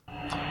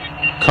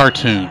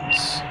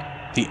Cartoons,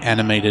 the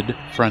animated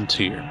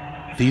frontier.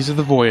 These are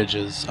the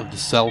voyages of the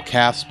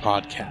Cellcast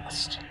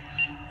podcast.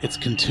 Its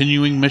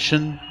continuing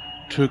mission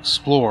to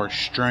explore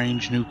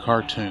strange new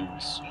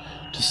cartoons,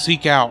 to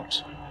seek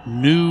out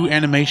new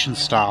animation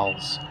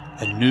styles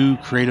and new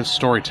creative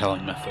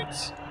storytelling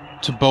methods,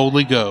 to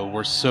boldly go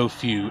where so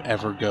few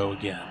ever go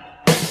again.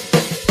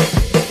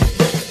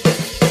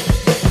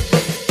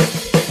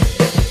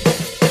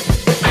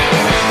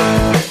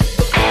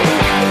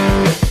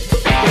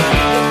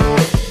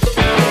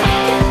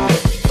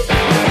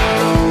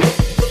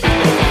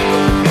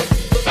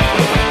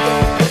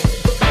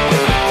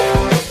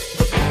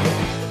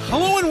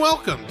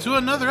 To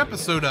another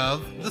episode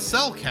of the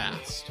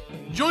Cellcast.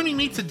 Joining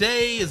me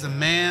today is a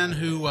man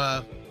who,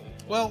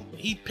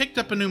 he picked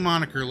up a new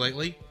moniker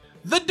lately.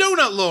 The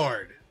Donut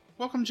Lord.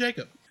 Welcome,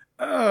 Jacob.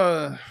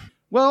 Well,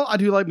 I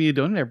do like me a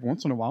donut every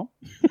once in a while.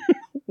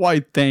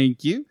 Why,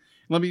 thank you.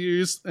 Let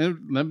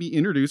me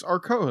introduce our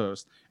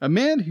co-host, a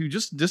man who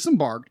just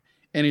disembarked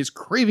and is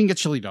craving a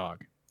chili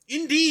dog.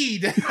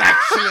 Indeed. Actually,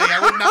 I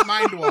would not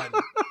mind one.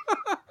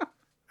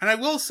 And I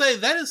will say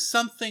that is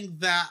something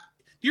that...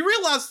 Do you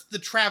realize the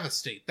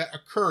travesty that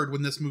occurred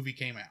when this movie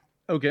came out?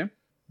 Okay.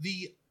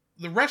 The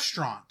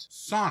restaurant,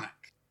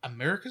 Sonic,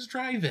 America's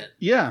Drive-In,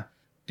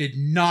 did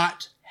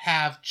not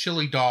have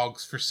chili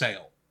dogs for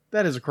sale.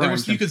 That is a crime.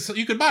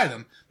 You could buy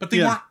them, but they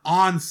weren't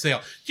on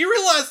sale. Do you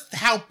realize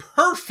how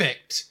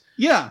perfect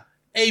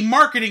a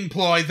marketing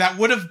ploy that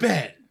would have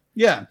been?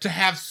 Yeah. To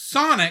have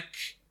Sonic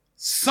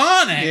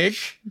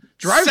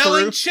drive-thru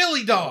selling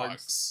chili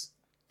dogs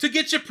to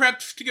get you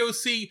prepped to go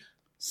see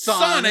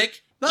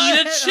Sonic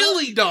eat a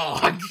chili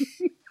dog.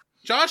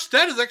 Josh,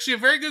 that is actually a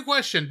very good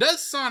question.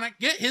 Does Sonic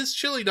get his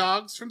chili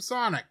dogs from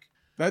Sonic?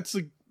 That's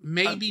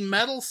maybe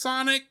Metal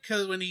Sonic,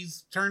 because when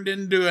he's turned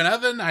into an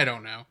oven, I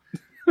don't know.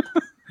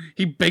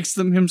 He bakes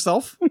them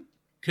himself?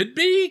 Could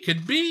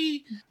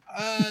be.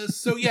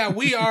 So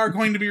we are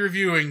going to be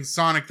reviewing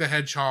Sonic the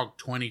Hedgehog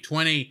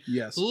 2020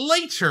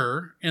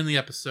 later in the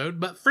episode.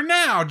 But for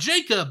now,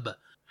 Jacob,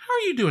 how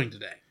are you doing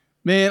today?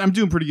 Man, I'm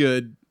doing pretty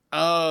good.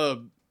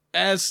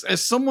 As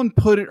someone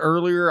put it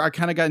earlier, I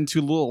kind of got into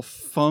a little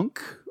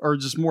funk, or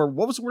just more,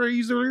 what was the word I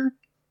used earlier?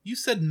 You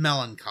said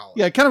melancholy.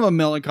 Yeah, kind of a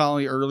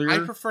melancholy earlier.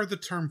 I prefer the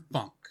term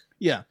funk.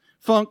 Yeah,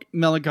 funk,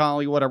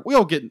 melancholy, whatever. We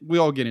all get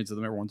into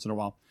them every once in a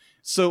while.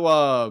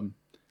 So,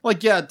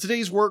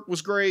 today's work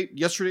was great.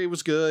 Yesterday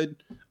was good.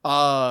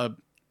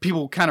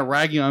 People kind of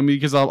ragging on me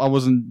because I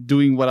wasn't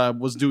doing what I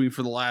was doing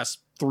for the last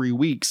 3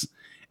 weeks.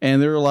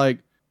 And they were like,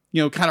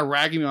 kind of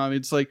ragging on me.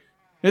 It's like,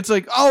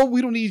 oh,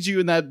 we don't need you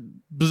in that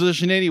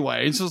position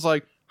anyway. It's just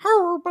like,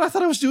 but I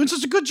thought I was doing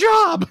such a good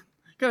job.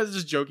 Kind of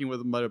just joking with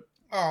them, but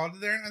are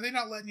they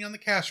not letting you on the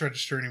cash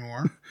register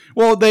anymore?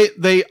 Well,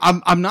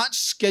 I'm not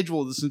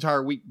scheduled this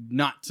entire week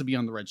not to be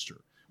on the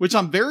register, which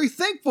I'm very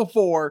thankful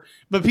for.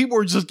 But people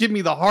were just giving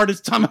me the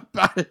hardest time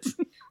about it.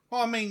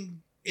 Well, I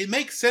mean, it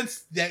makes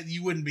sense that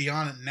you wouldn't be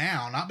on it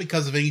now, not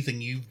because of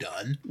anything you've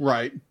done,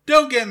 right?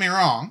 Don't get me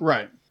wrong,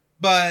 right?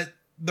 But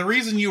the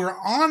reason you were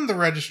on the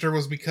register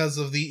was because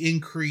of the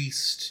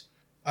increased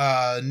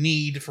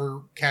need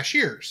for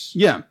cashiers.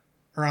 Yeah.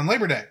 Around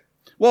Labor Day.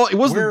 Well, it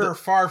wasn't. We're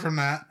far from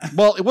that.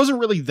 Well, it wasn't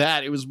really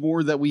that. It was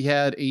more that we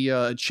had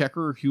a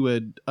checker who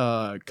had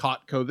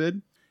caught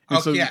COVID.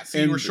 So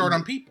you were short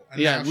on people.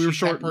 And we were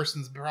short. That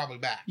person's probably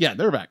back. Yeah,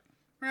 they're back.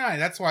 Right.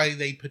 That's why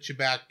they put you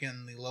back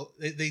in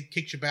they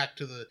kicked you back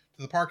to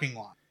the parking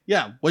lot.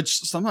 Yeah, which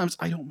sometimes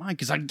I don't mind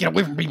because I can get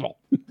away from people.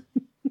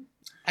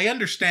 I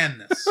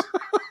understand this.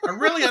 I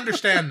really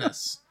understand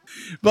this.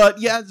 But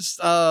yeah,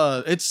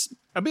 I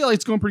feel like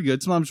it's going pretty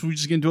good. Sometimes we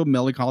just get into a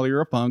melancholy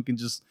or a funk and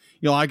just,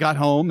 I got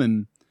home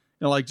and,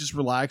 just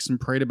relaxed and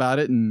prayed about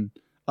it and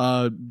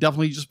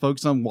definitely just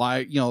focused on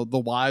why,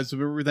 the whys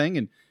of everything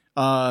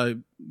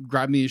and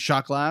grabbed me a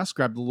shot glass,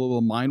 grabbed a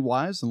little Mind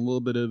Wise and a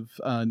little bit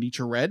of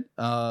Nietzsche Red.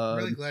 I'm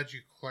really glad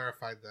you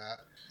clarified that.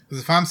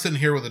 Because if I'm sitting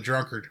here with a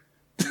drunkard...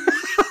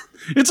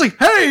 It's like,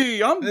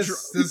 hey, I'm drunk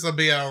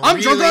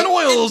on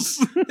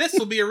oils. This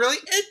will be a really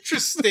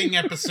interesting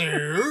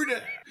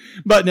episode.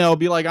 But no, it'll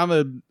be like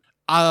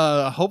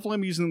hopefully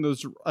I'm using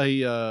those.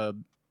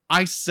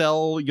 I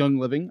sell Young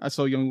Living. I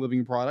sell Young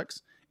Living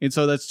products, and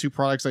so that's 2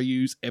 products I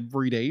use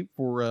every day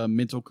for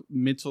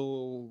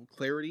mental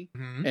clarity,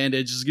 and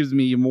it just gives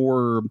me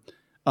more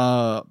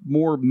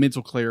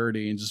mental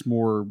clarity and just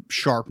more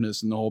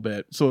sharpness in the whole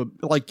bit. So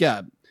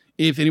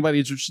if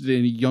anybody's interested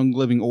in Young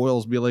Living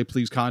oils,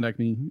 please contact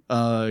me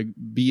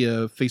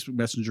via Facebook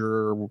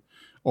Messenger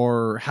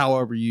or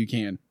however you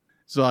can,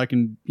 so I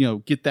can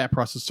get that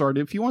process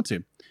started if you want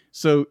to.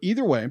 So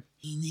either way,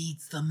 he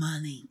needs the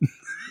money.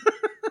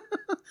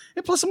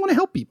 And plus, I want to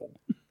help people.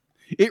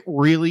 It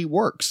really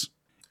works.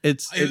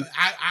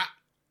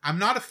 I'm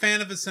not a fan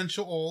of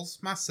essential oils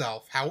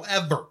myself.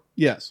 However,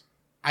 yes,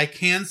 I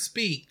can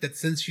speak that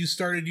since you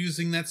started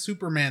using that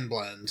Superman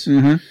blend,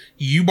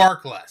 you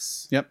bark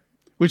less. Yep.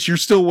 Which you're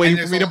still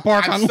waiting for me to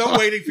bark on. I'm still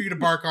waiting for you to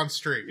bark on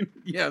stream.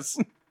 Yes.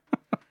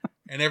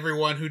 And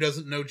everyone who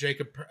doesn't know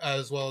Jacob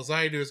as well as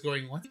I do is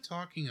going, what are you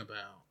talking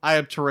about? I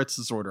have Tourette's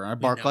disorder. I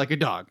bark like a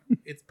dog.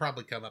 It's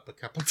probably come up a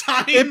couple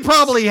times. It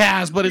probably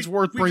has, but it's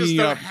worth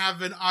bringing up. We just don't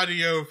have an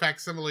audio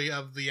facsimile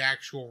of the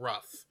actual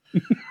rough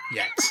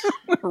yet.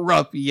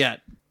 Rough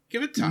yet.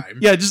 Give it time.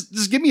 Yeah,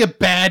 just give me a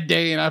bad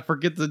day and I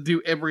forget to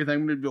do everything.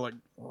 I'm going to be like,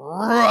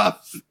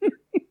 rough.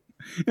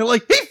 You're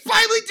like, he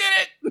finally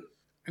did it!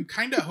 I'm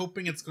kind of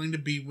hoping it's going to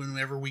be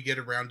whenever we get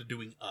around to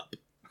doing Up.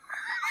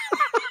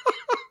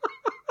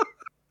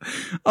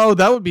 Oh,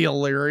 that would be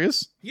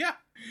hilarious. Yeah.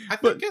 I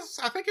think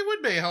it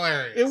would be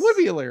hilarious. It would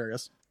be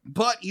hilarious.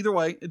 But either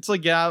way, it's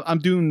like, yeah, I'm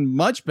doing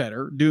much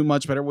better.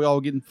 We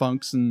all get in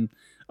funks and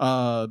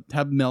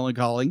have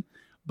melancholy.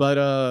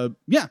 But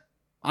yeah,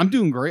 I'm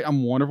doing great.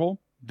 I'm wonderful.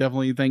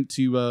 Definitely thank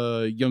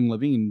to Young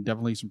Living.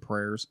 Definitely some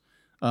prayers.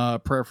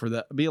 Prayer for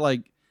that. Be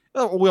like,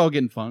 oh, we all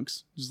get in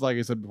funks, just like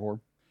I said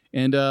before.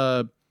 And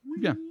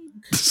yeah.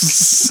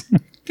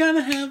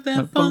 Gotta have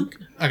that funk.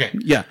 Okay.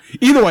 Yeah.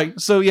 Either way,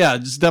 so yeah,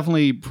 just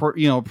definitely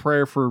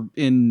prayer for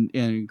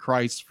in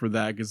Christ for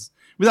that, because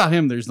without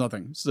him, there's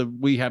nothing. So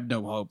we have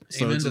no hope.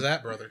 So amen to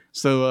that, brother.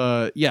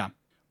 So yeah.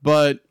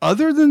 But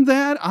other than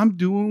that, I'm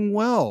doing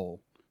well.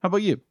 How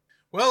about you?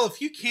 Well,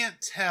 if you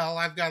can't tell,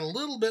 I've got a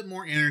little bit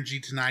more energy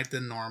tonight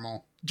than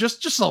normal.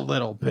 Just a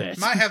little bit.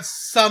 Might have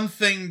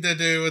something to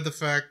do with the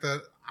fact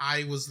that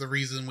I was the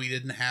reason we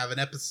didn't have an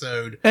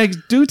episode.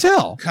 Do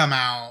tell. Come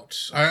out.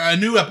 A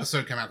new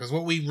episode come out. Because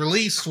what we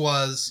released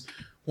was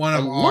one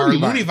of our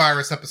Looney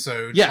Virus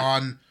episodes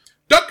on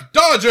Duck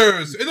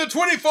Dodgers in the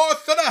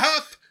 24th and a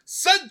half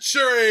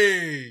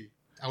century.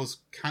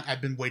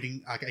 I've been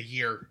waiting like a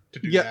year to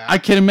do that. I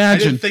can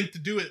imagine. I didn't think to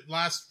do it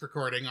last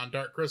recording on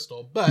Dark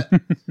Crystal. But,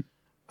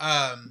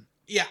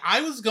 yeah,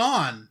 I was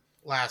gone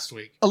last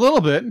week. A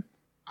little bit.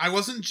 I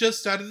wasn't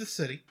just out of the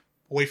city.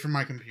 Away from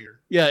my computer.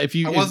 Yeah, I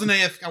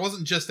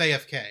wasn't just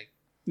AFK.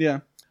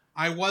 Yeah.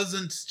 I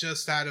wasn't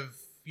just out of,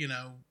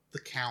 the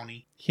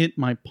county. Hit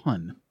my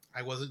pun.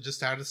 I wasn't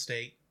just out of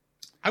state.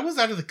 I was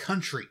out of the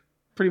country.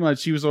 Pretty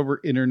much, he was over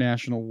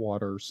international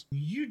waters.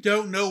 You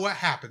don't know what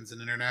happens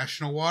in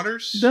international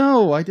waters?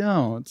 No, I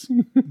don't.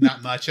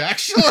 Not much,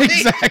 actually.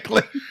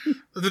 Exactly.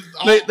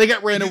 They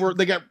got ran over.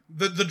 They got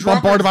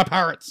bombarded by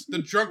pirates. The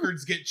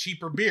drunkards get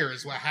cheaper beer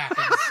is what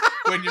happens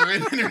when you're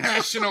in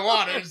international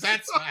waters.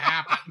 That's what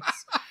happens.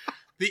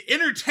 The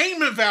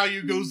entertainment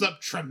value goes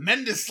up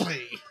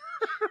tremendously.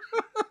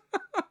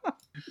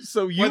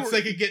 So once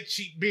they could get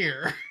cheap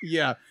beer.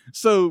 Yeah.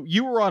 So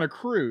you were on a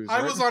cruise.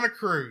 I was on a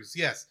cruise,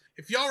 yes.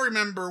 If y'all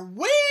remember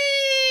way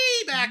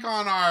back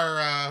on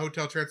our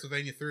Hotel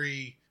Transylvania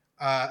 3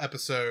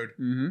 episode,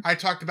 I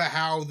talked about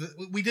how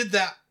we did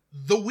that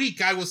the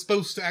week I was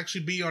supposed to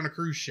actually be on a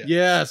cruise ship.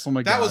 Yes, oh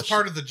my gosh. That was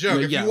part of the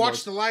joke. If you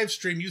watched the live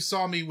stream, you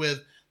saw me with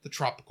the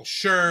tropical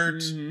shirt,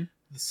 the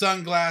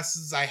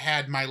sunglasses. I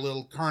had my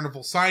little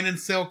Carnival sign-in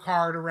sale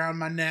card around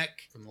my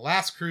neck from the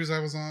last cruise I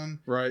was on.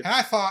 Right. And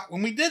I thought,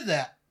 when we did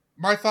that,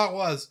 my thought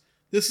was,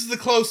 this is the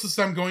closest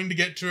I'm going to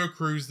get to a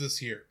cruise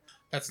this year.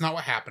 That's not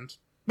what happened.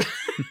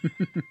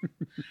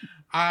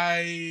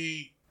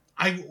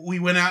 We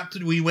went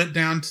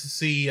down to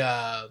see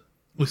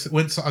we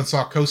went and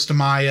saw Costa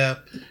Maya,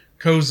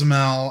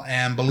 Cozumel,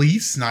 and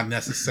Belize, not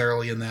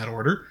necessarily in that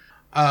order.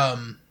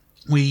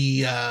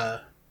 We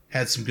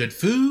had some good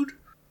food.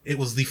 It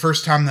was the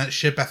first time that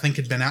ship I think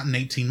had been out in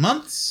 18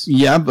 months.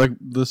 Yeah,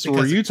 the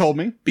story you told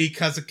me.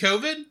 Because of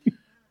COVID.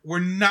 We're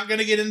not going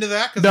to get into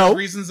that because of the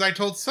reasons I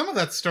told some of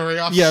that story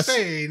off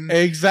screen.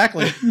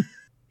 Exactly.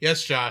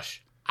 Yes,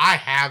 Josh. I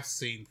have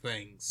seen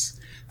things.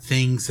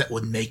 Things that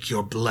would make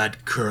your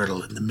blood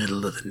curdle in the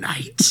middle of the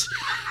night.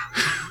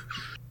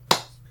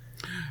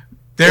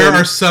 There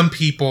are some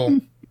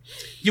people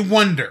you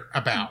wonder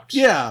about.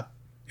 Yeah.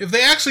 If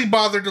they actually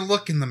bothered to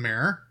look in the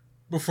mirror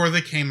before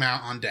they came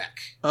out on deck.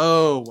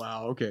 Oh,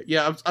 wow. Okay.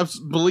 Yeah,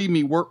 believe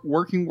me,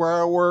 working where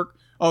I work.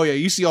 Oh, yeah,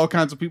 you see all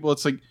kinds of people.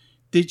 It's like,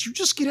 did you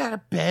just get out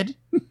of bed?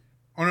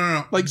 Oh,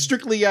 no. Like,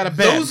 strictly out of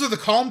bed. Those are the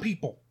calm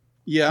people.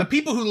 Yeah. The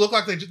people who look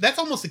like that's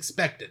almost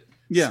expected.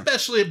 Yeah.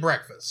 Especially at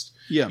breakfast.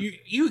 Yeah.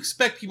 You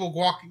expect people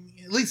walking,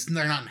 at least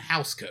they're not in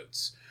house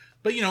coats.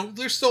 But,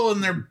 they're still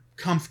in their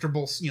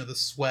comfortable, the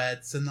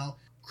sweats and the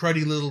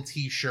cruddy little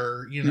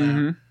t-shirt,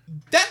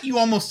 That you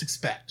almost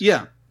expect.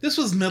 Yeah. This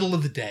was middle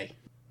of the day.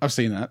 I've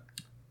seen that.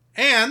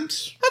 And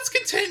let's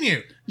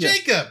continue. Yeah.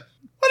 Jacob,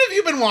 what have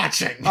you been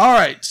watching? All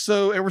right.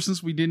 So ever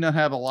since we didn't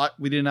have a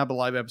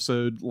live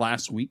episode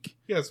last week.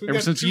 Yes, we ever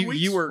got since 2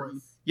 weeks you were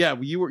worth. Yeah,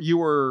 you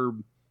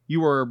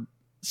were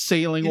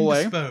sailing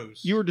away.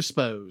 You were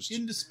disposed.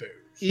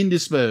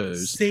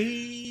 Indisposed.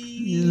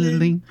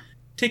 Sailing.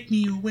 Take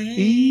me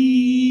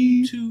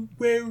away to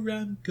where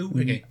I'm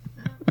going. Okay.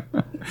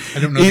 I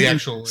don't know the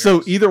actual lyrics.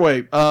 So either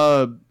way,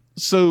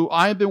 so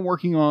I've been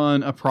working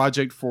on a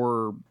project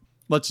for,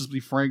 let's just be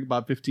frank,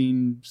 about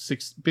 15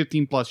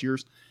 plus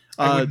years.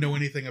 I wouldn't know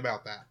anything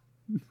about that.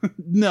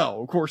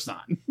 No, of course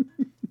not. I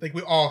think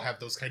we all have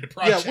those kind of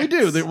projects. Yeah, we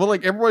do.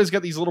 Everybody's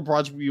got these little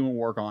projects we want to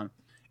work on.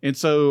 And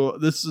so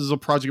this is a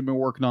project I've been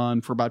working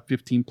on for about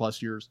 15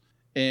 plus years.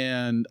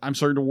 and I'm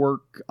starting to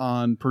work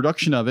on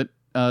production of it.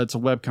 It's a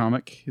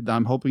webcomic.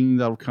 I'm hoping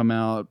that'll come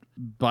out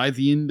by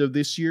the end of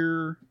this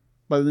year.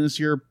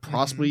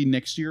 Possibly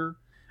next year.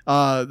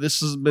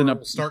 This has been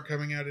It'll start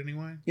coming out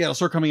anyway. Yeah, it'll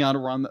start coming out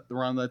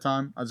around that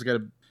time. I just got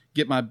to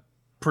get my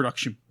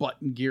production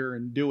button gear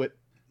and do it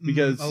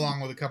because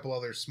along with a couple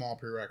other small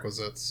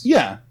prerequisites.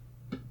 Yeah.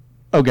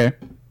 Okay.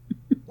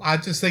 I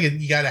just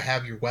think you got to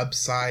have your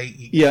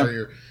website,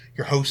 or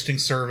your hosting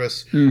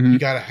service. Mm-hmm. You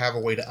got to have a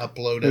way to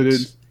upload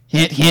it.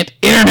 Hint, hint,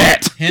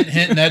 internet. Hint,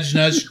 hint, nudge,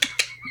 nudge.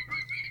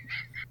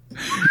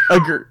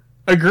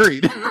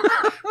 Agreed.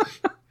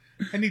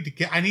 I need to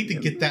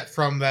get that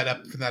from that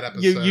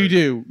episode. You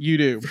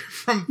do.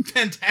 From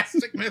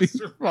Fantastic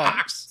Mr.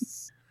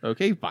 Fox.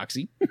 Okay,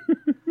 Foxy.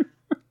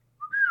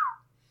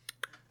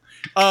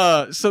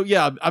 So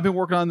yeah, I've been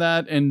working on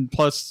that, and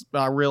plus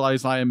I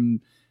realize I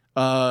am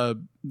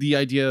the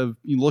idea of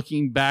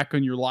looking back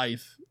on your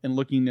life and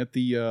looking at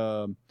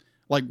the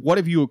like what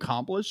have you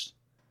accomplished,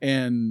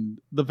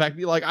 and the fact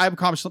that I've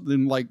accomplished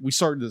something. Like we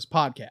started this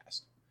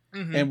podcast.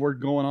 Mm-hmm. And we're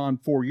going on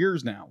 4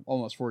 years now,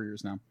 almost 4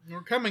 years now.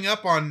 We're coming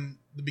up on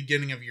the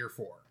beginning of year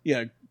 4.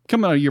 Yeah,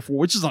 coming on year 4,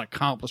 which is an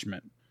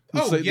accomplishment.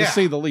 To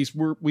say the least.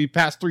 We've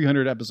passed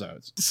 300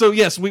 episodes. So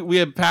yes, we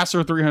have passed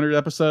our 300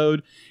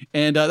 episode,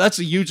 and that's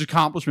a huge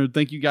accomplishment.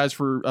 Thank you guys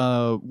for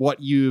what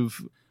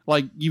you've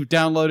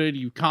downloaded,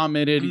 you've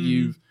commented,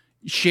 you've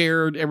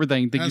shared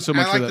everything. Thank you so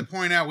much for that. I like to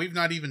point out we've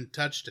not even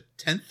touched a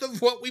tenth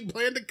of what we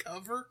plan to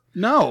cover.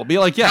 No, be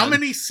like, yeah. How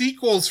many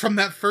sequels from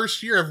that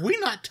first year have we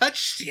not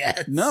touched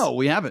yet? No,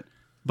 we haven't.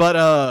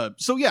 But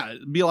so yeah,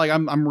 be like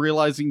I'm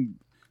realizing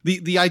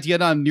the idea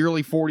that I'm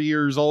nearly 40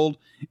 years old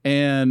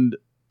and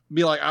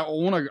be like I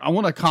want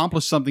to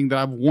accomplish something that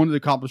I've wanted to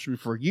accomplish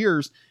for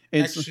years.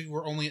 And actually,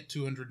 we're only at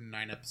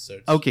 209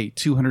 episodes. Okay,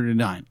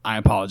 209. I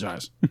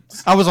apologize.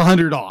 I was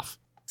 100 off.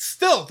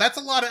 Still, that's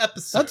a lot of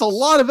episodes. That's a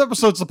lot of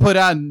episodes to put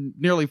out in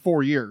nearly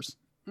 4 years.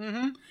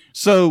 Mm-hmm.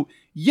 So,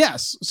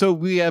 yes. So,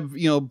 we have,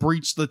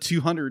 breached the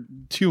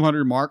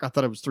 200 mark. I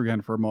thought it was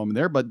 300 for a moment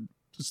there, but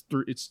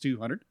it's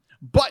 200.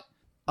 But,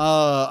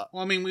 well,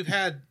 I mean, we've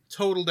had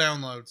total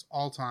downloads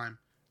all time.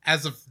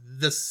 As of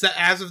this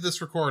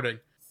recording,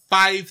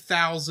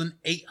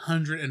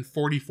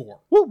 5,844.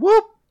 Whoop,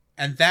 whoop.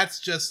 And that's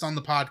just on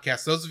the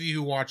podcast. Those of you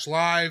who watch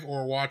live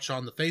or watch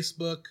on the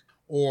Facebook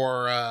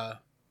or,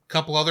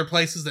 couple other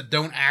places that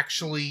don't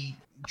actually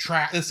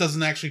track. This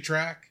doesn't actually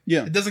track.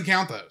 Yeah, it doesn't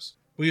count those.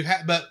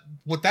 But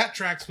with that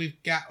tracks, we've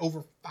got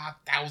over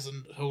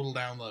 5,000 total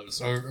downloads.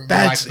 So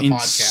that's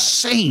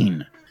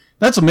insane.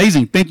 That's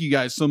amazing. Thank you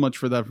guys so much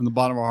for that from the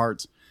bottom of our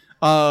hearts.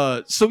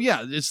 So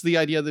yeah, it's the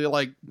idea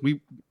that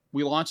we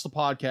launched the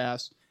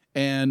podcast,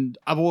 and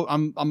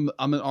I'm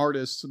an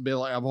artist.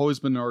 I've always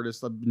been an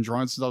artist. I've been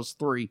drawing since I was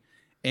 3.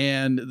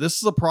 And this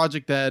is a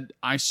project that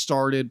I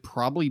started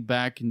probably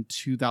back in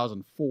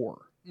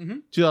 2004. Mm-hmm.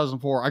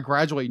 2004. I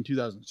graduated in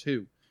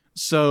 2002.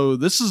 So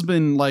this has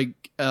been almost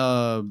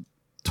a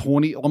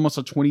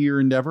 20-year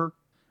endeavor.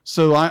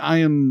 So I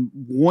am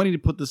wanting to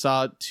put this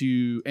out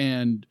to,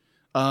 and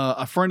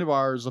a friend of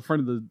ours, a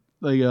friend of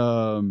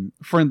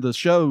the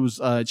show's,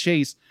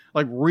 Chase,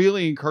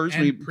 really encouraged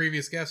me.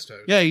 Previous guest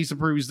host. Yeah, he's a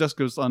previous guest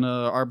host on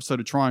our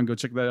episode of Tron. Go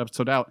check that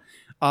episode out.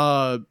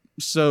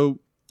 So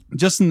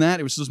just in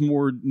that, it was just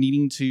more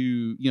needing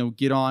to,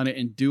 get on it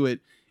and do it.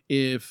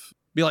 Even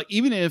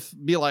if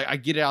I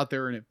get it out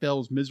there and it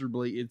fails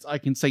miserably, I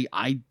can say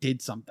I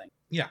did something.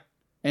 Yeah.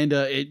 And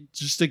it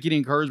just to get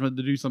encouragement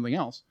to do something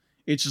else.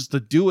 It's just to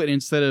do it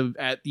instead of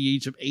at the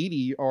age of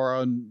 80 or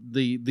on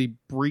the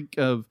brink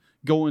of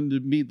going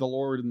to meet the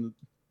Lord and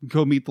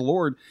go meet the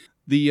Lord.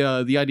 The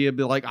idea of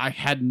I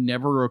had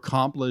never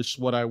accomplished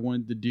what I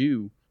wanted to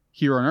do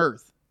here on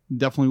earth.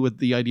 Definitely with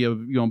the idea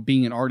of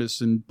being an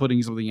artist and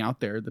putting something out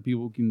there that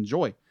people can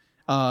enjoy.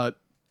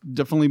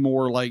 Definitely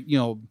more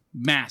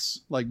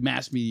mass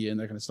media and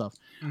that kind of stuff.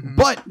 Mm-hmm.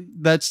 But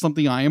that's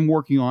something I am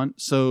working on.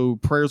 So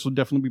prayers will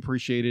definitely be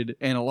appreciated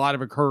and a lot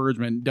of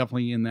encouragement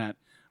definitely in that.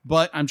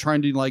 But I'm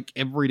trying to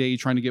every day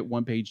trying to get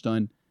one page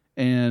done,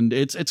 and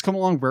it's come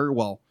along very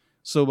well.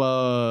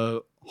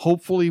 So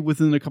hopefully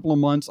within a couple of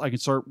months I can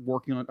start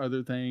working on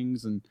other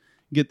things and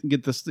get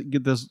this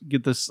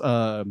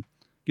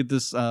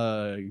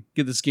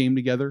game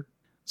together.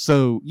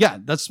 So yeah,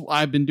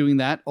 I've been doing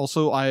that.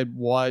 Also, I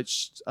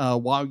watched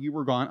while you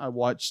were gone. I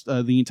watched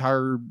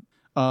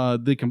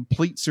the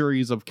complete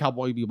series of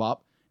Cowboy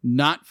Bebop.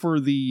 Not for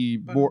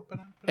the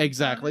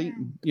exactly.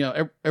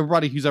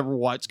 Everybody who's ever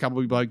watched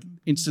Cowboy Bebop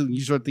instantly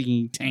you start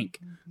thinking Tank,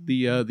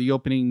 the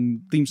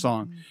opening theme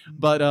song.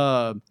 But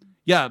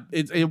yeah,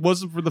 it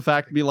wasn't for the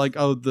fact to be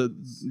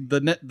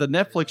the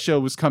Netflix show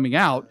was coming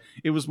out.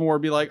 It was more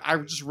be I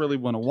just really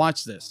want to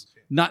watch this.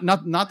 Not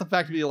the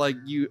fact to be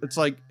it's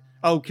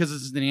because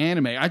it's an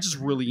anime. I just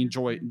really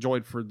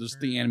enjoyed for this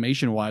the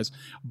animation wise,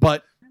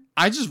 but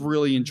I just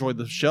really enjoyed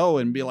the show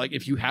and be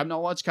if you have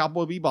not watched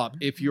Cowboy Bebop,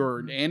 if you're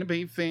an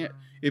anime fan,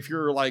 if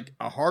you're a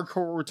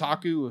hardcore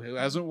otaku who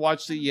hasn't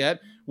watched it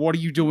yet, what are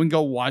you doing?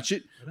 Go watch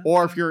it.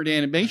 Or if you're an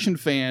animation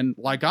fan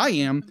like I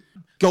am,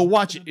 Go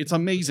watch it. It's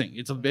amazing.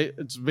 It's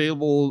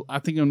available, I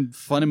think, on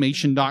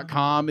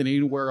Funimation.com and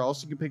anywhere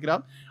else you can pick it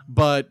up.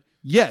 But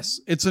yes,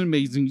 it's an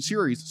amazing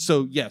series.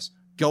 So yes,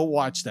 go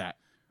watch that.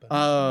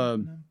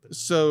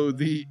 So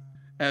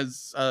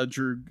as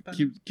Drew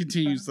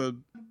continues to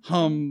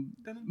hum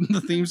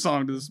the theme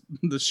song to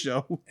this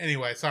show.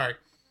 Anyway, sorry.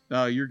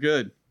 No, you're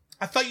good.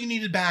 I thought you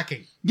needed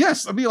backing.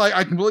 Yes, I mean, like,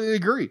 I completely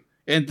agree,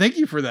 and thank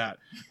you for that.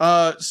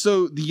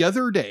 So the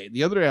other day,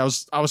 I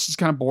was just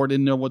kind of bored,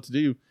 didn't know what to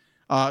do,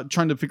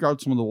 trying to figure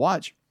out something to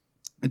watch.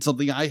 It's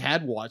something I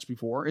had watched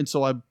before, and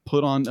so I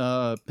put on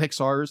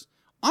Pixar's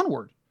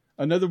Onward,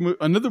 another movie.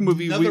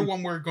 Another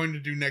one we're going to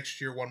do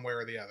next year, one way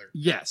or the other.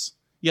 Yes,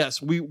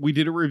 we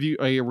did a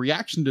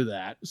reaction to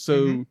that.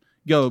 So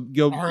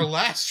go. Our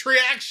last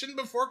reaction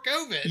before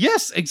COVID.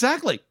 Yes,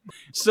 exactly.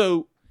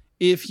 So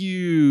if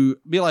you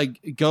be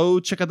like, go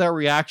check out that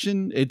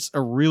reaction, it's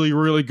a really,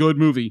 really good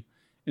movie.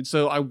 And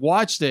so I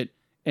watched it,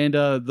 and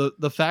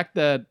the fact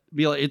that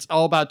it's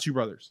all about two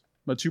brothers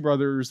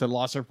that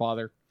lost their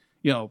father.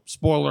 You know,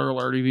 spoiler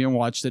alert if you haven't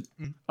watched it.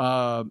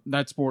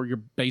 That's more your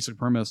basic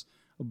premise.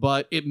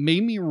 But it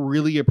made me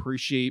really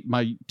appreciate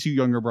my two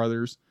younger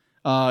brothers.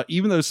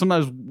 Even though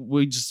sometimes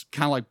we just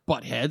kind of like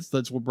butt heads,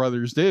 that's what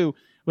brothers do.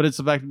 But it's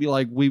the fact to be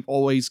like, we've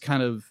always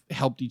kind of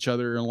helped each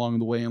other along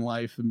the way in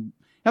life, and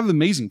have an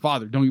amazing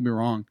father. Don't get me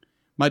wrong.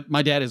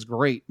 My dad is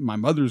great. My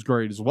mother's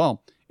great as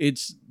well.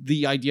 It's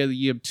the idea that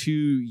you have two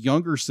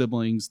younger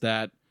siblings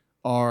that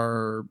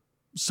are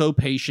so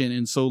patient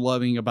and so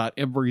loving about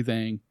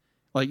everything.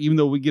 Like, even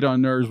though we get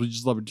on nerves, we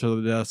just love each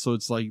other to death. So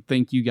it's like,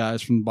 thank you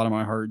guys from the bottom of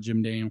my heart,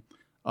 Jim Daniel.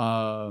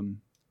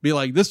 Be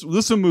like, this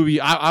is a movie.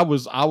 I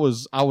was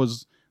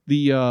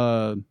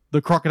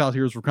the crocodile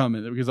tears were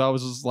coming, because I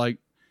was just like,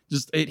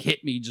 it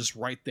hit me just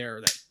right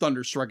there, that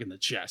thunder struck in the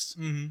chest.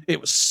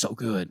 It was so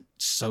good.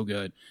 So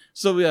good.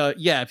 So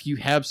yeah, if you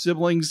have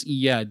siblings,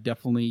 yeah,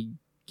 definitely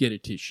get a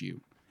tissue.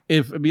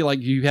 If it'd be like,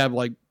 you have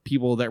like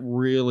people that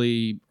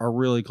really are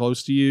really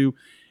close to you,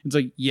 it's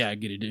like, yeah,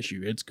 get a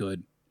tissue. It's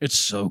good. It's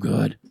so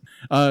good.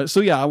 So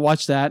yeah, I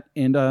watched that,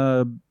 and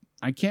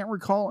I can't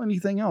recall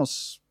anything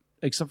else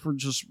except for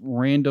just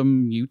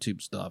random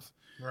YouTube stuff.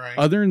 Right.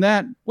 Other than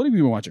that, what have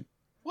you been watching?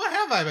 What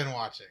have I been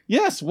watching?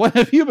 Yes, what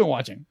have you been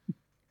watching?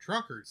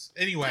 Drunkards.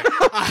 Anyway.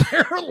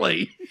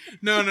 Apparently.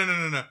 No.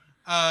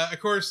 Of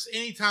course,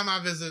 anytime I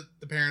visit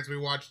the parents, we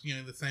watch,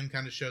 the same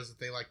kind of shows that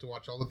they like to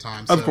watch all the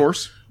time. So of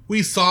course.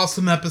 We saw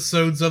some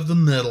episodes of The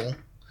Middle.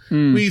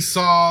 We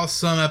saw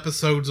some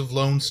episodes of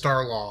Lone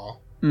Star Law.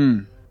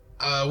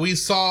 We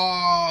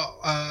saw,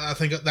 I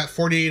think, that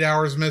 48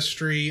 Hours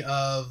mystery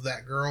of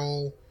that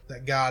girl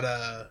that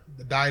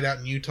that died out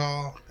in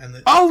Utah. And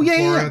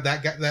Florida,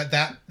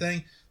 that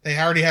thing. They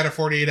already had a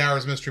 48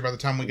 Hours mystery by the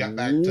time we got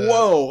back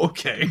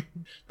to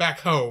back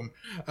home.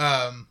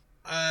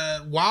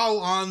 While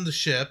on the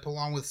ship,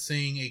 along with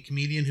seeing a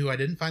comedian who I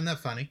didn't find that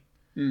funny,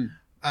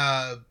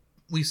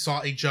 we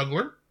saw a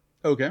juggler.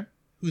 Okay.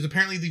 Who's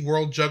apparently the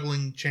world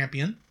juggling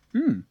champion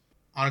on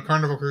a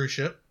Carnival cruise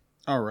ship.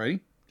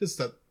 Alrighty. Just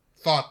a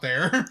thought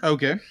there.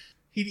 Okay.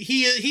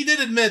 He did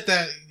admit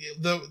that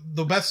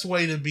the best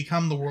way to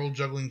become the world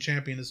juggling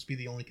champion is to be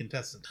the only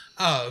contestant.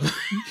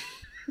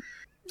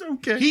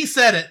 Okay. He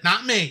said it,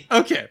 not me.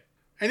 Okay.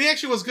 And he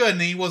actually was good,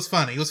 and he was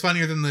funny. He was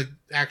funnier than the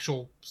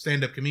actual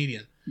stand-up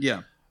comedian.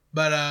 Yeah.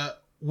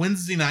 But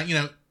Wednesday night,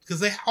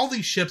 because all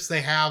these ships,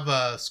 they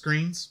have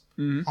screens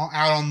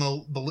out in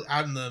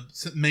the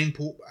main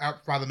pool,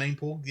 out by the main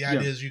pool. The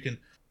idea is you can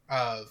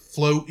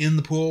float in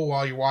the pool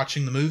while you're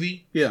watching the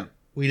movie. Yeah.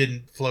 We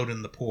didn't float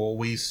in the pool.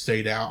 We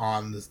stayed out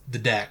on the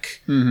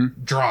deck,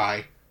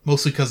 dry,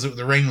 mostly because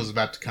the rain was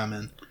about to come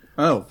in.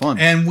 Oh, fun!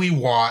 And we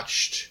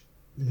watched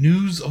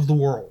News of the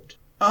World.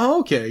 Oh,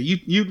 okay.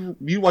 You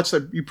watched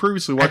that? You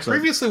previously watched that? I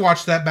previously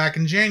watched that back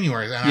in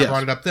January, and I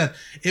brought it up then.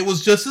 It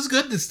was just as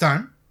good this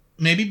time,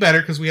 maybe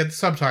better because we had the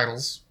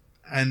subtitles,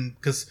 and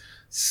because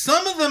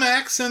some of them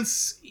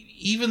accents,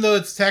 even though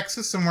it's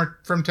Texas and we're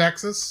from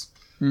Texas,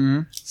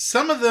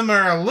 some of them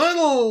are a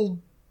little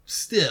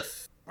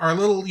stiff, or a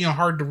little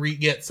hard to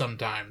get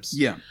sometimes.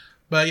 Yeah.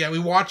 But yeah, we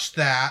watched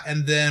that,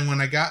 and then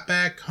when I got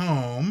back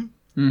home,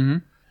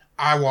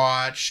 I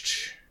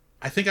watched.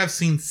 I think I've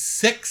seen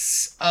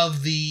 6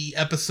 of the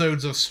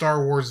episodes of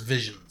Star Wars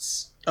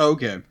Visions.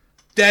 Okay.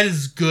 That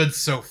is good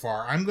so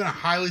far. I'm going to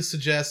highly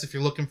suggest if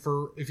you're looking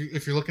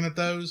at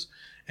those,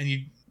 and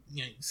you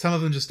some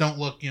of them just don't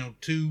look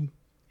too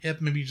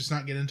hip. Maybe you just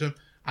not get into them.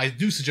 I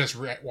do suggest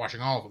watching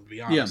all of them, to be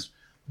honest. Yeah.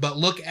 But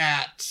look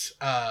at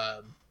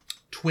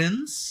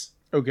Twins.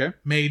 Okay.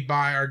 Made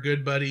by our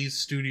good buddies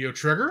Studio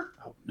Trigger.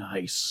 Oh,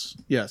 nice.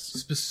 Yes.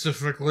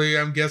 Specifically,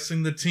 I'm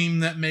guessing the team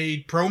that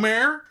made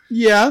Promare.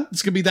 Yeah,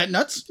 it's going to be that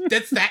nuts.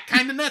 That's that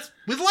kind of nuts.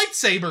 With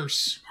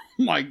lightsabers.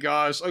 Oh my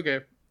gosh.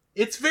 Okay.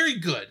 It's very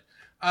good.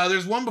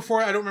 There's one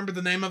before, I don't remember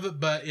the name of it,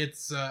 but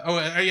it's...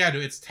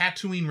 it's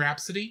Tatooine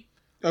Rhapsody.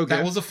 Okay.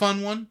 That was a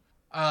fun one.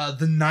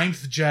 The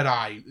Ninth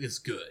Jedi is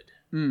good.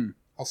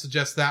 I'll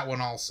suggest that one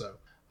also.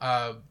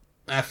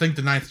 I think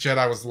The Ninth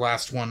Jedi was the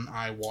last one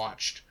I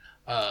watched.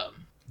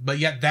 But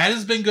yeah, that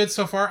has been good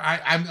so far.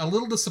 I'm a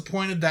little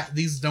disappointed that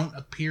these don't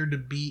appear to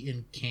be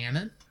in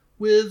canon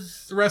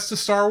with the rest of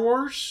Star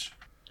Wars.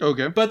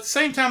 Okay. But at the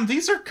same time,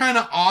 these are kind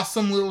of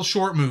awesome little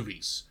short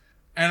movies.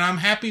 And I'm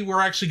happy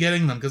we're actually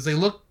getting them because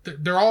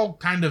they're all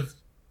kind of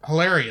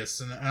hilarious.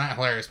 And not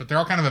hilarious, but they're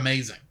all kind of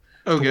amazing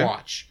to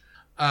watch.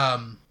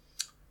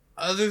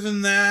 Other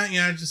than that,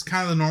 just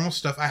kind of the normal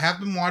stuff. I have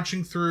been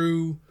watching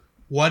through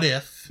What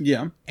If?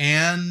 Yeah.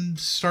 And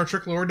Star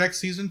Trek Lower Deck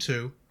Season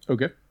 2.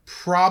 Okay.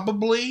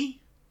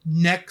 Probably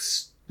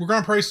we're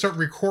going to probably start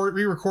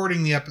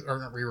re-recording the episode, or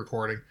not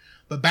re-recording,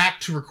 but back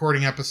to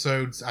recording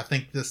episodes, I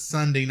think this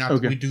Sunday, not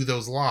that we do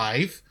those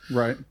live.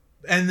 Right.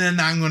 And then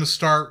I'm going to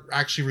start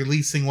actually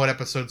releasing what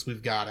episodes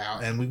we've got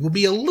out. And we will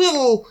be a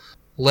little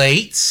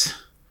late,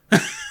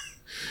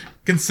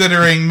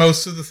 considering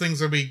most of the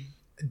things will be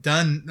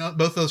done.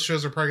 Both those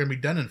shows are probably going to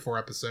be done in 4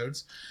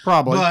 episodes.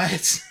 Probably.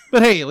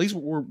 But hey, at least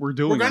we're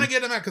doing it. We're going to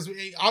get them out because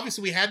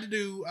obviously we had to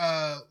do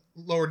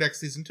Lower Deck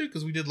Season 2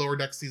 because we did Lower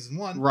Deck Season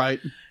 1. Right.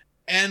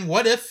 And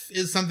What If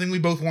is something we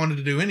both wanted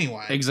to do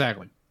anyway.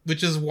 Exactly.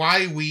 Which is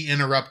why we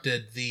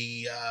interrupted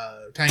the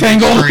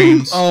Tangled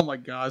streams. Oh my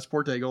gosh,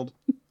 poor Tangled.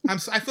 I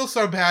feel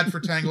so bad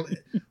for Tangled.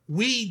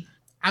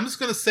 I'm just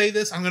going to say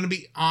this. I'm going to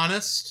be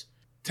honest.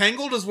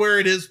 Tangled is where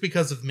it is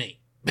because of me.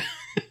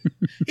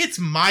 It's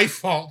my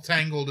fault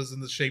Tangled is in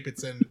the shape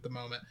it's in at the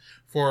moment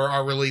for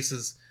our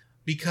releases.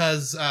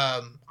 Because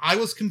I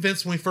was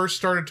convinced when we first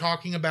started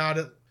talking about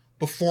it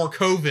before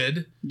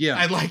COVID. Yeah.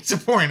 I'd like to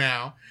point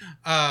out.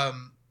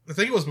 I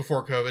think it was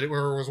before COVID. It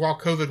was while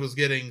COVID was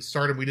getting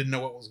started. We didn't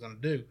know what it was going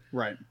to do.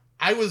 Right.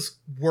 I was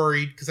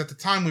worried because at the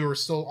time we were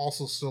still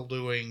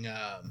doing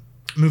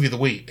Movie of the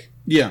Week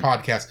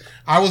podcast.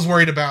 I was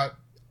worried about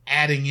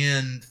adding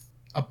in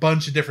a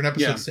bunch of different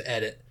episodes to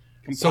edit.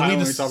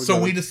 So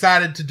we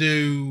decided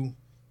to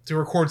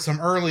record some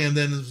early, and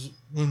then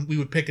when we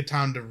would pick a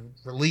time to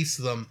release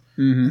them,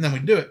 and then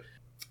we'd do it.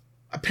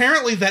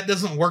 Apparently that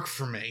doesn't work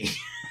for me.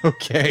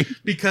 Okay.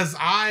 Because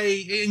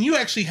and you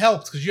actually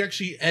helped because you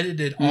actually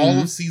edited all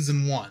of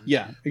season 1.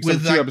 Yeah.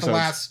 With the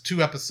last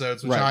 2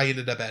 episodes, which I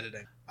ended up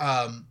editing.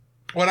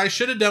 What I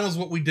should have done was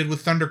what we did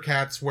with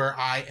Thundercats, where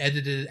I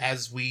edited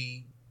as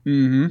we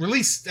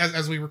released,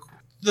 as we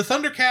the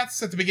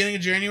Thundercats at the beginning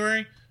of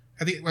January,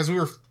 I think as we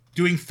were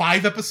doing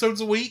 5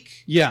 episodes a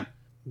week. Yeah.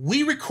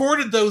 We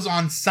recorded those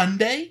on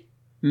Sunday,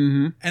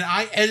 and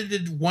I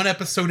edited 1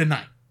 episode a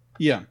night.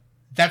 Yeah.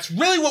 That's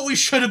really what we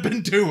should have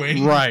been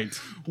doing. Right.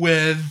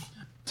 With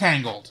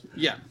Tangled.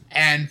 Yeah.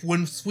 And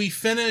once we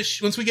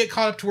get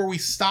caught up to where we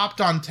stopped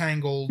on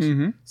Tangled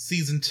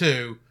season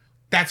 2,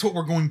 that's what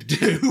we're going to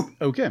do.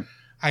 Okay.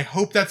 I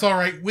hope that's all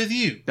right with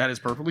you. That is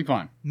perfectly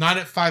fine. Not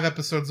at 5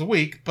 episodes a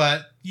week,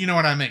 but you know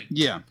what I mean.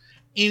 Yeah.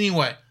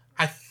 Anyway,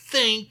 I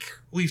think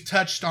we've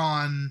touched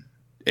on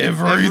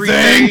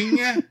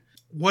everything.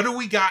 What do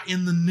we got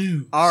in the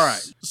news? All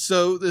right.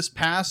 So this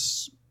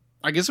past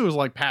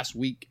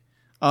week,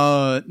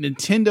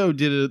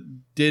 Nintendo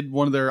did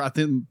one of their, I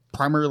think,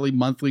 primarily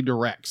monthly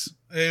directs.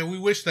 We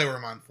wish they were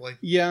monthly.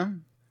 Yeah.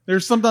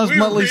 There's sometimes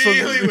monthly. We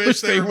really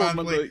wish they were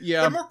monthly.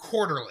 Yeah. They're more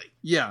quarterly.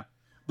 Yeah.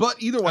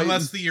 But either way.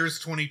 Unless the year's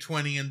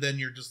 2020 and then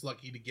you're just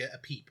lucky to get a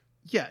peep.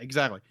 Yeah,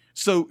 exactly.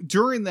 So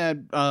during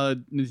that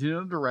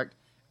Nintendo Direct,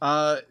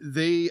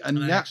 they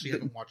announced. I actually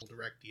haven't watched the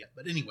Direct yet,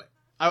 but anyway.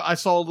 I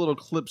saw little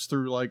clips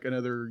through like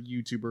another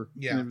YouTuber.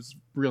 Yeah. And it was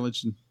real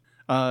interesting.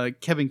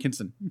 Kevin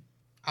Kinson.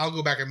 I'll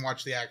go back and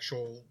watch the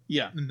actual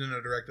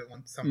Nintendo Direct at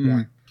some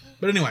point.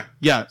 But anyway.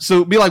 Yeah. So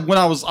it'd be like when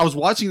I was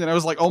watching that, I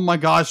was like, oh my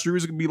gosh,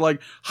 Drew's gonna be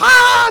like,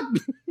 ha!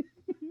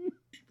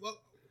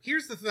 Well,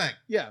 here's the thing.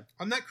 Yeah.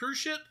 On that cruise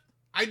ship,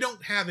 I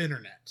don't have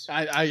internet.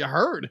 I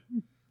heard.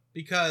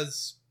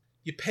 Because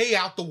you pay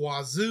out the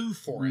wazoo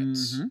for it.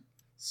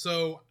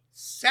 So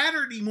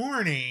Saturday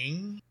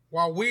morning,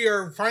 while we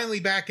are finally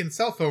back in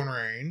cell phone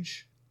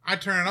range, I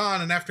turn it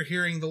on, and after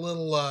hearing the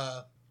little,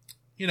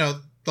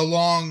 the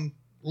long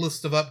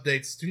list of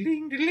updates,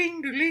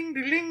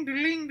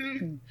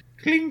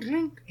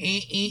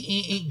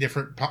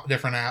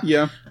 different app.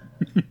 Yeah.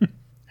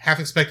 Half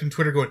expecting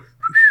Twitter going,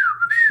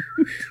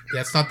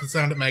 that's not the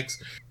sound it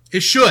makes.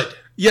 It should.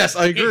 Yes,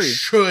 I agree. It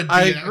should be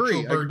I an agree.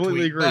 actual bird I completely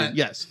tweet, agree. but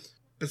yes.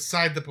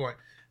 Beside the point.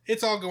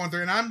 It's all going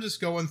through, and I'm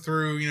just going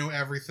through,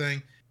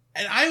 everything.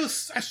 And I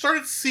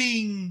started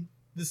seeing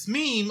this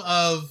meme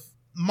of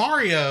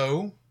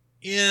Mario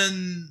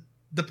in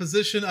the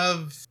position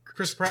of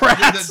Chris Pratt,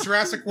 the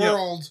Jurassic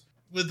World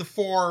with the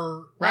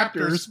 4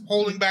 raptors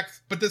holding back.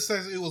 But this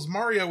says it was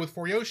Mario with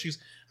 4 Yoshis.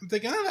 I'm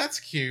thinking, oh, that's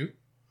cute.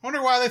 I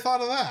wonder why they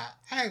thought of that.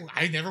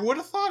 I never would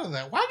have thought of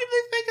that. Why did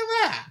they think of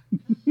that?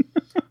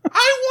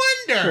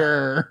 I wonder.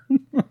 Sure.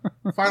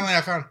 Finally,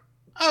 I found,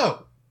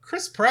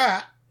 Chris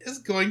Pratt is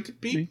going to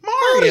be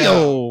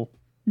Mario.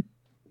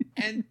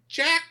 And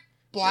Jack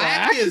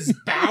Black is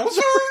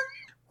Bowser?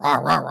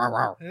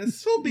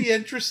 This will be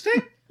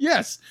interesting.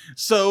 Yes.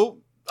 So,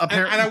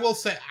 apparently. And I will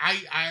say,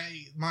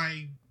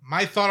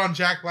 my thought on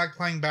Jack Black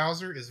playing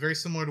Bowser is very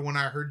similar to when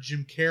I heard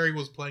Jim Carrey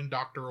was playing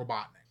Dr.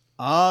 Robotnik.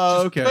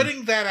 Oh, okay.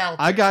 Putting that out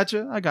there. I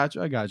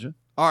gotcha.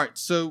 All right.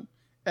 So,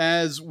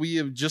 as we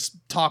have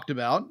just talked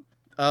about,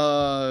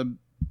 Nintendo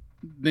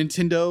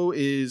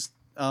is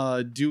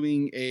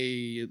doing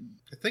a...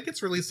 I think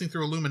it's releasing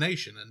through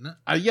Illumination, isn't it?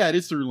 Yeah, it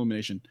is through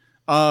Illumination.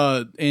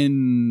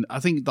 In I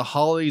think the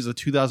holidays of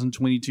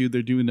 2022,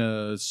 they're doing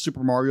a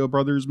Super Mario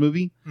Brothers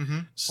movie. Mm-hmm.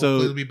 So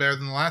hopefully it'll be better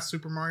than the last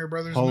Super Mario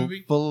Brothers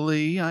movie.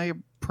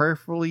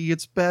 Prayerfully,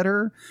 it's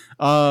better.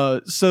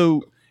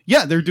 So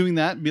yeah, they're doing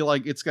that. Be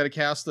like, it's got a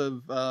cast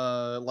of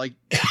like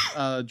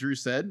Drew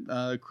said,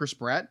 Chris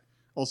Pratt,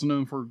 also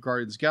known for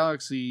Guardians of the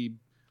Galaxy,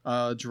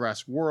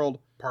 Jurassic World,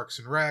 Parks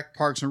and Rec,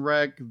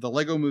 the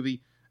Lego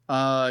Movie.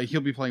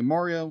 He'll be playing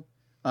Mario.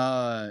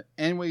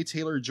 Anway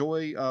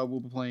Taylor-Joy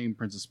will be playing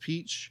Princess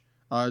Peach.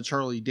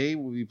 Charlie Day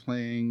will be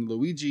playing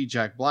Luigi.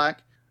 Jack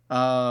Black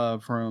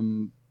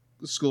from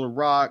School of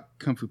Rock,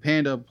 Kung Fu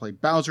Panda will play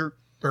Bowser.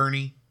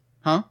 Bernie.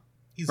 Huh?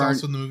 He's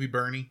also in the movie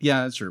Bernie.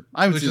 Yeah, that's true.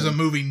 Which is a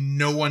movie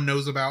no one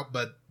knows about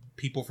but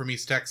people from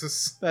East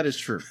Texas. That is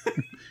true.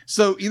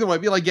 So either way,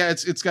 be like, yeah,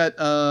 it's got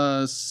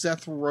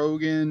Seth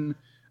Rogen.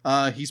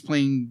 He's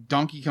playing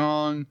Donkey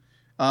Kong.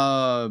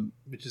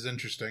 Which is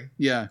interesting.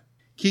 Yeah.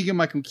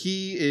 Keegan-Michael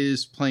Key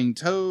is playing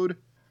Toad.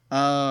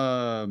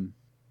 Yeah,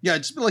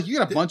 just like you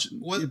got a bunch.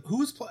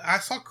 I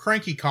saw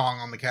Cranky Kong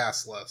on the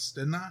cast list,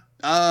 didn't I?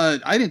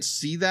 I didn't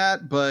see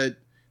that, but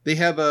they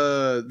have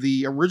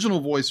the original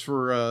voice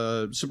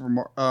for Super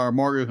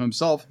Mario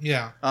himself.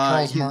 Yeah,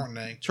 Charles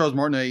Martinet. Charles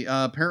Martinet.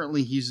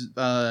 Apparently, he's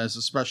as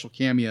a special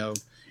cameo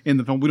in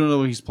the film. We don't know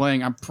what he's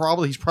playing.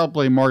 He's probably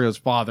playing Mario's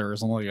father or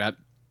something like that.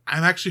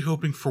 I'm actually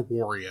hoping for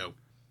Wario.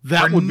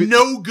 That would be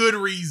no good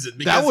reason.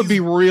 That would be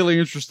really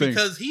interesting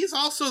because he's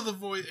also the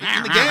voice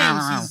in the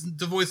games. He's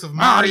the voice of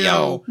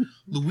Mario,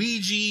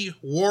 Luigi,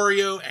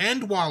 Wario,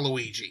 and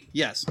Waluigi.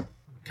 Yes.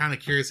 Kind of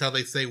curious how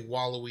they say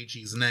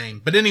Waluigi's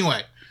name, but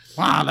anyway,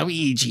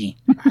 Waluigi.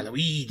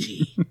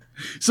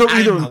 So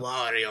either I'm a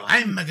Wario,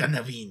 I'm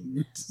gonna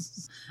win.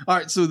 All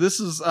right, so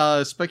this is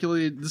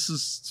speculated. This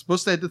is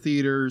supposed to hit the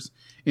theaters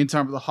in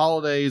time for the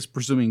holidays,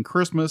 presuming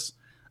Christmas,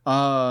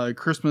 October.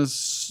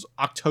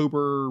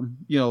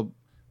 You know.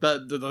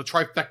 The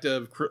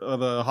trifecta of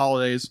the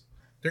holidays.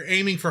 They're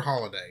aiming for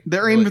holiday.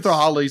 They're aiming for the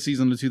holiday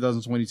season of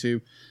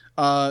 2022.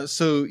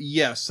 So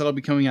yes, that'll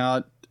be coming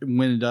out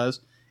when it does.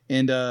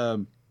 And I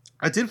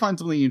did find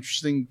something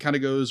interesting. Kind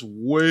of goes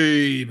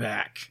way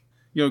back.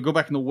 You know, go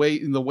back in the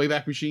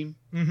Wayback Machine,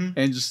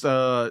 and just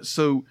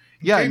so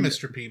yeah. Okay,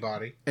 Mr.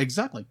 Peabody.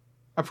 Exactly.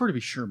 I prefer to be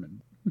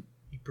Sherman.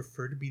 You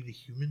prefer to be the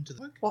human to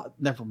the... Well,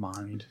 never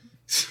mind.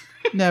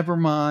 Never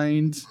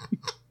mind.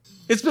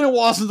 It's been a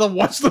while since I've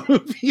watched the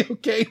movie,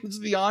 okay? Let's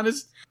be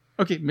honest.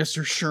 Okay,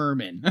 Mr.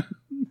 Sherman.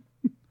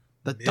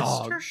 The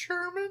dog. Mr.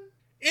 Sherman?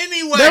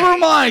 Anyway. Never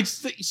mind.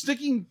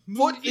 Sticking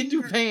foot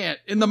into pant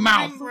in the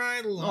mouth.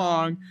 Right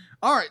along.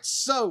 All right,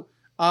 so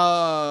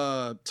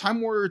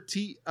Time Warner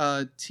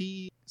TCM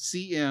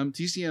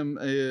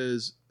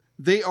is...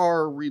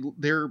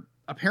 They're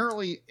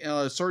apparently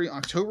starting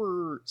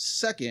October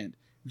 2nd,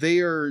 they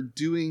are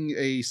doing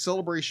a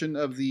celebration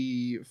of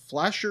the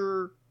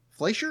Fleischer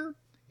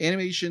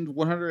Animation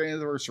 100th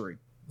anniversary.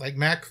 Like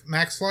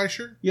Max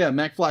Fleischer? Yeah,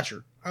 Max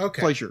Fleischer.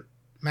 Okay. Fleischer.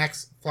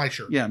 Max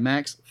Fleischer. Yeah,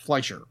 Max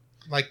Fleischer.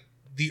 Like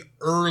the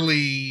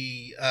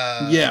early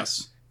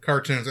yes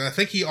cartoons. And I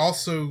think he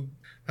also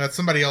had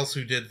somebody else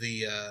who did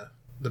the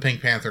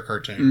Pink Panther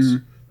cartoons.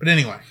 Mm-hmm. But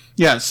anyway.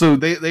 Yeah, so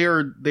they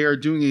are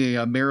doing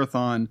a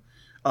marathon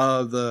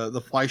of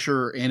the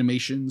Fleischer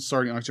animation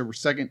starting October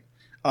 2nd,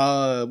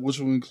 which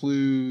will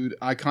include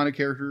iconic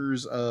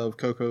characters of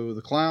Coco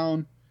the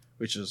Clown,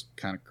 which is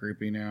kind of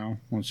creepy now.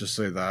 Let's just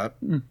say that.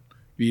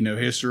 You know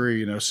history,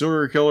 you know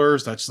serial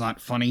killers. That's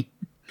not funny.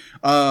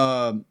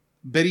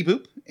 Betty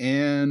Boop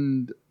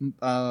and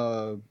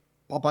Popeye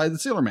the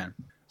Sailor Man.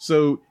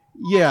 So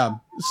yeah.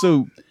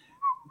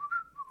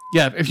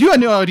 If you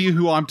had no idea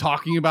who I'm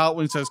talking about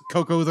when it says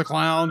Coco the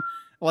Clown,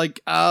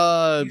 like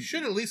you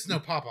should at least know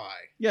Popeye.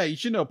 Yeah, you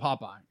should know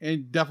Popeye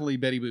and definitely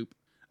Betty Boop.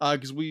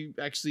 Because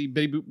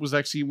Betty Boop was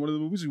actually one of the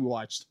movies we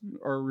watched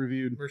or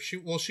reviewed.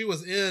 She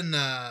was in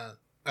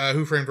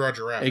Who Framed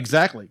Roger Rabbit.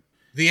 Exactly.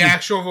 The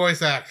actual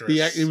voice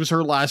actress. It was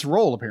her last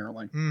role,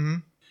 apparently. Mm-hmm.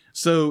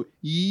 So,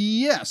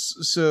 yes.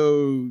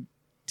 So,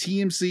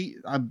 TMC,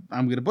 I'm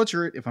going to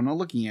butcher it if I'm not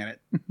looking at it.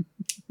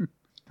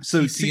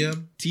 So,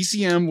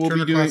 TCM will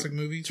be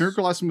doing... Turner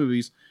Classic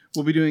Movies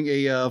will be doing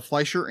a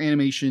Fleischer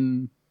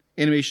Animation's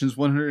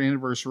 100th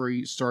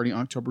anniversary starting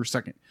October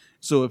 2nd.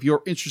 So, if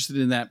you're interested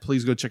in that,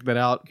 please go check that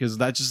out because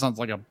that just sounds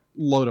like a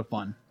load of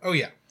fun. Oh,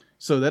 yeah.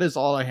 So, that is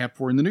all I have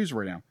for in the news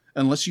right now.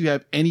 Unless you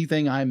have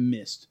anything I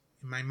missed.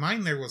 In my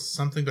mind, there was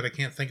something, but I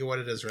can't think of what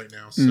it is right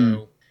now.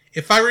 So,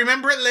 if I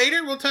remember it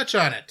later, we'll touch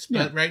on it.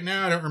 But right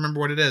now, I don't remember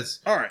what it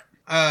is. All right.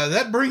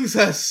 That brings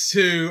us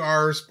to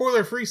our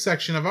spoiler-free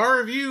section of our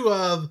review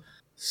of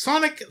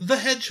Sonic the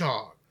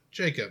Hedgehog.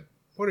 Jacob,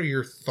 what are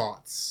your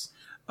thoughts?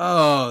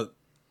 I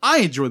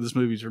enjoyed this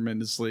movie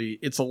tremendously.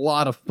 It's a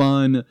lot of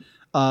fun.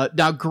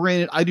 Now,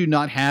 granted, I do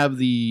not have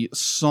the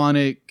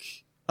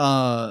Sonic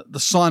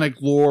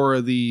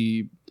lore,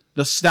 the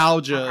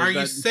nostalgia. Are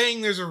you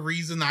saying there's a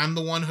reason I'm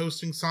the one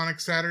hosting Sonic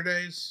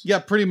Saturdays? Yeah,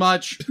 pretty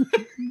much.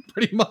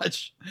 Pretty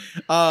much.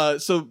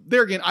 So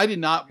there again, I did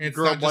not It's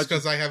grow not up just watching.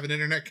 because I have an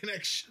internet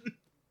connection.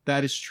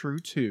 That is true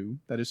too.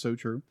 That is so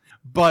true.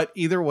 But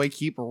either way,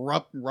 keep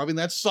rubbing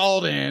that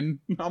salt in.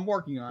 I'm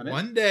working on it.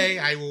 One day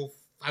I will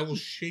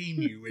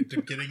shame you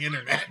into getting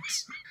internet.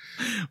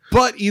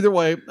 But either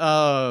way,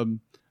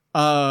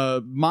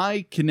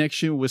 my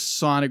connection with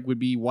Sonic would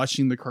be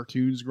watching the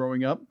cartoons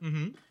growing up.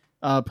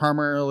 Mm-hmm.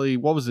 Primarily,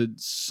 what was it?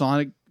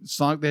 Sonic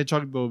the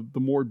Hedgehog, the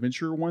more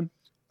adventure one.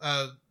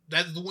 That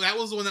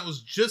was the one that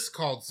was just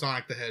called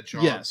Sonic the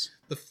Hedgehog. Yes.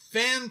 The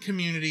fan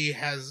community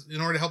has, in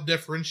order to help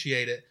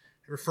differentiate it,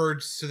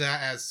 referred to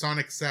that as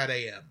Sonic Sat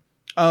AM.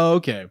 Oh,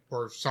 okay.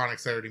 Or Sonic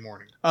Saturday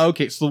Morning.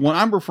 Okay, so the one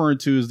I'm referring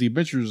to is The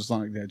Adventures of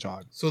Sonic the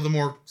Hedgehog. So the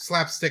more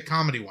slapstick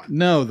comedy one.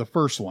 No, the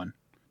first one.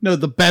 No,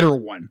 the better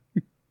one.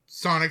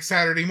 Sonic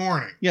Saturday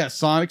Morning. Yeah,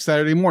 Sonic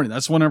Saturday Morning.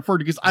 That's what I'm referring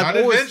to. Because Not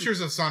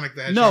Adventures of Sonic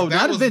the Hedgehog. No, that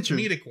not was Adventures.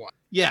 The comedic one.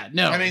 Yeah,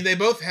 no. I mean, they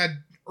both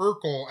had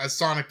Urkel as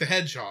Sonic the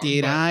Hedgehog.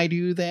 Did I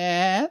do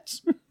that?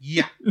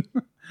 Yeah.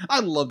 I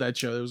love that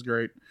show. It was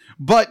great.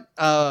 But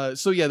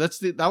so yeah,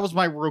 that was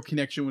my real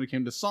connection when it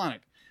came to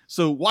Sonic.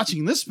 So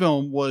watching this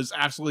film was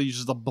absolutely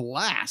just a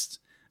blast.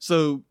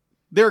 So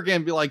there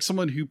again, be like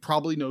someone who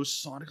probably knows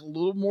Sonic a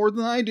little more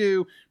than I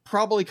do,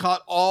 probably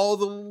caught all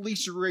the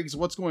Easter eggs,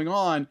 what's going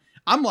on.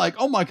 I'm like,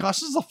 oh my gosh,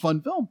 this is a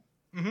fun film.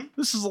 Mm-hmm.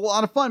 This is a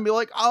lot of fun. Be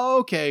like, oh,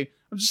 okay.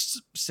 I'm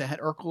just sad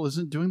Urkel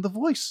isn't doing the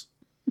voice.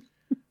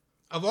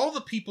 Of all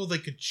the people they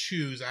could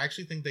choose, I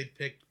actually think they'd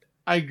pick.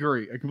 I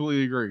agree. I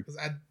completely agree.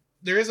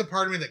 There is a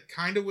part of me that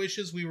kind of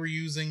wishes we were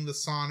using the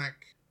Sonic,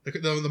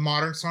 the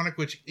modern Sonic,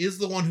 which is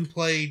the one who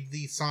played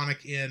the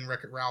Sonic in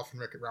Wreck-It Ralph and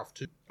Wreck-It Ralph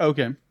 2.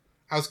 Okay.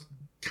 I was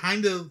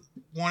kind of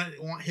want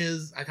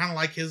his. I kind of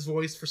like his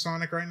voice for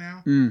Sonic right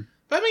now. Mm.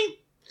 But I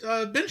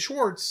mean, Ben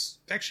Schwartz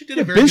actually did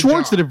a very Ben good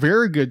Schwartz job did a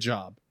very good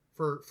job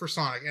for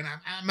Sonic, and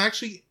I'm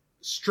actually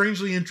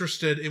strangely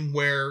interested in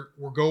where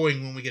we're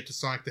going when we get to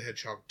Sonic the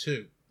Hedgehog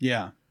 2.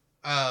 Yeah.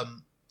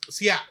 So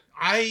yeah,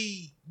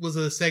 I was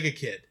a Sega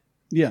kid.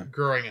 Yeah.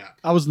 Growing up.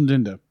 I was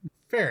Nintendo.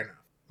 Fair enough.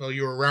 Well,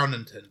 you were around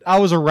Nintendo. I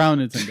was around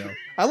Nintendo.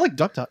 I like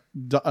Duck Hunt.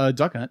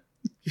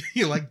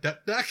 You like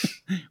Duck Duck?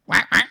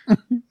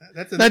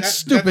 That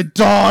stupid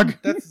dog.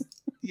 That's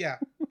yeah.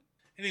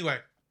 Anyway,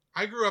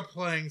 I grew up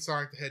playing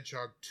Sonic the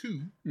Hedgehog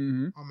 2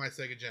 on my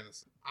Sega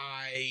Genesis.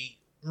 I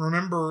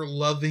remember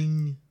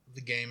loving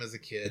the game as a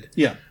kid.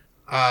 Yeah.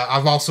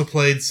 I've also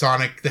played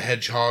Sonic the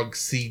Hedgehog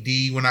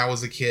CD when I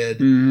was a kid.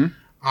 Mm-hmm.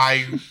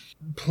 I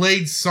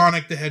played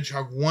Sonic the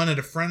Hedgehog 1 at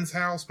a friend's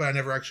house, but I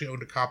never actually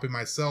owned a copy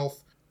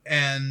myself.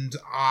 And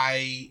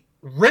I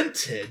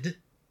rented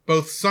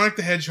both Sonic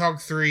the Hedgehog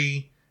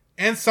 3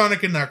 and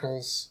Sonic and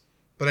Knuckles,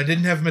 but I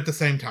didn't have them at the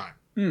same time.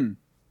 Mm.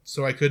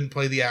 So I couldn't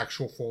play the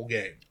actual full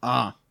game.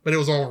 Ah. But it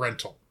was all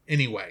rental.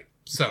 Anyway,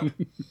 so.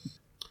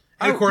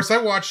 And of course, I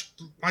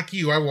watched, like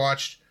you, I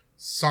watched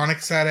Sonic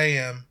Sat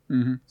AM,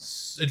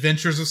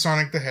 Adventures of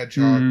Sonic the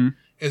Hedgehog.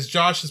 As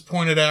Josh has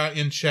pointed out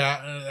in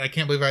chat, I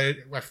can't believe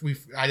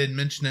I didn't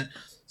mention it,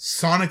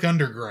 Sonic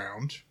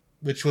Underground,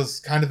 which was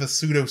kind of a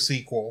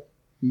pseudo-sequel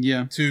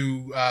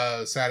to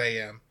Sat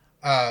AM.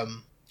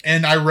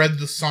 And I read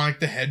the Sonic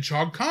the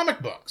Hedgehog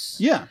comic books.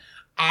 Yeah.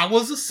 I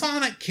was a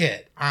Sonic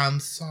kid. I'm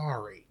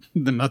sorry.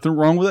 There's nothing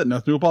wrong with it.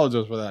 Nothing to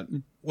apologize for that.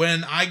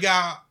 When I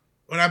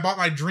bought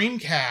my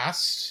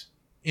Dreamcast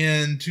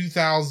in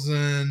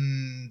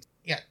 2000...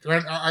 Yeah,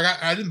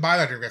 I didn't buy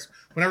that Dreamcast.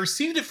 When I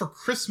received it for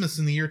Christmas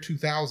in the year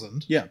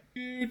 2000... Yeah.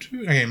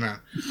 Okay, man.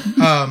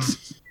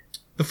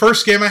 The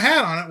first game I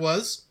had on it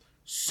was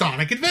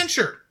Sonic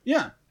Adventure.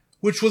 Yeah.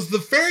 Which was the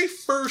very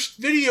first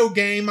video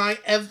game I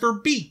ever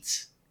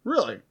beat.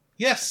 Really?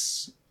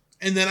 Yes.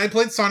 And then I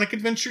played Sonic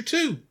Adventure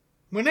 2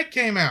 when it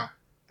came out.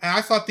 And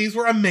I thought these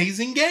were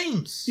amazing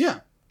games. Yeah.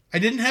 I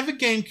didn't have a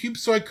GameCube,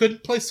 so I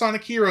couldn't play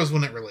Sonic Heroes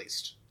when it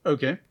released.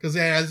 Okay. Because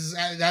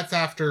that's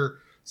after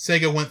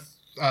Sega went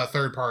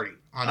third party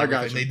on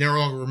everything. Gotcha. They no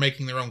longer were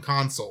making their own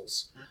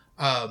consoles.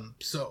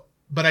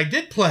 But I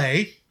did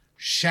play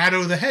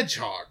Shadow the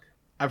Hedgehog.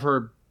 I've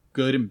heard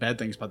good and bad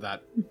things about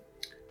that.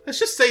 Let's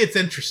just say it's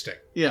interesting.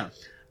 Yeah.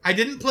 I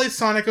didn't play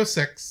Sonic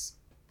 06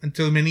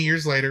 until many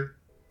years later.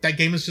 That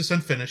game is just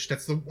unfinished.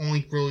 That's the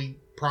only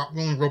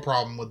real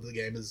problem with the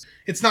game is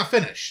it's not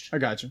finished. I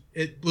gotcha.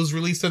 It was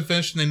released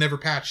unfinished and they never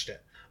patched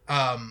it.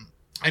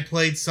 I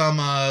played some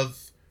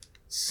of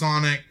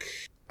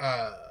Sonic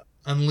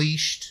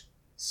Unleashed,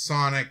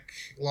 Sonic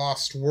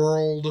Lost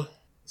World,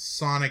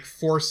 Sonic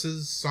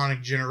Forces,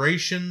 Sonic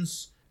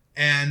Generations,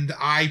 and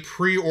I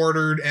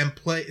pre-ordered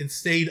and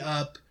stayed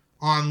up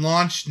on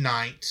launch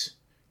night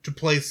to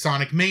play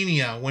Sonic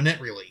Mania when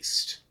it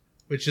released,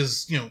 which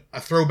is,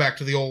 a throwback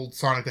to the old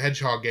Sonic the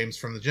Hedgehog games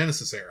from the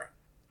Genesis era.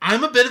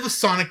 I'm a bit of a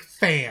Sonic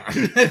fan,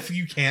 if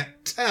you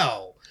can't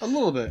tell. A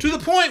little bit. To the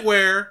point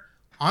where,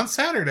 on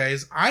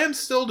Saturdays, I am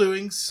still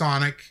doing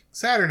Sonic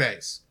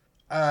Saturdays.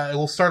 It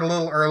will start a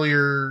little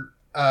earlier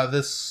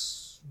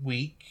this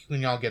week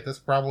when y'all get this.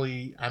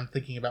 Probably, I'm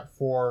thinking about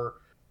 4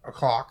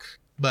 o'clock.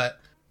 But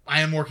I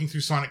am working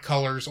through Sonic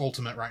Colors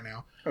Ultimate right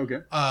now.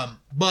 Okay.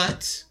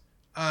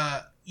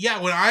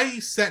 Yeah, when I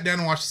sat down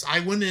and watched this, I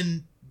went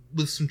in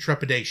with some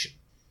trepidation.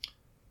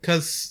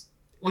 Because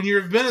when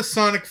you've been a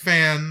Sonic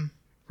fan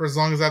for as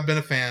long as I've been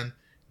a fan,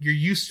 you're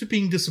used to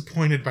being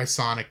disappointed by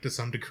Sonic to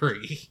some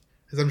degree,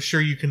 as I'm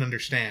sure you can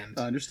understand.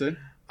 Understood.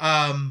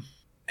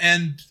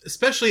 And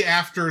especially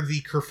after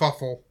the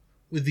kerfuffle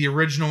with the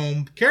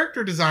original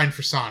character design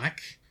for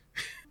Sonic,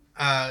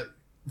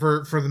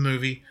 for the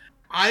movie,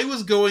 I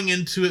was going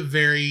into it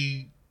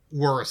very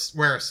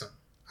worrisome.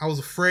 I was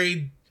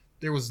afraid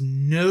there was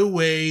no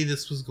way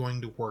this was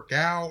going to work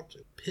out.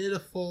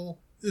 Pitiful.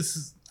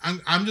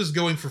 I'm just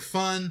going for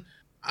fun.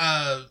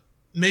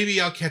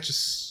 Maybe I'll catch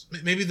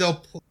maybe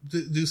they'll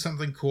do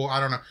something cool. I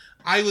don't know.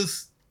 I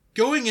was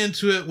going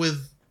into it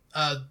with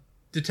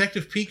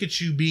Detective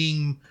Pikachu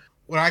being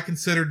what I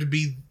consider to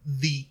be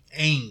the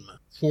aim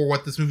for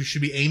what this movie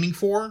should be aiming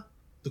for.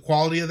 The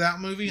quality of that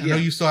movie. Yeah. I know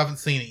you still haven't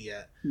seen it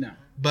yet. No.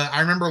 But I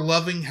remember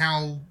loving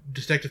how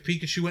Detective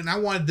Pikachu went, and I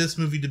wanted this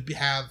movie to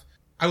have...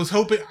 I was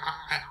hoping...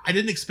 I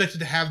didn't expect it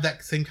to have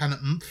that same kind of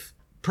oomph.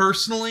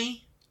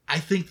 Personally, I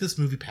think this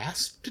movie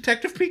passed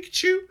Detective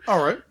Pikachu.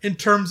 All right. In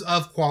terms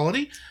of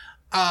quality.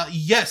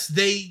 Yes,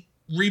 they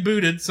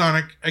rebooted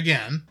Sonic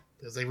again,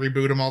 because they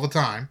reboot him all the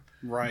time.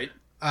 Right.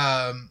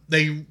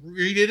 They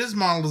redid his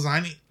model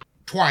design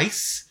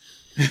twice.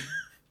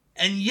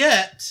 And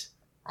yet,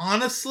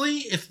 honestly,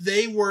 if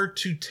they were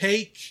to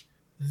take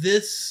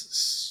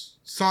this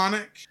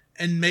Sonic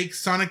and make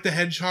Sonic the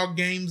Hedgehog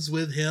games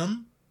with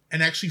him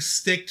and actually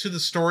stick to the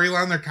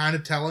storyline they're kind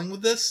of telling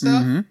with this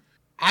stuff,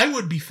 I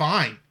would be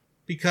fine.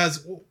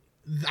 Because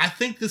I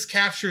think this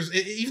captures,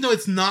 even though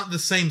it's not the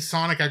same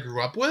Sonic I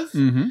grew up with,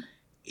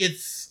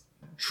 it's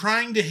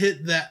trying to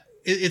hit that,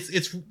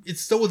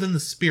 it's still within the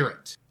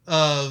spirit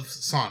of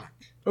Sonic.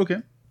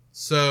 Okay.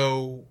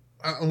 So,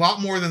 a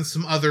lot more than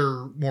some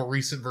other more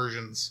recent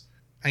versions.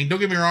 I mean, don't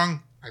get me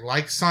wrong, I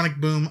like Sonic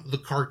Boom, the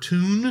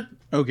cartoon.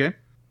 Okay.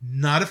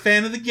 Not a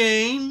fan of the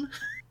game,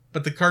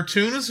 but the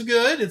cartoon is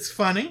good. It's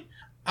funny.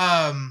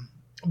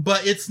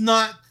 But it's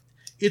not,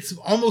 it's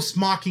almost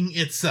mocking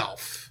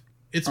itself.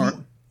 It's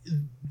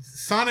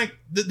Sonic,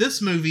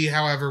 this movie,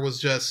 however,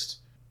 was just,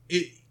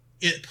 it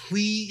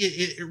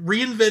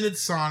reinvented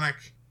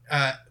Sonic,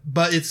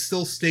 but it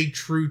still stayed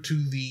true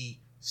to the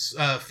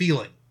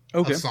feeling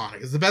of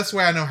Sonic. Is the best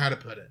way I know how to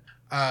put it.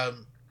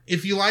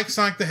 If you like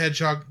Sonic the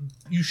Hedgehog,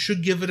 you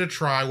should give it a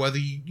try. Whether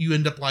you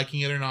end up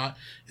liking it or not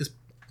is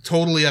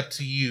totally up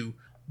to you.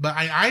 But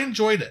I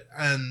enjoyed it,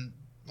 and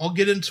I'll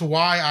get into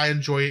why I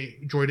enjoyed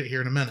it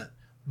here in a minute.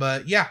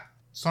 But yeah,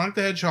 Sonic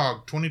the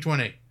Hedgehog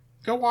 2020.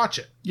 Go watch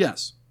it.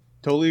 Yes,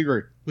 totally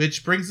agree.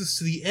 Which brings us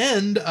to the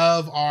end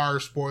of our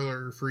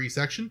spoiler-free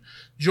section.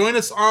 Join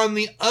us on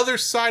the other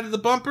side of the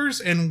bumpers,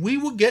 and we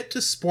will get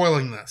to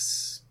spoiling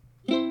this.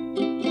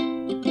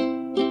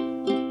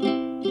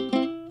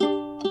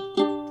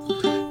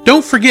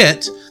 Don't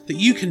forget that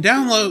you can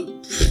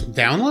download?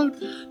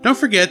 Don't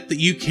forget that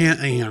you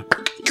can...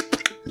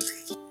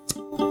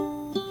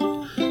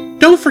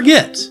 Don't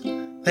forget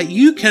that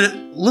you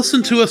can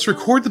listen to us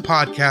record the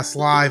podcast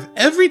live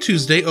every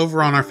Tuesday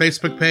over on our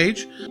Facebook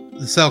page,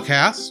 The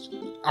Cellcast,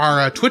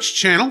 our Twitch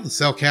channel, The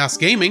Cellcast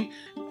Gaming,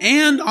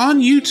 and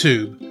on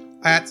YouTube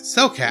at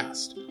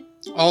Cellcast.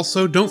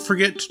 Also, don't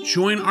forget to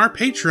join our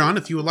Patreon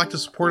if you would like to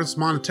support us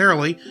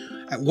monetarily.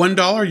 At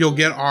 $1, you'll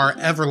get our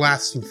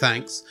everlasting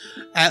thanks.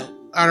 At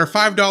our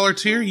 $5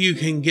 tier, you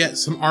can get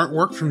some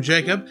artwork from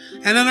Jacob.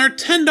 And at our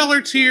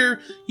 $10 tier,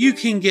 you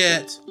can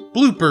get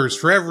bloopers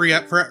for every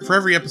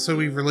episode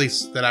we've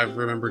released that I've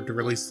remembered to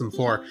release them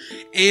for.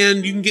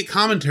 And you can get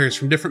commentaries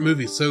from different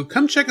movies. So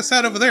come check us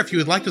out over there if you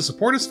would like to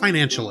support us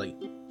financially.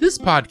 This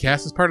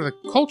podcast is part of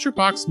the Culture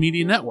Box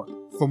Media Network.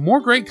 For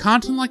more great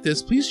content like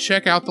this, please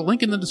check out the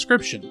link in the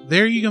description.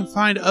 There you can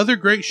find other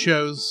great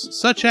shows,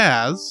 such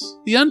as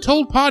The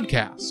Untold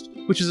Podcast,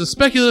 which is a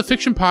speculative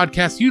fiction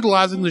podcast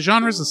utilizing the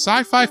genres of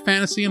sci-fi,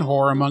 fantasy, and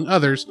horror, among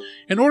others,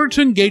 in order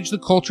to engage the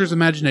culture's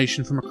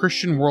imagination from a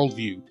Christian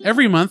worldview.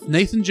 Every month,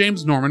 Nathan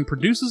James Norman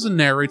produces and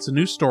narrates a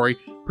new story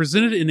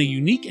presented in a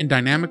unique and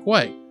dynamic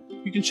way.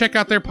 You can check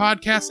out their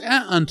podcast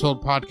at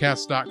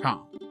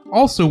untoldpodcast.com.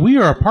 Also, we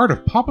are a part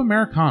of Pop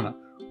Americana,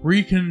 where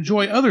you can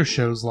enjoy other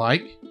shows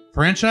like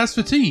Franchise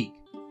Fatigue.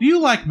 Do you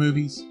like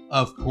movies?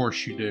 Of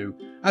course you do.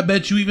 I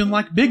bet you even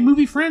like big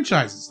movie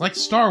franchises like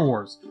Star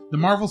Wars, the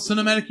Marvel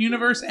Cinematic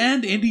Universe,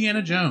 and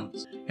Indiana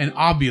Jones. And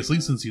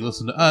obviously, since you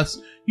listen to us,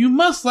 you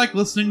must like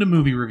listening to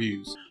movie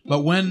reviews.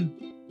 But what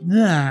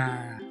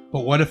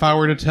if I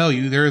were to tell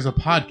you there is a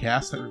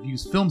podcast that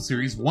reviews film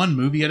series one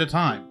movie at a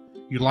time?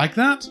 You'd like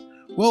that?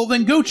 Well,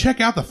 then go check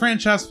out the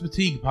Franchise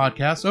Fatigue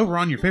podcast over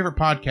on your favorite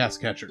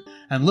podcast catcher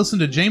and listen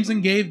to James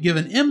and Gabe give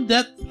an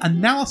in-depth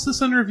analysis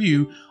and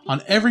review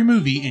on every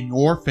movie in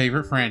your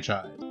favorite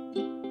franchise.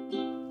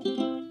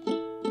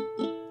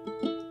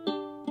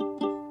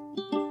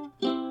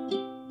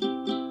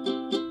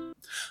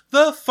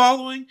 The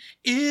following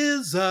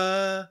is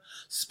a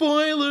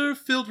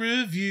spoiler-filled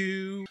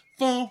review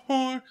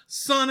for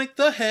Sonic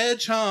the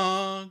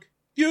Hedgehog.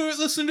 Your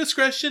listener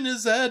discretion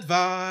is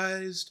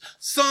advised.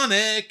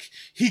 Sonic,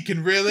 he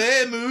can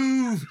really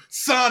move.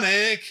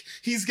 Sonic,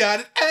 he's got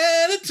an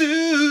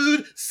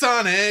attitude.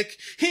 Sonic,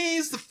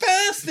 he's the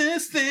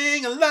fastest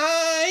thing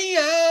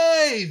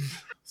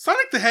alive.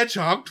 Sonic the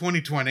Hedgehog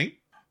 2020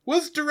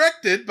 was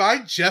directed by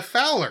Jeff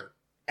Fowler,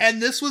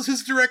 and this was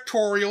his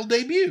directorial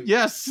debut.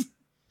 Yes.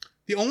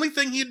 The only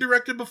thing he had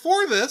directed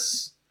before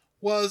this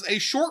was a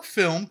short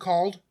film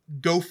called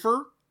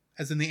Gopher,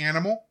 as in the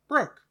animal,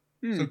 Broke.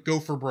 So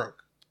Gopher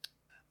Broke.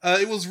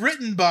 It was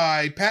written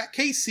by Pat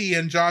Casey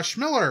and Josh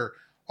Miller,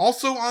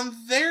 also on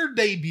their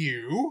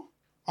debut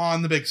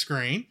on the big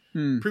screen.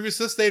 Previous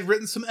to this, they had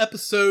written some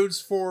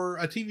episodes for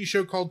a TV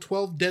show called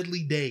 12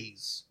 Deadly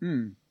Days,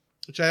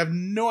 which I have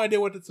no idea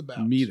what it's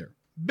about. Me either.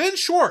 Ben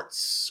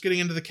Schwartz, getting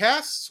into the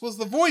cast, was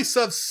the voice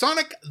of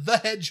Sonic the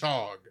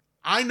Hedgehog.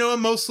 I know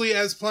him mostly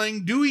as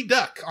playing Dewey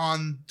Duck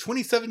on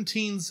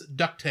 2017's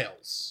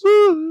DuckTales.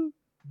 Woo!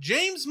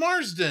 James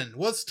Marsden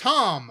was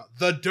Tom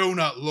the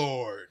Donut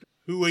Lord,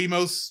 who we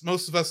most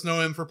of us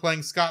know him for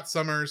playing Scott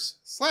Summers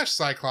 /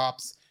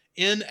 Cyclops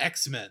in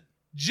X-Men.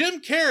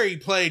 Jim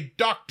Carrey played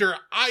Dr.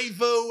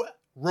 Ivo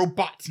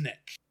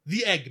Robotnik,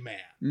 the Eggman.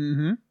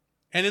 Mm-hmm.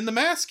 And in The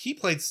Mask, he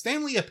played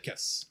Stanley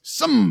Ipkiss.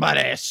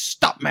 Somebody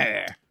stop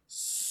me.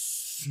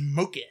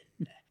 Smoking.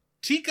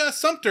 Tika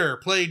Sumpter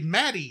played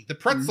Maddie, the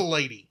pretzel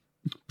lady.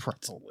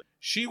 Pretzel lady.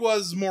 She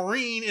was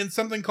Maureen in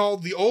something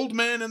called The Old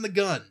Man and the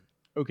Gun.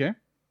 Okay.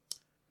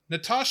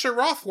 Natasha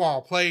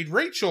Rothwell played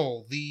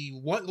Rachel, the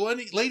one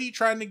lady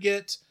trying to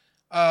get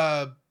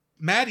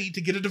Maddie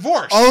to get a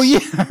divorce. Oh, yeah.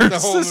 The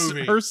whole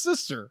movie. Her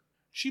sister.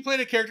 She played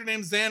a character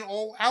named Zan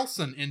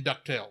Olsen in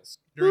DuckTales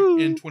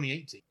in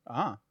 2018.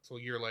 Ah. So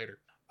a year later.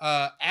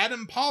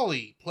 Adam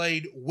Polly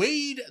played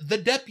Wade the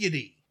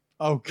Deputy.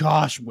 Oh,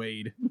 gosh,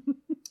 Wade.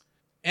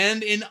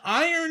 And in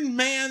Iron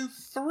Man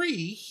 3,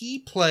 he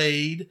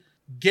played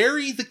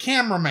Gary the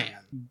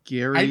Cameraman.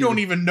 Gary. I don't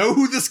even know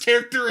who this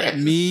character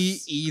is.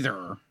 Me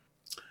either.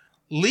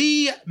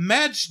 Lee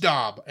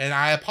Majdob, and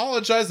I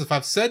apologize if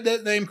I've said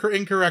that name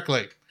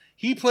incorrectly.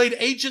 He played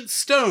Agent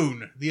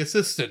Stone, the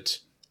assistant.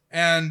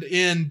 And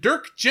in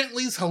Dirk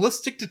Gently's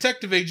Holistic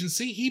Detective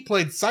Agency, he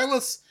played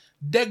Silas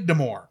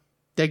Degdamore.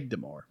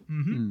 Degdamore.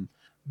 Mm-hmm.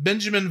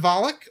 Benjamin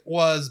Volek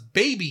was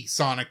Baby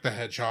Sonic the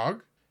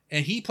Hedgehog,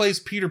 and he plays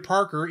Peter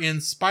Parker in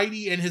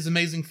Spidey and His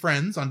Amazing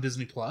Friends on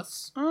Disney+.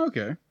 Oh,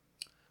 okay.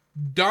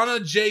 Donna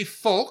J.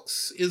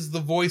 Fulks is the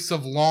voice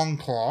of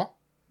Longclaw,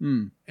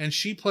 and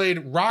she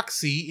played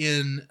Roxy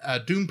in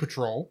Doom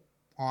Patrol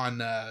on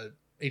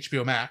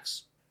HBO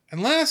Max.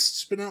 And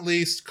last but not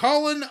least,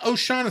 Colin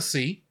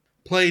O'Shaughnessy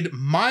played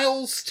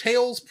Miles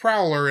Tails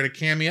Prowler in a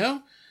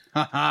cameo.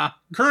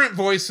 Current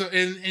voice,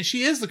 and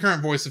she is the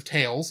current voice of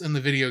Tails in the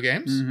video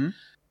games. Mm-hmm.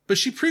 But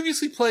she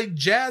previously played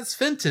Jazz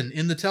Fenton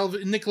in the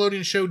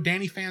Nickelodeon show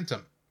Danny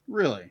Phantom.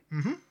 Really?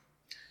 Mm-hmm.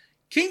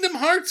 Kingdom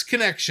Hearts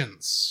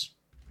connections.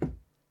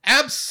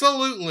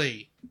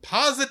 Absolutely,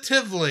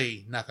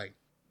 positively nothing.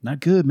 Not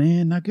good,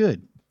 man. Not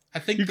good. I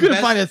think you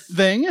couldn't find a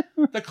thing.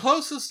 The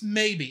closest,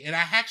 maybe, and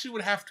I actually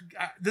would have to.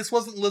 This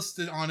wasn't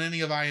listed on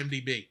any of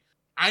IMDb.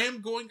 I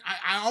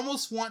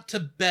almost want to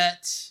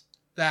bet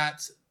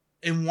that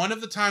in one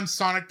of the times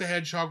Sonic the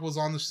Hedgehog was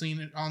on the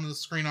screen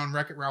on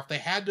Wreck-It Ralph, they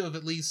had to have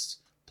at least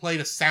played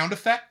a sound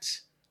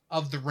effect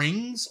of the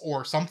rings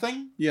or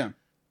something. Yeah,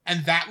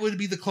 and that would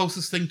be the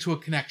closest thing to a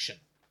connection.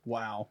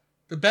 Wow,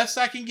 the best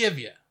I can give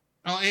you,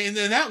 and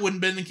that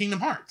wouldn't have been in Kingdom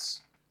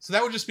Hearts. So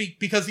that would just be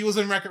because he was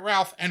in Wreck-It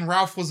Ralph and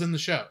Ralph was in the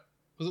show.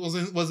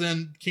 Was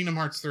in Kingdom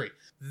Hearts 3.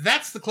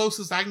 That's the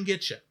closest I can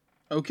get you.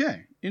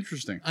 Okay,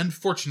 interesting.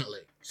 Unfortunately.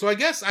 So I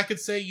guess I could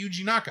say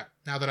Yuji Naka,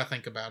 now that I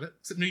think about it.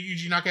 Except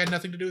Yuji Naka had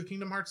nothing to do with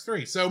Kingdom Hearts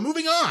 3. So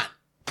moving on.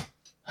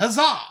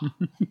 Huzzah!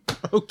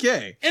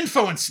 Okay.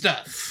 Info and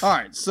stuff. All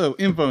right, so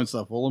info and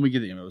stuff. Well, let me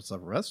get the info and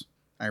stuff, Russ.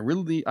 I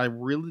really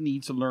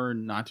need to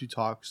learn not to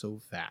talk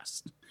so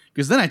fast.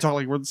 Because then I talk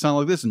like words that sound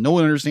like this and no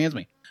one understands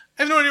me.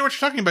 I have no idea what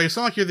you're talking about. You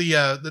sound like you're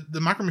the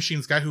Micro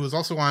Machines guy who was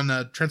also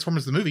on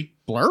Transformers the movie.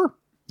 Blur?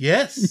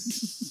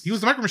 Yes. He was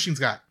the Micro Machines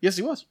guy. Yes,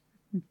 he was.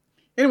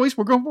 Anyways,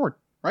 we're going forward,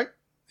 right?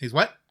 He's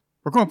what?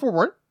 We're going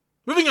forward.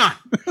 Moving on.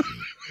 I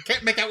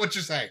can't make out what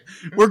you're saying.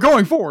 We're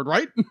going forward,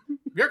 right?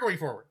 We're going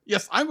forward.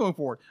 Yes, I'm going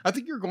forward. I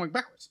think you're going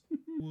backwards.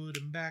 Forward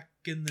and back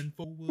and then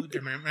forward.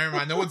 Never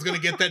mind. No one's going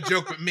to get that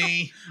joke but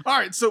me. All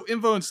right, so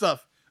info and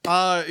stuff.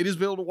 It is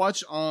available to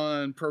watch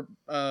on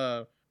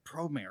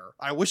Promare.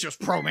 I wish it was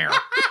Promare.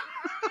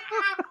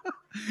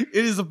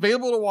 It is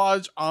available to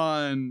watch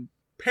on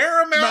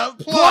Paramount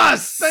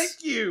Plus.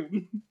 Thank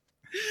you.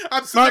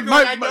 I'm sorry.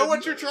 I know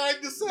what you're trying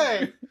to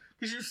say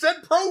because you said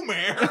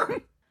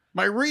Promare.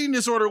 My reading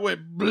disorder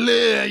went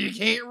bleh. You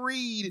can't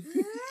read.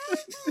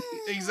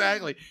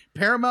 Exactly.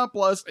 Paramount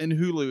Plus and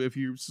Hulu if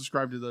you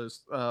subscribe to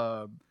those.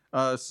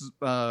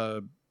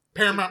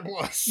 Paramount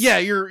Plus. Yeah,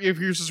 if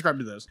you're subscribed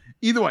to those.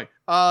 Either way,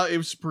 it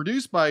was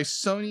produced by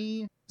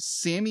Sony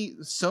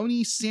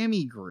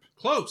Sammy Group.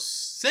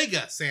 Close.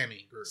 Sega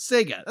Sammy Group.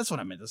 Sega. That's what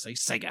I meant to say.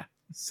 Sega.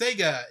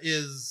 Sega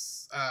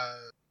is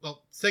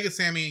Sega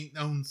Sammy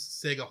owns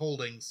Sega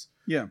Holdings.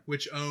 Yeah.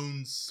 which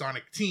owns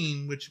Sonic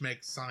Team, which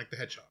makes Sonic the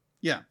Hedgehog.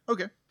 Yeah.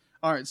 Okay.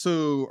 All right.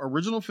 So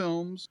original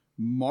films: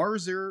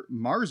 Marzer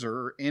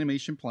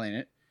Animation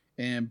Planet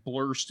and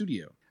Blur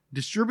Studio.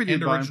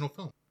 Distributed by Original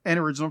film. And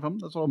original film.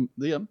 That's what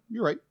yeah,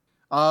 you're right.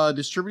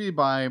 Distributed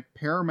by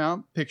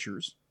Paramount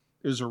Pictures.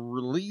 It was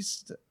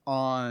released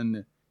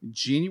on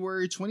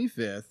January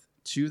 25th,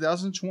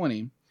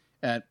 2020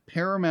 at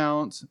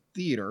Paramount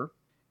Theater.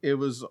 It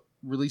was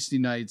released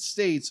in the United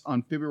States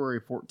on February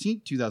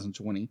 14th,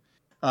 2020,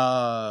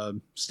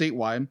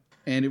 statewide,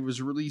 and it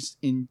was released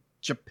in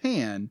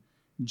Japan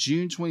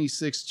June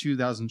 26,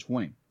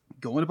 2020.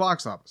 Going to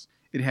box office.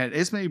 It had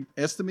an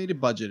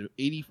estimated budget of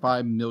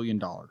 $85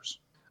 million.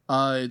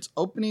 Its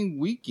opening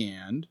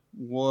weekend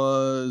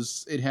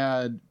it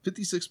had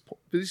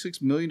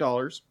 $56 million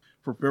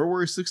for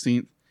February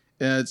 16th.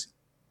 Its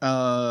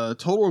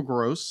total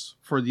gross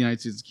for the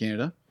United States and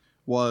Canada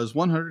was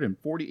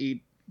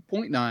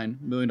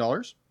 $148.9 million.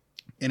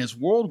 And its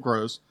world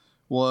gross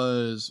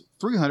was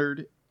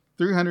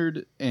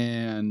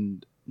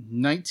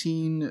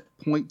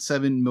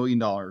 $319.7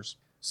 million.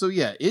 So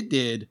yeah, it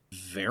did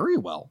very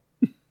well.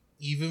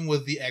 Even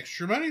with the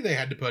extra money they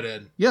had to put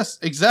in. Yes,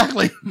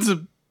 exactly.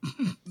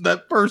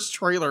 That first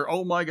trailer.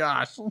 Oh my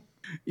gosh.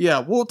 Yeah,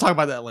 we'll talk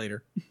about that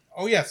later.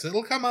 Oh yes,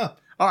 it'll come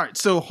up. All right,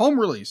 so home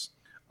release.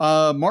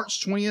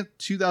 March 20th,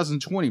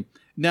 2020.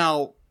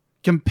 Now,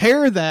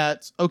 compare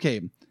that.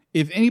 Okay,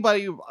 if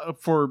anybody,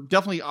 for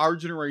definitely our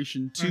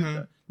generation,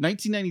 to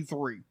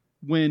 1993,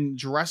 when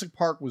Jurassic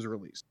Park was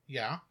released.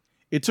 Yeah.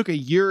 It took a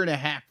year and a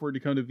half for it to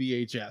come to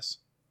VHS.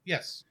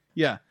 Yes.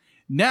 Yeah.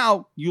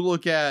 Now, you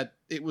look at,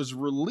 it was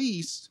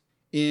released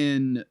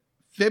in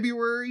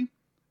February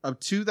of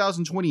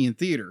 2020 in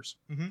theaters.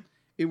 Mm-hmm.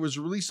 It was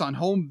released on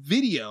home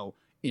video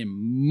in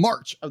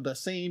March of the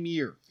same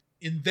year.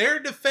 In their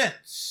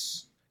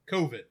defense,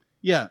 COVID.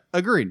 Yeah,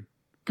 agreed.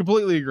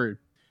 Completely agreed.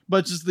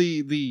 But just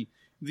the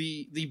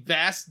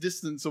vast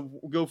distance of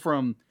go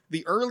from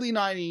the early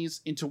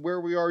 90s into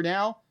where we are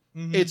now,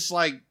 it's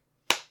like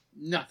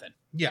nothing.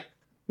 Yeah.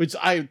 Which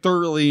I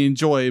thoroughly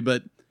enjoy,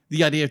 but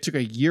the idea it took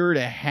a year and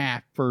a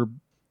half for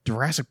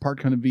Jurassic Park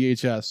kind of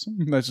VHS.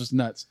 That's just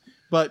nuts.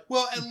 But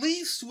well, at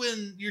least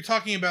when you're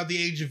talking about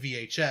the age of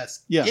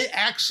VHS, yeah, it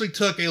actually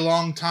took a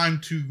long time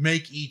to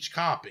make each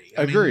copy.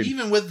 I Agreed. mean,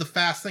 even with the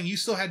fast thing, you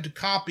still had to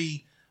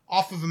copy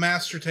off of a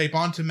master tape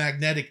onto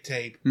magnetic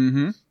tape,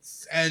 and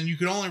you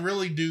could only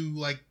really do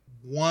like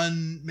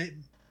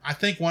one. I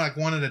think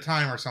one at a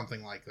time or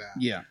something like that.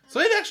 Yeah. So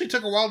it actually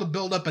took a while to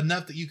build up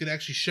enough that you could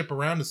actually ship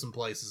around to some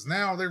places.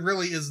 Now there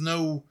really is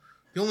no.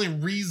 The only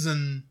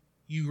reason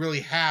you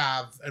really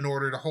have in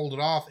order to hold it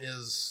off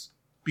is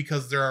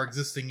because there are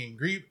existing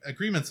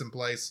agreements in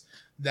place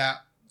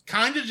that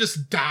kind of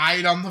just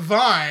died on the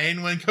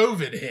vine when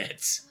COVID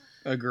hit.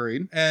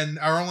 Agreed. And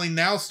are only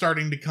now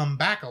starting to come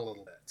back a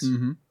little bit.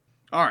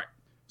 All right.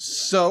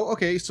 So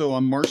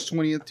on March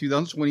 20th,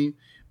 2020,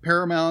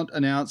 Paramount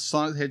announced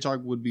Sonic the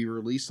Hedgehog would be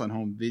released on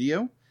home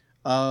video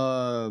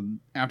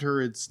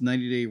after its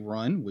 90-day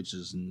run, which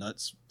is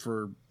nuts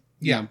for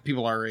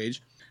people our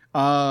age.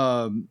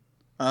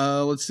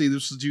 Let's see.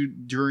 This was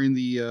during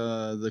the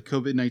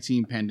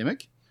COVID-19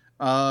 pandemic.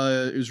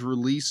 It was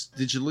released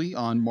digitally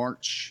on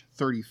March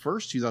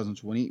 31st,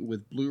 2020,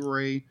 with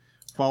Blu-ray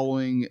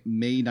following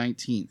May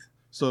 19th.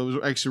 So it was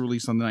actually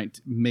released on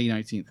May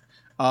 19th.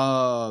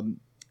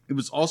 It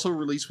was also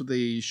released with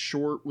a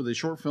short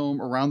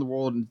film Around the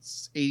World in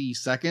 80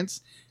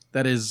 seconds.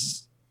 That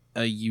is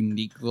a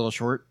unique little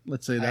short.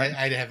 Let's say that.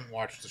 I haven't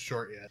watched the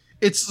short yet.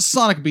 It's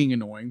Sonic being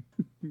annoying,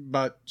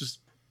 but just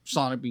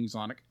Sonic being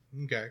Sonic.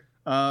 Okay.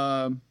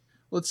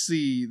 Let's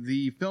see.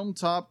 The film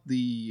topped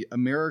the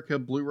America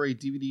Blu-ray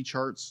DVD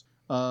charts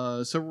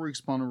several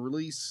weeks upon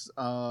release.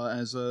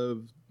 As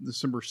of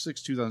December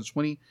 6,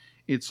 2020,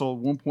 it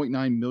sold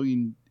 1.9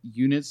 million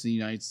units in the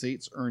United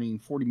States, earning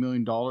 $40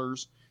 million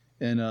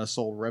in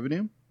sold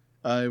revenue.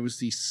 It was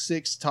the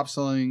sixth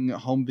top-selling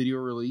home video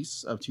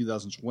release of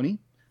 2020.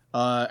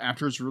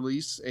 After its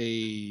release,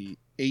 a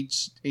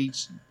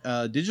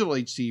digital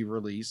HD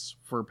release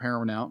for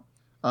Paramount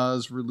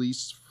was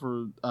released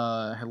for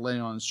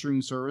headlining on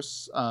streaming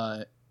service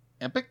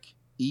Epic,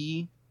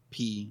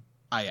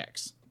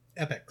 E-P-I-X.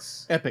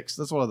 Epics,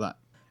 that's what I thought.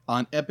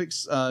 On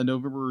Epic's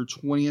November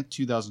 20th,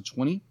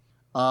 2020.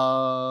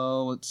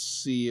 Let's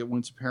see, it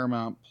went to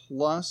Paramount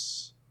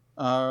Plus.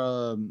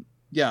 Hold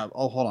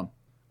on.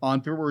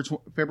 On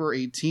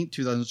February 18th,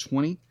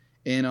 2020,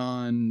 and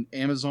on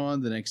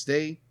Amazon the next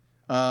day.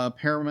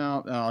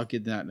 Paramount, I'll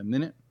get that in a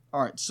minute.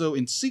 All right, so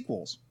in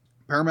sequels,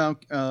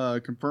 Paramount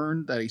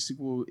confirmed that a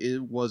sequel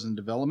was in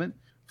development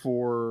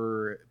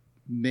for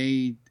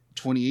May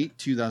 28,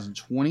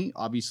 2020.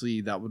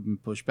 Obviously, that would have been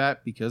pushed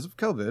back because of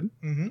COVID.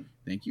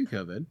 Thank you,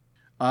 COVID.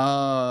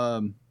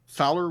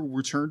 Fowler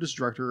returned as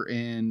director,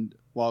 and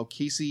while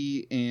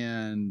Casey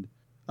and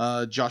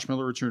Josh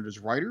Miller returned as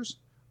writers.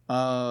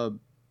 On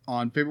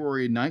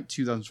February 9th,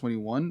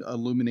 2021,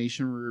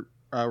 Illumination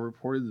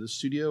reported that the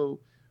studio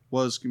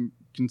was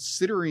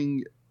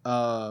considering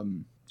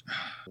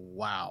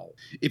Wow.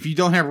 If you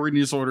don't have reading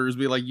disorders,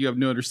 be like, you have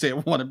no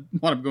understanding what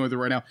I'm going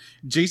through right now.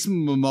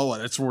 Jason Momoa,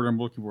 that's the word I'm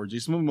looking for.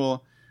 Jason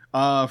Momoa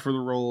for the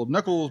role of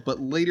Knuckles, but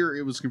later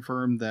it was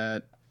confirmed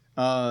that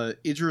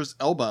Idris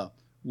Elba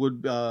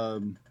would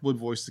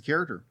voice the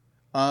character.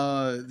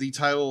 The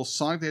title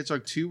Sonic the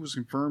Hedgehog 2 was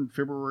confirmed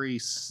February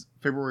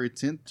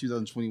 10th,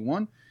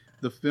 2021.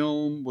 The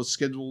film is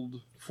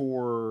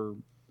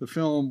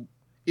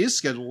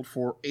scheduled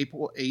for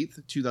April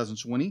 8th,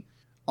 2020.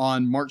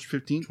 On March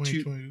 15th,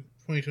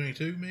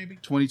 2022, maybe?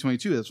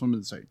 2022, that's what I'm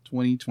going to say.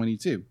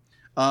 2022.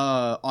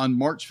 On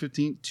March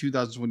 15th,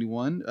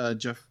 2021,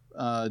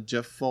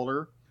 Jeff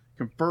Fuller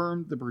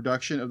confirmed the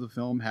production of the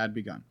film had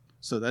begun.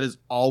 So that is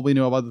all we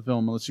know about the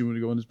film, unless you want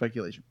to go into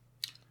speculation.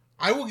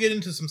 I will get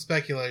into some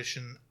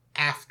speculation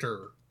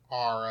after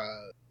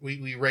our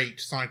we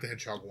rate Sonic the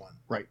Hedgehog 1.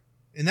 Right.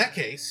 In that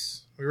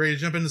case, are we ready to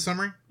jump into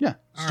summary? Yeah.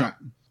 All right.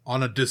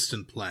 On a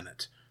distant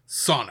planet,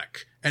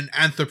 Sonic, an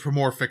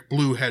anthropomorphic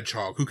blue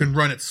hedgehog who can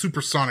run at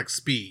supersonic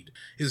speed,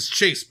 is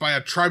chased by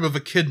a tribe of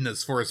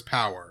echidnas for his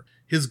power.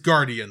 His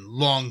guardian,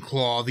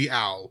 Longclaw the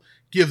Owl,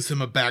 gives him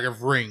a bag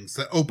of rings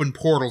that open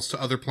portals to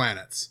other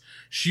planets.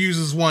 She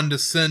uses one to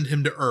send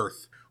him to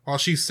Earth, while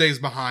she stays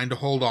behind to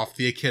hold off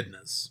the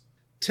echidnas.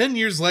 10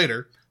 years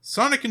later,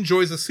 Sonic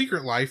enjoys a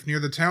secret life near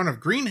the town of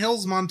Green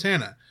Hills,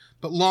 Montana,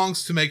 but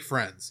longs to make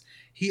friends.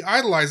 He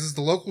idolizes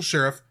the local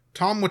sheriff,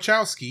 Tom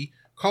Wachowski,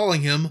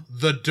 calling him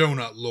the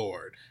Donut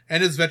Lord,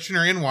 and his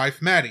veterinarian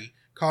wife, Maddie,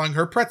 calling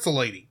her Pretzel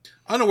Lady.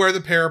 Unaware, the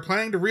pair are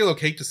planning to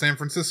relocate to San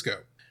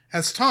Francisco.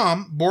 As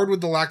Tom, bored with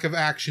the lack of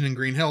action in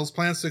Green Hills,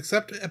 plans to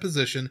accept a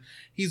position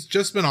he's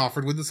just been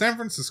offered with the San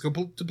Francisco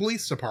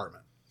Police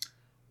Department.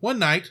 One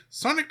night,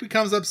 Sonic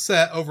becomes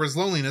upset over his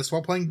loneliness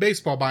while playing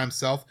baseball by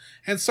himself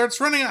and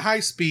starts running at high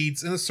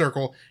speeds in a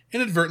circle,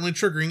 inadvertently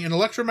triggering an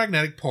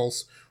electromagnetic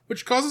pulse,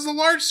 which causes a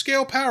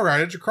large-scale power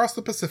outage across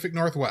the Pacific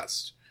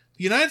Northwest.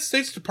 The United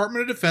States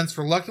Department of Defense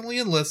reluctantly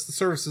enlists the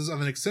services of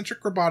an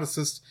eccentric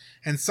roboticist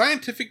and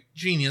scientific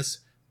genius,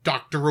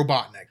 Dr.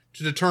 Robotnik,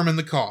 to determine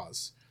the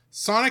cause.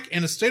 Sonic,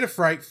 in a state of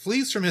fright,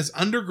 flees from his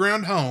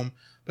underground home,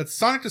 but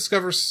Tom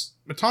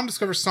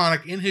discovers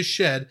Sonic in his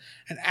shed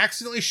and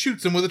accidentally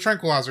shoots him with a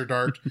tranquilizer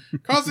dart,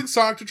 causing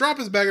Sonic to drop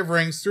his bag of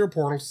rings through a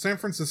portal to San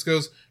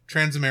Francisco's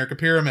Transamerica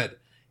Pyramid.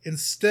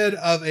 Instead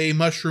of a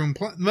mushroom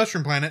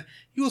planet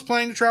he was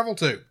planning to travel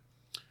to.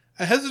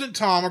 A hesitant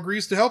Tom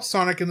agrees to help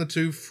Sonic and the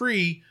two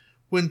free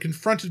when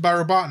confronted by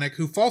Robotnik,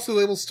 who falsely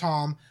labels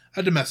Tom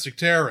a domestic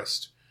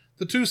terrorist.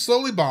 The two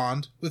slowly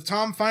bond, with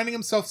Tom finding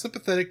himself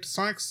sympathetic to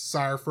Sonic's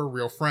desire for a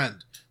real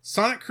friend.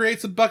 Sonic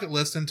creates a bucket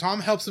list and Tom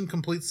helps him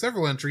complete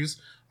several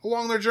entries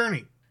along their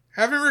journey.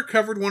 Having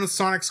recovered one of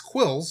Sonic's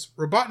quills,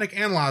 Robotnik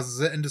analyzes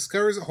it and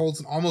discovers it holds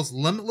an almost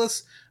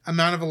limitless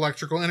amount of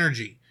electrical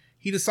energy.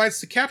 He decides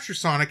to capture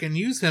Sonic and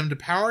use him to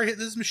power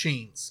his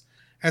machines.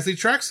 As he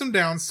tracks him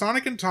down,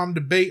 Sonic and Tom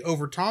debate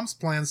over Tom's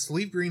plans to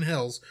leave Green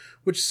Hills,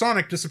 which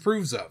Sonic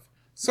disapproves of.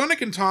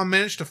 Sonic and Tom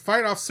manage to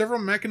fight off several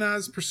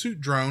mechanized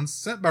pursuit drones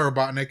sent by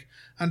Robotnik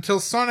until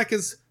Sonic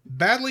is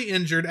badly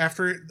injured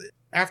after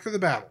the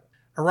battle.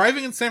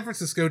 Arriving in San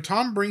Francisco,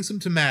 Tom brings him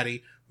to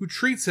Maddie, who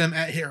treats him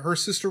at her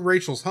sister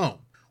Rachel's home.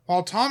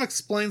 While Tom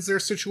explains their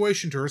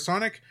situation to her,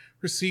 Sonic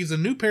receives a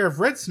new pair of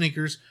red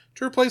sneakers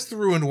to replace the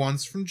ruined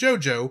ones from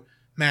JoJo,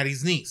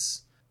 Maddie's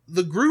niece.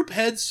 The group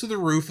heads to the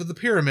roof of the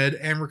pyramid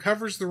and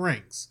recovers the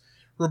rings.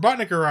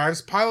 Robotnik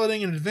arrives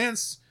piloting an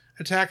advanced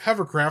attack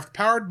hovercraft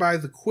powered by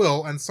the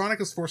quill, and Sonic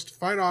is forced to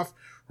fight off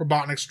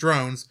Robotnik's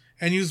drones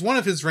and use one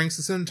of his rings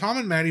to send Tom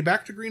and Maddie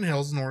back to Green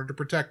Hills in order to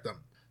protect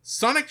them.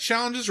 Sonic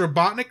challenges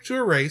Robotnik to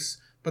a race,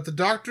 but the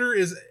Doctor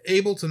is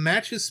able to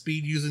match his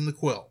speed using the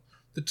quill.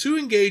 The two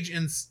engage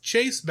in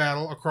chase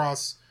battle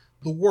across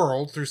the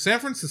world through San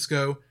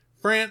Francisco,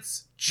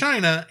 France,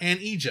 China,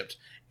 and Egypt,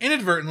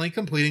 inadvertently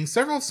completing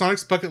several of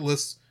Sonic's bucket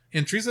list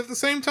entries at the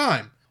same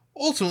time,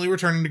 ultimately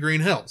returning to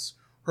Green Hills.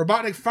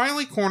 Robotnik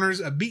finally corners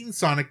a beaten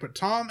Sonic, but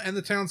Tom and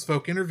the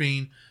townsfolk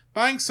intervene,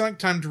 buying Sonic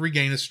time to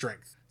regain his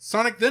strength.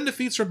 Sonic then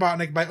defeats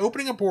Robotnik by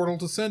opening a portal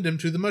to send him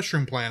to the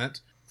Mushroom Planet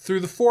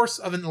through the force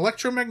of an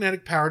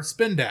electromagnetic-powered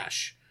spin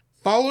dash.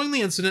 Following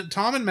the incident,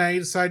 Tom and Maddie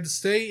decide to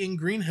stay in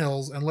Green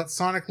Hills and let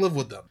Sonic live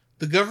with them.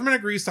 The government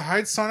agrees to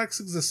hide Sonic's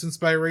existence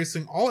by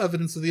erasing all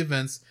evidence of the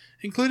events,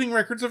 including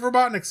records of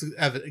Robotnik's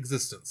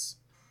existence.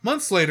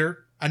 Months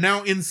later, a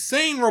now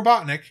insane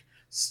Robotnik,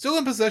 still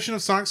in possession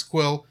of Sonic's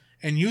quill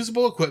and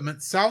usable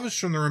equipment salvaged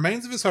from the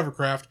remains of his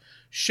hovercraft,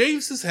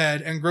 shaves his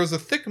head and grows a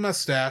thick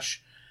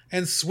mustache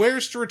and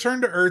swears to return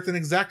to Earth and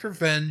exact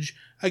revenge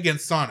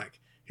against Sonic,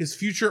 his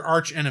future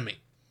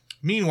arch-enemy.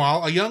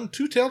 Meanwhile, a young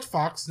two-tailed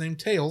fox named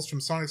Tails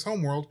from Sonic's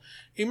homeworld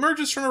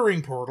emerges from a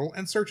ring portal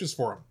and searches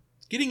for him.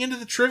 Getting into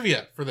the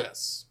trivia for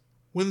this.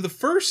 When the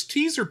first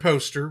teaser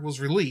poster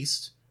was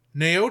released,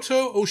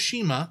 Naoto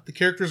Oshima, the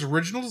character's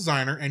original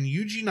designer, and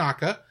Yuji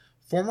Naka,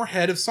 former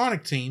head of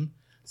Sonic Team,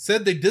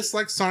 said they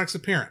disliked Sonic's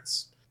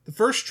appearance. The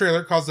first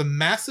trailer caused a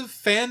massive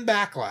fan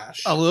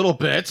backlash. A little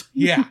bit.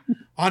 Yeah.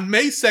 On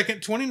May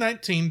 2nd,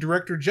 2019,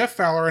 director Jeff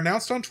Fowler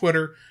announced on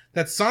Twitter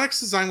that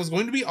Sonic's design was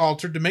going to be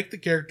altered to make the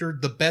character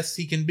the best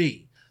he can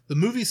be. The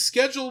movie's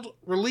scheduled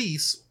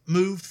release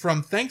moved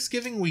from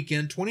Thanksgiving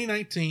weekend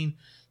 2019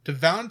 to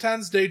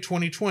Valentine's Day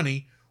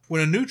 2020,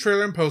 when a new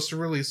trailer and poster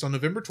released on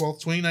November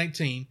 12th,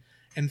 2019,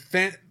 and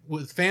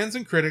with fans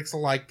and critics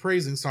alike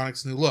praising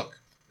Sonic's new look.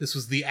 This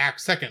was the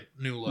second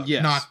new look,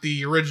 not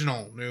the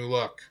original new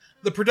look.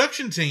 The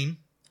production team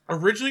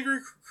originally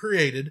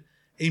created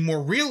a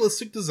more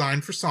realistic design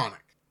for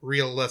Sonic.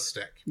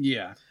 Realistic.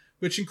 Yeah.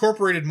 Which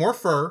incorporated more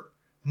fur,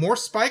 more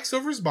spikes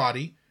over his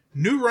body,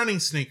 new running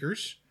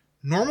sneakers,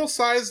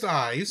 normal-sized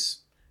eyes,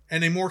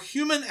 and a more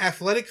human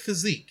athletic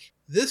physique.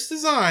 This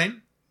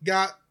design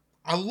got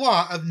a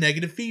lot of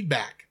negative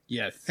feedback.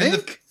 And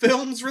the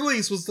film's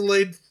release was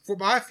delayed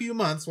by a few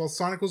months while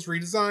Sonic was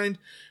redesigned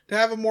to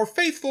have a more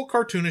faithful,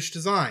 cartoonish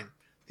design.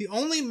 The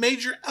only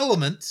major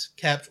element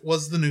kept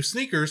was the new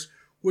sneakers,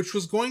 which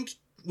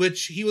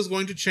he was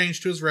going to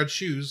change to his red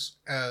shoes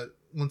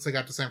once they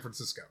got to San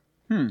Francisco.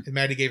 And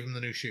Maddie gave him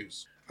the new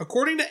shoes.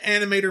 According to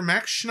animator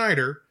Max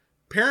Schneider,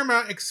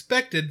 Paramount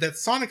expected that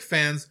Sonic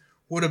fans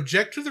would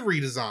object to the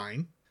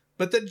redesign,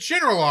 but that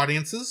general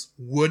audiences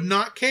would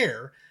not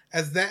care,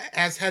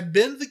 as had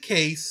been the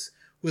case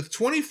with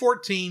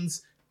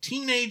 2014's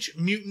Teenage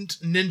Mutant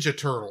Ninja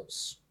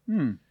Turtles.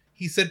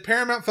 He said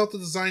Paramount felt the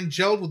design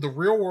gelled with the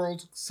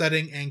real-world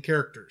setting and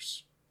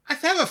characters. I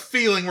have a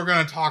feeling we're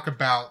going to talk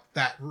about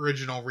that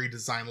original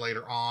redesign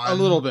later on. A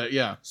little bit,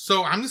 yeah.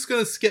 So I'm just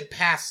going to skip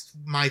past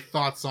my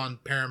thoughts on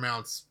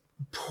Paramount's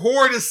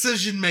poor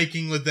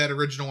decision-making with that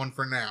original one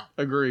for now.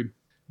 Agreed.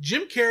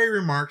 Jim Carrey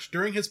remarked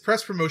during his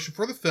press promotion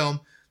for the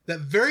film that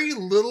very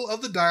little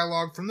of the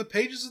dialogue from the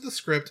pages of the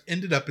script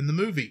ended up in the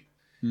movie.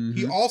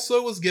 He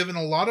also was given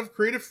a lot of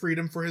creative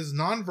freedom for his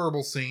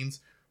non-verbal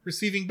scenes,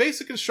 receiving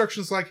basic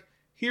instructions like,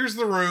 here's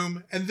the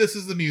room, and this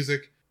is the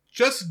music.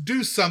 Just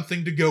do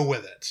something to go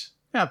with it.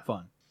 Have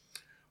fun.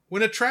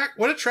 What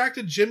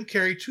attracted Jim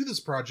Carrey to this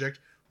project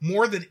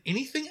more than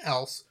anything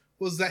else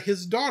was that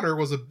his daughter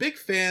was a big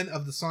fan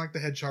of the Sonic the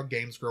Hedgehog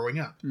games growing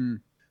up.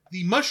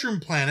 The Mushroom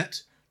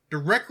Planet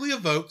directly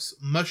evokes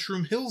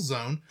Mushroom Hill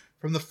Zone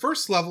from the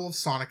first level of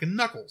Sonic and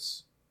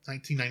Knuckles,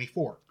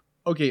 1994.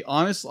 Okay,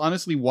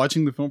 honestly,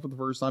 watching the film for the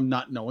first time,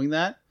 not knowing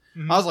that,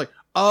 I was like,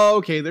 oh,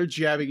 okay, they're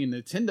jabbing in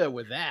Nintendo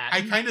with that.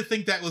 I kind of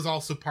think that was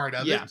also part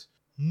of it.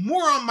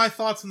 More on my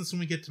thoughts on this when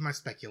we get to my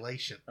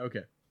speculation.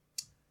 Okay.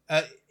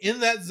 In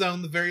that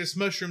zone, the various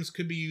mushrooms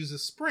could be used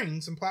as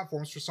springs and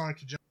platforms for Sonic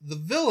to jump. The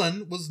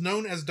villain was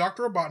known as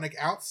Dr. Robotnik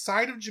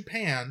outside of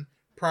Japan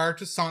prior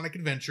to Sonic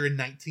Adventure in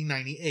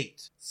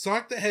 1998.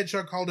 Sonic the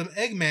Hedgehog called him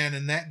Eggman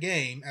in that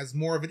game as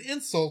more of an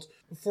insult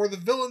before the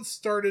villain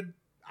started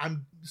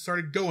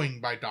going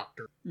by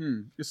Doctor.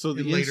 So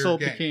the insult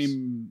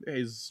became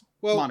his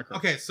moniker.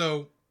 Okay,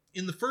 so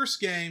in the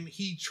first game,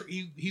 he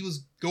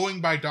was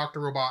going by Dr.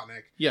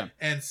 Robotnik. Yeah.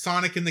 And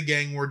Sonic and the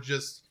gang were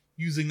just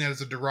using that as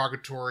a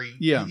derogatory...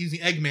 Yeah. Using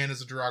Eggman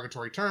as a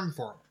derogatory term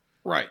for him.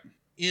 Right.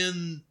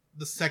 In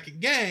the second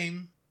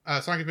game,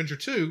 Sonic Adventure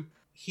 2,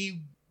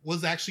 he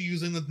was actually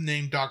using the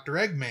name Dr.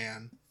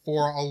 Eggman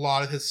for a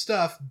lot of his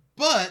stuff,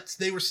 but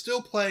they were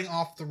still playing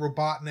off the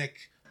Robotnik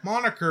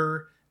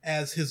moniker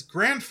as his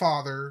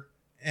grandfather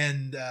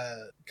and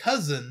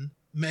cousin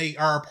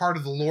are a part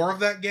of the lore of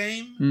that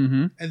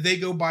game, and they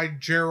go by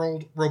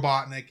Gerald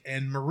Robotnik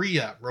and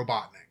Maria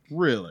Robotnik.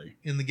 Really?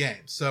 In the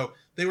game. So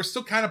they were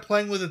still kind of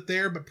playing with it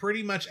there, but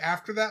pretty much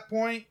after that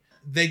point,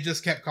 they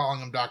just kept calling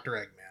him Dr.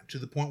 Eggman, to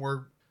the point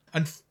where,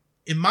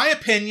 in my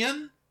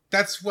opinion,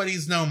 that's what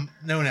he's known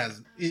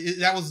as.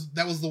 That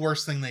was the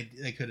worst thing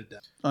they could have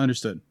done.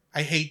 Understood.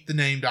 I hate the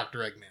name Dr.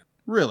 Eggman.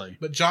 Really?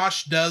 But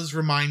Josh does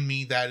remind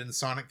me that in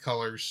Sonic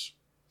Colors,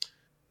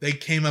 they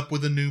came up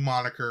with a new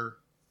moniker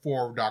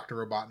for Dr.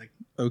 Robotnik.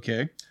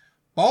 Okay.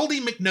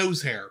 Baldy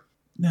McNosehair.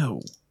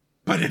 No.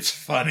 But it's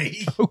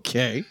funny.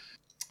 Okay.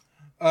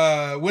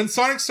 When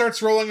Sonic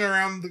starts rolling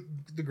around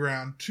the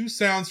ground, two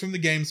sounds from the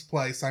games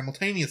play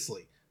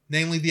simultaneously,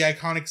 namely the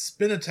iconic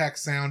spin attack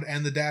sound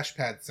and the dash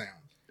pad sound.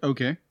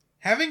 Okay.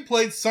 Having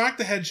played Sonic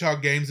the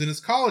Hedgehog games in his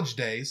college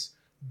days,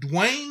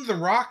 Dwayne "The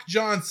Rock"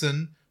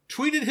 Johnson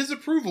tweeted his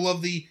approval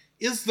of the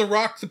 "Is The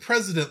Rock the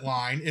President"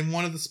 line in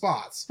one of the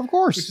spots. Of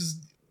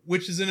course.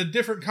 Which is in a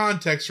different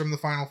context from the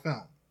final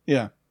film.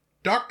 Yeah.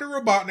 Dr.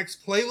 Robotnik's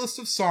playlist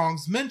of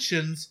songs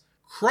mentions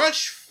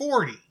Crush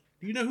 40.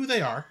 Do you know who they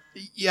are?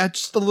 Yeah,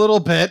 just a little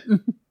bit.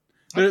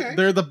 Okay.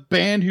 They're the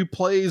band who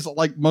plays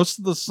like most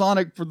of the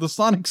Sonic for the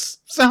Sonic's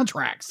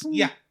soundtracks.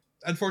 Yeah.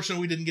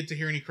 Unfortunately, we didn't get to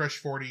hear any Crush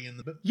 40 in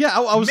the... Yeah,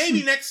 I was...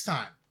 Maybe next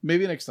time.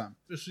 Maybe next time.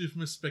 Especially if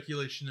my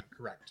speculation is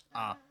correct.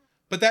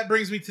 But that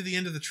brings me to the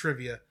end of the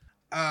trivia.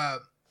 I'm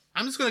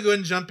just going to go ahead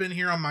and jump in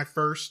here on my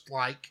first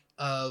like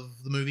of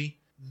the movie.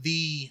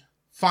 The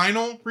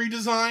final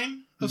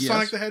redesign of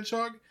Sonic the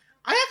Hedgehog,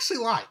 I actually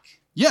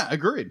like. Yeah,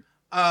 agreed.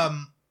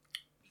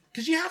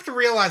 Because you have to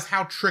realize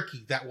how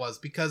tricky that was,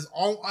 because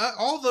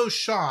all those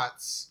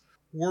shots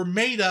were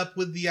made up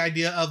with the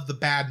idea of the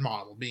bad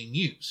model being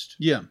used.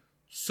 Yeah.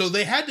 So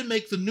they had to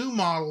make the new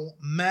model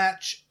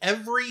match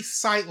every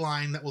sight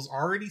line that was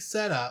already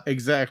set up.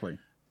 Exactly.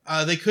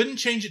 They couldn't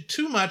change it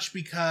too much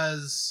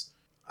because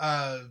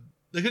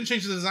they couldn't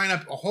change the design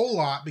up a whole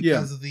lot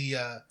because of the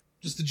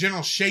just the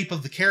general shape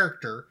of the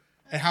character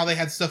and how they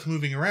had stuff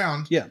moving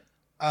around. Yeah.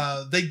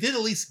 They did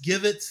at least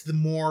give it the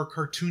more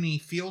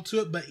cartoony feel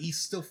to it, but he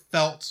still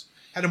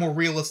had a more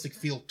realistic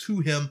feel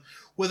to him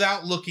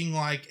without looking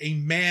like a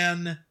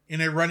man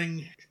in a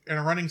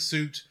running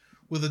suit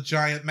with a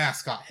giant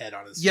mascot head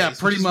on his face. Yeah,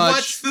 pretty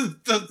much.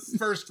 What the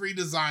first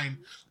redesign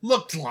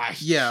looked like.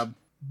 Yeah.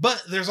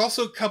 But there's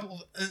also a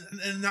couple,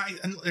 and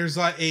there's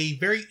like a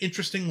very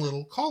interesting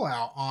little call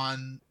out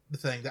on the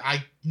thing that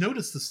I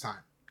noticed this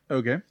time.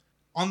 Okay.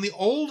 On the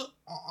old,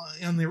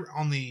 in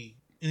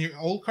the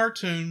old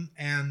cartoon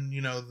and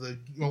the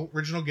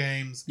original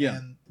games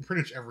and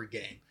pretty much every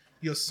game,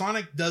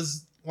 Sonic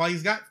does, while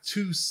he's got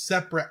two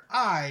separate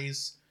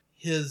eyes,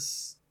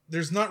 there's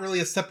not really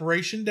a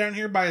separation down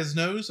here by his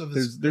nose of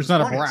his. There's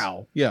not a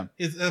brow. Yeah,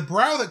 it's a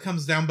brow that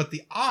comes down, but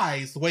the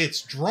eyes, the way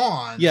it's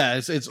drawn,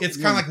 it's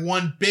kind of like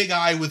one big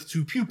eye with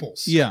two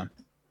pupils. Yeah.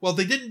 Well,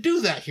 they didn't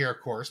do that here, of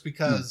course,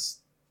 because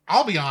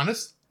I'll be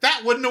honest,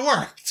 that wouldn't have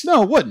worked.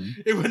 No, it wouldn't.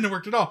 It wouldn't have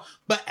worked at all.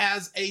 But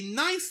as a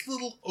nice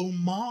little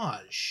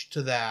homage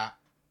to that,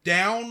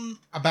 down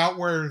about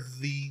where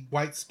the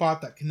white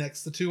spot that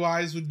connects the two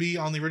eyes would be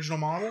on the original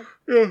model,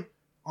 or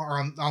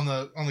on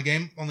the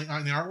game on the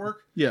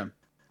artwork,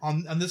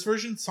 On this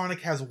version,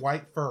 Sonic has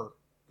white fur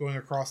going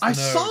across the nose.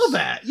 I saw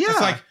that. Yeah,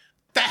 it's like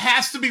that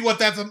has to be what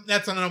that's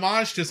an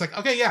homage to. It's like,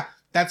 okay, yeah,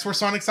 that's where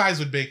Sonic's eyes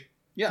would be.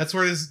 Yeah, that's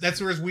where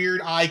his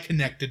weird eye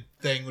connected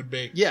thing would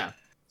be. Yeah.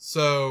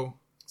 So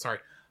sorry,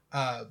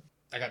 I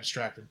got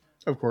distracted.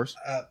 Of course,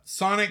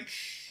 Sonic.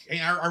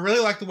 I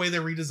really like the way they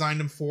redesigned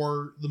him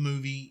for the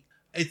movie.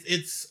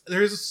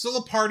 There's still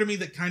a part of me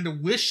that kind of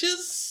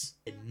wishes,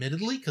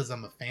 admittedly, because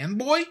I'm a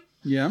fanboy.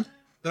 Yeah.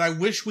 That I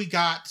wish we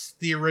got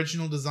the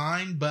original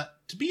design, but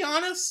to be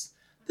honest,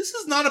 this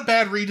is not a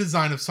bad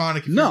redesign of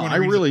Sonic. No, I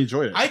really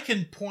enjoyed it. I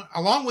can point,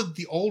 along with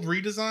the old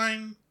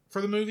redesign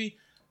for the movie,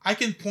 I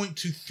can point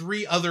to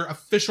 3 other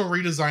official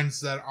redesigns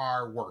that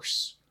are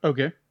worse.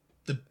 Okay.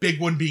 The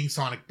big one being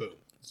Sonic Boom.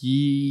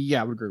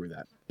 Yeah, I would agree with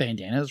that.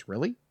 Bandanas,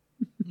 really?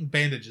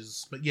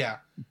 Bandages, but yeah.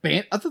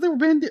 I thought they were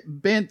They're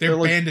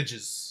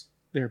bandages.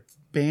 They're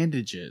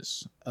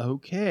bandages.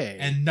 Okay.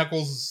 And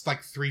Knuckles is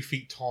like 3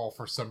 feet tall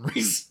for some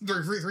reason.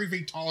 They're 3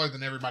 feet taller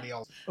than everybody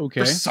else.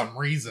 Okay. For some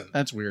reason.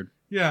 That's weird.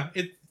 Yeah.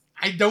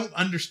 I don't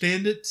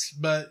understand it,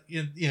 but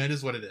it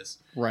is what it is.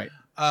 Right.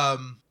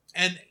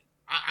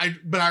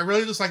 But I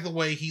really just like the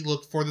way he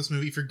looked for this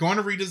movie. If you're going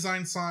to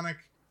redesign Sonic,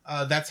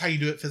 that's how you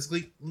do it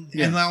physically.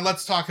 Yeah. And now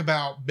let's talk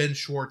about Ben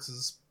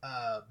Schwartz's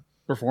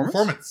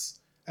performance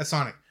as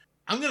Sonic.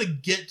 I'm going to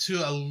get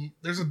to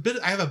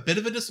I have a bit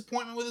of a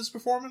disappointment with his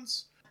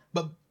performance,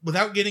 but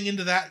without getting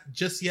into that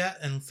just yet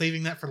and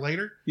saving that for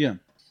later. Yeah.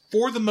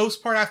 For the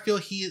most part, I feel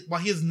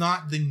while he is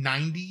not the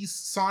 90s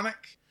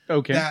Sonic,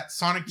 that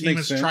Sonic team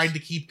has tried to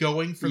keep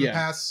going for the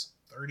past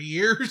 30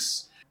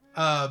 years,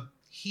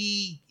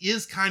 he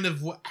is kind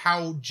of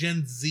how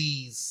Gen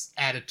Z's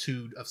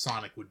attitude of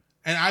Sonic would.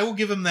 And I will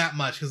give him that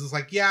much, because it's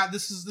like,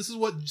 this is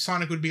what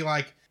Sonic would be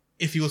like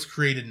if he was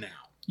created now.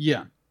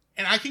 Yeah.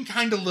 And I can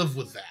kind of live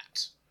with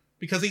that,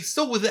 because he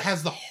still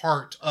has the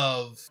heart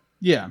of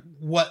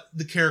what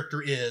the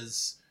character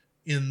is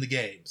in the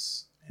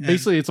games. And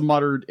basically, it's a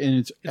modern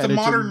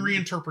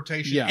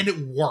reinterpretation, and it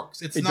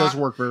works. It does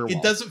work very well.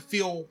 It doesn't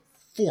feel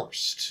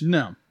forced.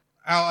 No.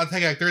 I'll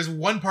take it. There's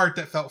one part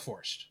that felt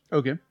forced.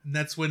 Okay. And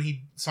that's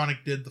when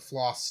Sonic did the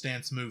floss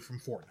stance move from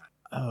Fortnite.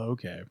 Oh,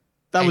 okay.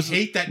 I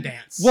hate that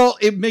dance. Well,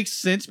 it makes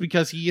sense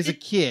because he is a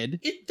kid.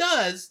 It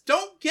does.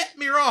 Don't get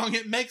me wrong.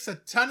 It makes a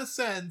ton of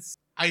sense.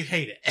 I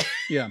hate it.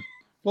 Yeah.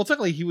 Well,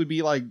 technically, he would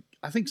be like,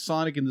 I think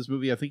Sonic in this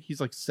movie, I think he's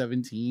like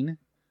 17.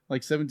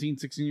 Like 17,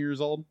 16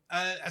 years old.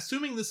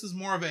 Assuming this is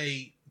more of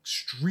a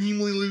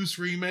extremely loose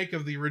remake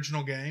of the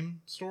original game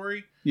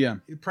story. Yeah.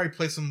 It'd probably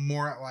place him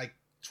more at like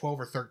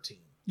 12 or 13.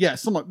 Yeah,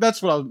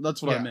 that's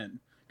what I meant.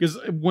 Because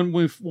when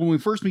we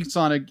first meet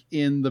Sonic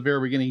in the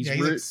very beginning, he's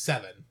like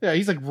 7. Yeah,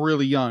 he's like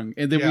really young,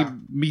 and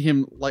then we meet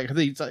him like I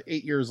think it's like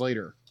 8 years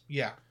later.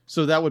 Yeah.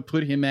 So that would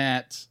put him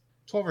at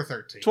 12 or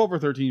 13. 12 or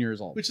 13 years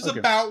old, which is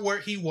about where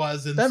he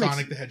was in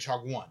Sonic the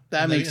Hedgehog 1.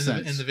 That makes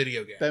sense in the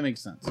video game. That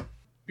makes sense.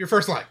 Your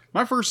first like?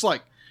 My first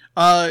like.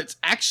 It's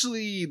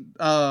actually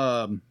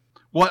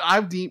what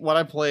I've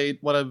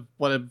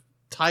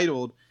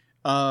titled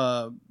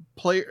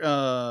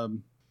player.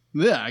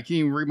 Yeah, I can't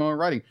even read my own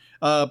writing.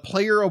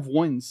 Player of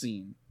one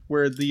scene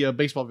where the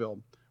baseball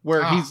field,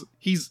 where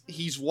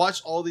he's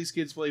watched all these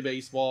kids play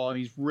baseball and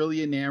he's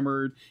really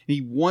enamored. And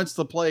he wants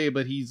to play,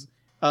 but he's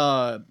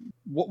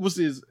what was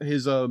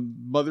his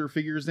mother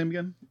figure's name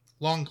again?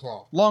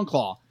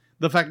 Longclaw.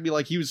 The fact to be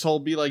like, he was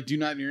told, be like, do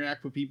not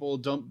interact with people,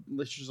 don't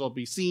let yourself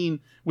be seen,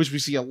 which we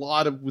see a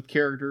lot of with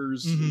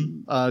characters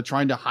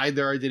trying to hide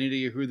their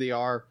identity or who they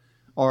are,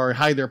 or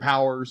hide their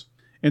powers.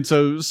 And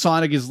so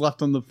Sonic is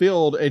left on the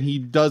field, and he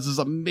does this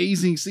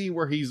amazing scene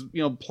where he's,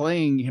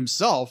 playing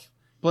himself,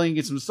 playing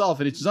against himself,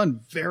 and it's done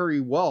very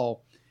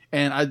well.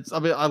 And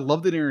I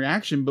love that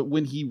interaction, but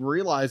when he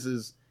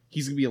realizes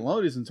he's gonna be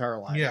alone his entire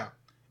life,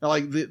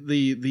 like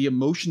the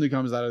emotion that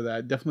comes out of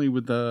that, definitely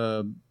with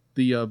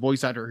the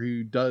voice actor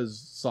who does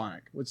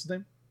Sonic, what's his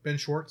name? Ben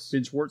Schwartz.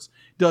 Ben Schwartz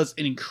does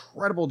an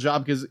incredible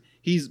job because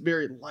he's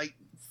very light,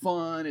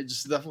 fun, and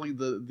just definitely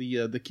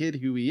the kid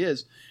who he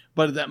is.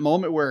 But at that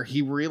moment where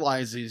he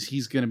realizes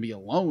he's going to be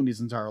alone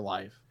his entire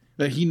life,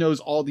 that he knows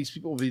all these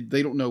people,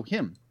 they don't know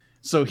him,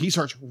 so he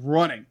starts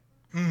running,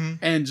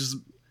 and just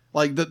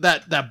like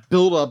that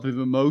build up of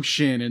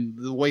emotion and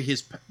the way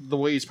his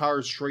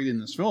powers trade in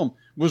this film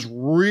was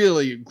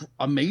really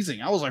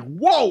amazing. I was like,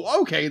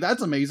 whoa, okay,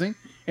 that's amazing.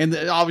 And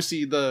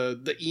obviously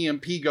the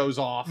EMP goes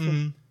off.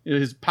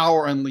 His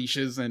power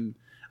unleashes, and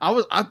I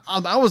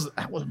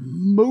was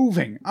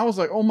moving. I was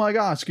like, oh my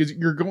gosh, because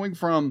you're going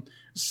from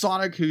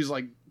Sonic, who's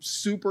like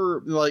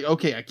super like,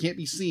 okay, I can't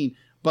be seen,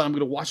 but I'm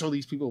gonna watch all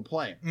these people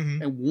play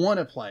and want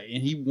to play,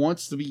 and he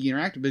wants to be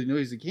interactive, but he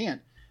knows he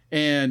can't,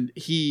 and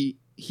he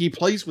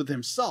plays with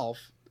himself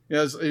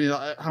as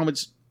how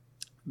much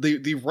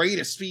the rate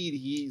of speed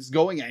he's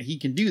going at, he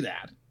can do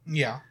that.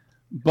 Yeah,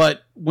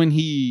 but when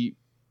he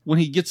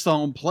gets to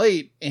home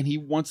plate and he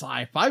wants to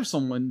high five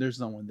someone, there's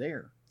no one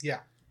there.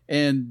 Yeah.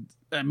 And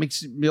that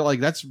makes me like,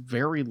 that's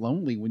very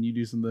lonely when you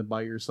do something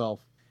by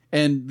yourself.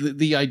 And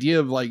the idea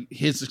of like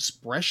his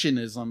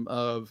expressionism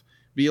of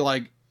be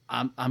like,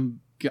 I'm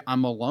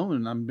alone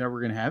and I'm never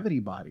going to have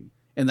anybody.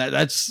 And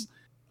that's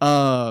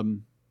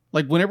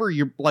like whenever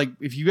you're like,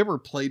 if you've ever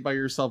played by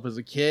yourself as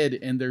a kid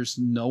and there's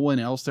no one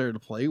else there to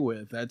play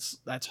with,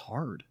 that's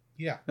hard.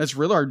 Yeah. That's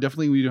really hard.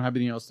 Definitely when you don't have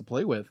anyone else to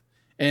play with.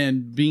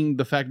 And being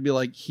the fact to be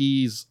like,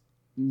 he's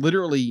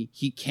literally,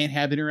 he can't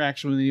have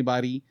interaction with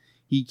anybody.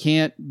 He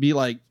can't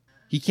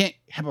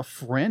have a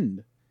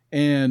friend.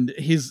 And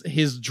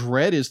his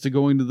dread is to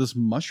go into this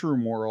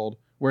mushroom world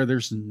where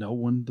there's no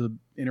one to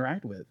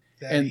interact with.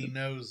 That he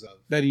knows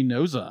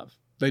of.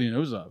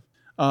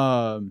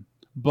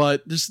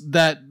 But just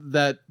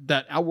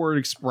that outward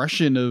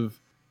expression of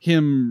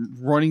him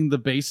running the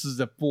bases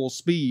at full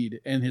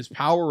speed and his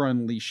power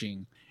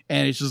unleashing.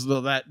 And it's just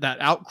that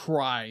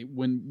outcry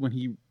when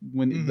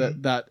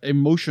that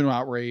emotional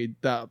outrage,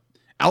 that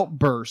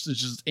outburst is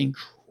just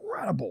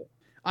incredible.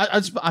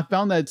 I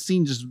found that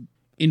scene just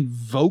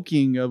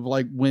invoking of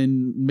like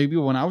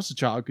when I was a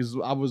child, because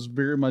I was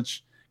very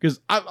much,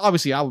 because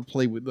obviously I would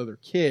play with other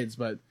kids,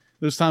 but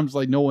there's times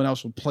like no one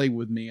else would play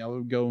with me. I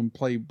would go and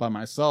play by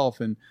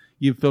myself, and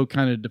you feel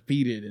kind of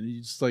defeated, and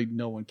you just like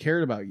no one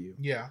cared about you.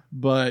 Yeah,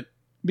 but.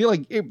 Be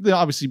like,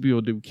 obviously people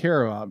do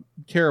care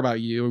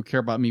about you or care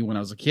about me when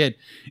I was a kid.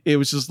 It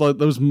was just like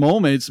those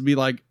moments be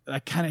like,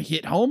 that kind of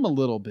hit home a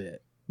little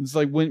bit. It's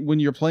like when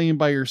you're playing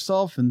by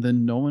yourself and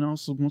then no one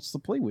else wants to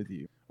play with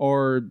you,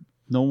 or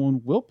no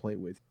one will play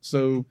with you.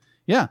 So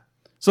yeah.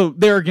 So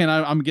there again,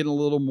 I'm getting a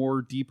little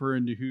more deeper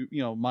into who,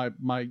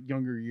 my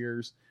younger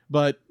years,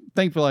 but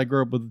thankfully I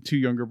grew up with 2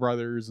 younger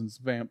brothers and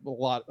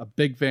a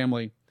big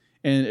family.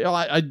 And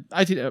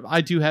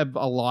I do have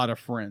a lot of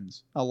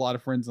friends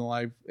in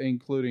life,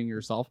 including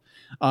yourself.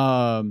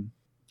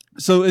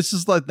 So it's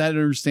just like that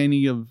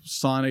understanding of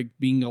Sonic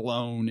being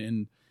alone,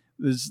 and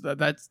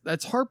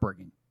that's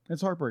heartbreaking.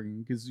 That's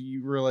heartbreaking because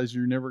you realize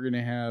you're never going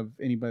to have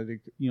anybody.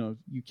 You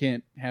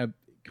can't have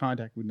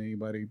contact with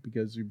anybody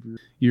because of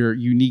your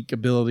unique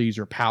abilities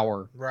or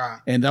power. Right.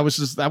 And that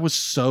was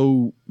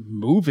so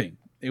moving.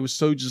 It was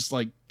so just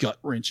like gut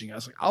wrenching. I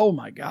was like, oh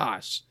my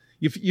gosh,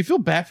 you feel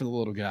bad for the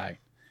little guy.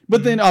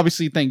 But then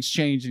obviously things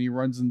change and he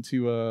runs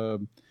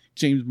into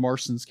James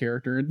Marsden's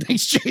character, and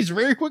things change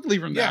very quickly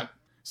from that.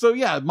 So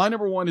yeah, my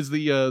number one is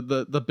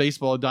the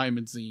baseball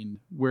diamond scene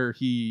where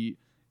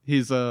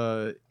his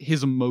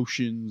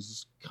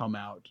emotions come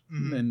out,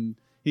 and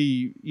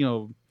he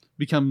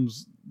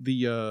becomes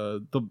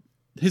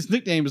his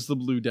nickname is the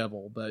Blue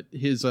Devil, but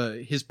his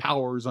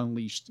power is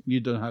unleashed. You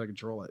don't know how to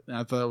control it. And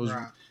I thought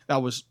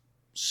that was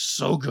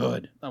so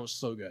good. That was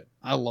so good.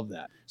 I love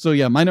that. So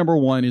yeah, my number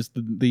one is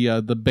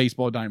the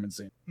baseball diamond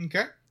scene.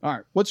 Okay. All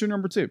right. What's your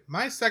number 2?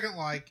 My second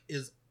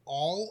is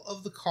all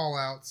of the call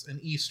outs and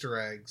Easter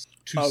eggs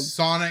to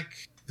Sonic,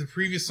 the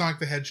previous Sonic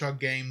the Hedgehog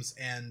games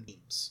and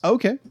memes.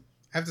 Okay.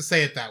 I have to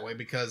say it that way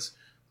because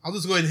I'll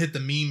just go ahead and hit the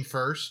meme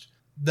first.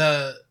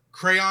 The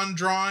crayon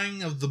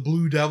drawing of the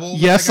Blue Devil.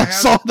 Yes, I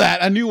saw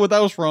that. I knew what that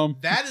was from.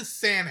 That is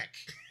Sonic.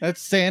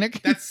 That's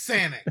Sonic? That's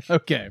Sonic.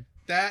 Okay.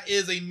 That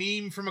is a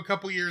meme from a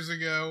couple years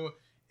ago.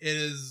 It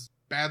is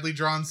badly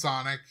drawn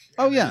Sonic.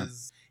 Oh, yeah.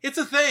 It's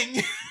a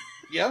thing.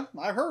 Yeah,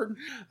 I heard.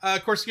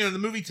 Of course, the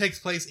movie takes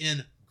place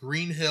in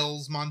Green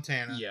Hills,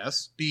 Montana.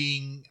 Yes.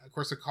 Being, of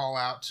course, a call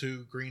out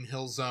to Green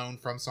Hill Zone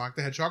from Sonic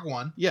the Hedgehog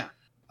 1. Yeah.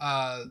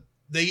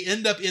 They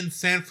end up in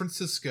San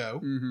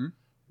Francisco,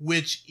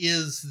 which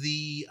is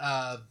the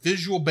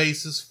visual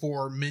basis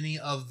for many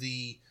of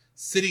the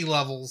city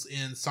levels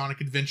in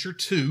Sonic Adventure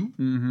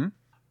 2.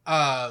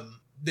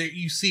 There,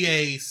 you see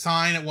a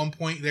sign at one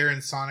point there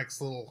in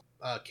Sonic's little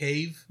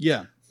cave.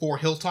 Yeah. For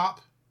Hilltop.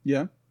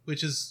 Yeah.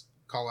 Which is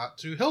call out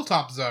to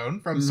Hilltop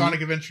Zone from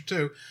Sonic Adventure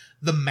 2.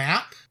 The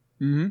map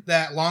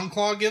that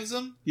Longclaw gives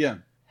him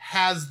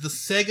has the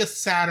Sega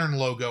Saturn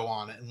logo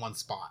on it in one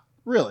spot.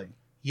 Really?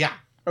 Yeah.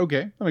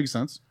 Okay, that makes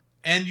sense.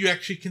 And you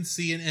actually can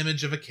see an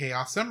image of a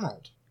Chaos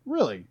Emerald.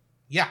 Really?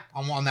 Yeah,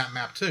 on that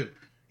map too.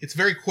 It's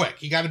very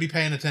quick. You got to be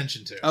paying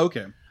attention to it.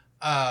 Okay.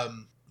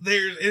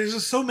 There's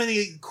just so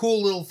many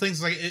cool little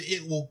things. Like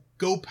it will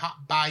go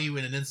pop by you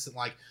in an instant.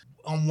 Like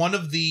on one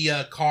of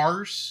the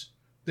cars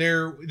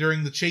there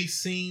during the chase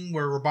scene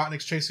where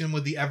Robotnik's chasing him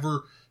with the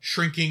ever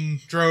shrinking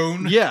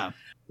drone. Yeah.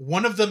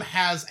 One of them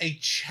has a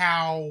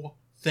Chow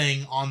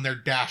thing on their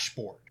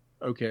dashboard.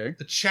 Okay.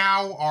 The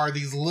Chow are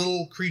these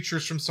little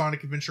creatures from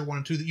Sonic Adventure 1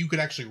 and 2 that you could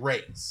actually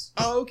raise.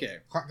 Oh, okay.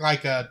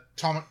 Like a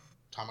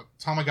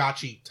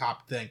Tamagotchi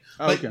top thing.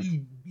 Okay. But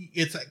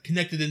it's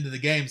connected into the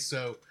game,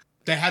 so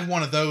they had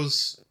one of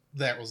those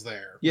that was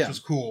there, which was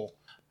cool.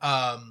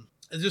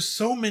 There's just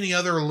so many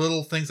other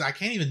little things. I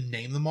can't even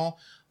name them all.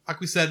 Like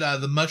we said,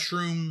 the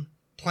mushroom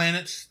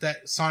planet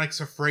that Sonic's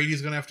afraid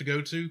he's going to have to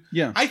go to.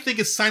 Yeah. I think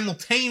is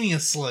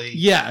simultaneously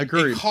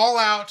agreed. a call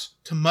out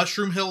to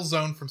Mushroom Hill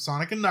Zone from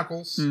Sonic and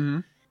Knuckles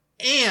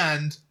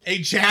and a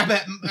jab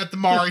at the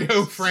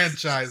Mario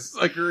franchise.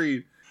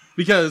 Agreed.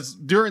 Because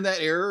during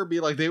that era, it'd be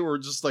like they were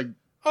just like,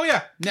 oh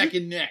yeah, neck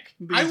and neck.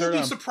 I would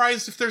be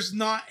surprised if there's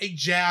not a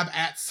jab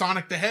at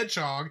Sonic the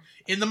Hedgehog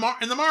in the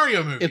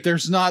Mario movie. If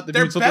there's not,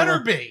 there better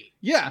be.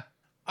 Yeah.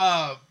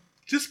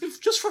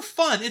 Just for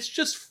fun. It's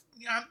just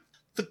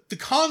the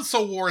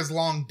console war is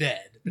long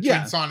dead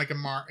between Sonic and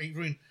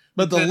Mario.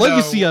 But the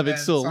legacy of it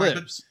still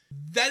lives.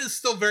 That is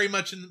still very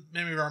much in the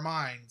memory of our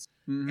minds.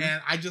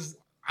 And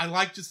I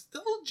like just the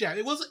little jab.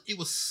 It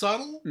was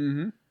subtle.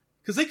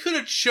 Because they could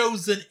have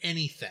chosen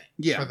anything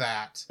for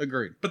that.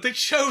 Agreed. But they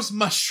chose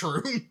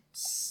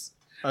mushrooms.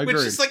 Agreed.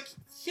 Which is like,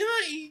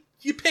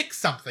 you pick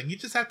something. You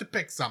just have to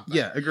pick something.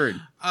 Yeah,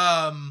 agreed.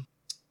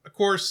 Of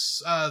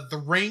course,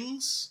 the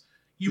rings.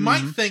 You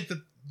might think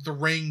that the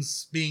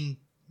rings being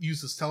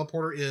used as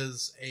teleporter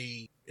is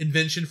a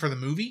invention for the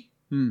movie.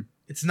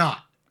 It's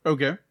not.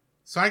 Okay.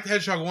 Sonic the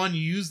Hedgehog 1, you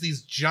use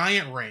these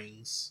giant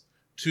rings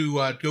to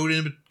go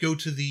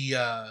to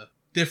the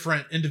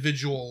different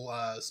individual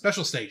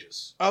special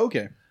stages. Oh,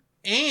 okay.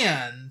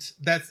 And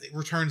that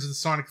returns in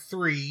Sonic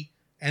 3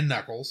 and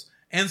Knuckles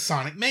and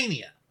Sonic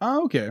Mania.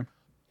 Oh, okay.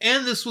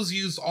 And this was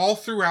used all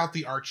throughout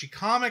the Archie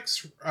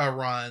Comics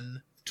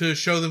run to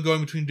show them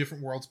going between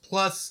different worlds,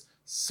 plus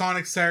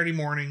Sonic Saturday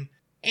Morning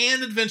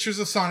and Adventures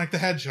of Sonic the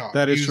Hedgehog.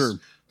 That is true.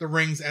 The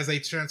rings as a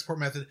transport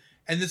method.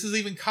 And this is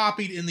even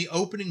copied in the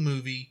opening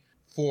movie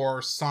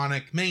for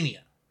Sonic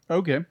Mania.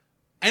 Okay.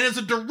 And as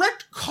a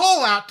direct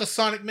call out to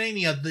Sonic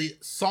Mania, the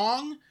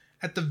song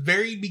at the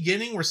very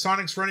beginning where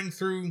Sonic's running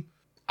through,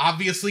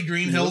 obviously,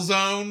 Green Hill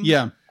Zone.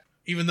 Yeah.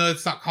 Even though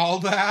it's not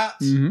called that.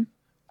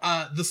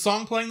 The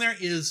song playing there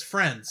is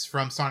Friends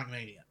from Sonic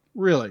Mania.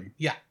 Really?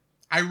 Yeah.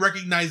 I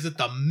recognized it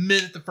the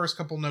minute the first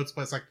couple notes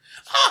play. It's like,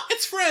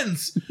 it's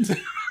Friends!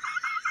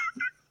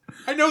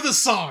 I know this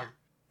song!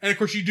 And of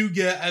course, you do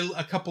get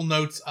a couple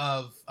notes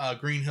of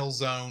Green Hill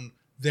Zone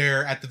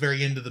there at the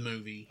very end of the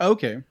movie.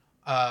 Okay.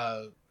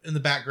 In the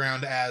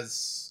background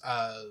as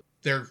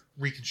they're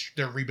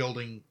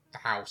rebuilding the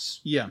house.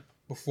 Yeah.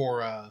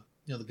 Before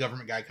the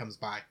government guy comes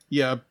by.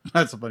 Yeah,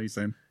 that's a funny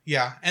scene.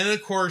 Yeah, and then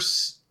of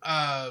course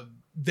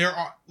there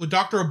are with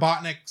Dr.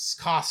 Robotnik's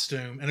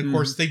costume, and of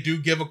course they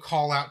do give a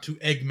call out to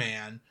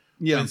Eggman.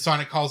 Yeah. When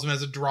Sonic calls him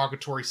as a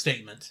derogatory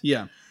statement.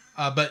 Yeah.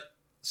 But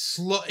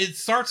it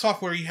starts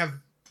off where you have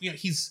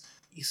he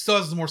still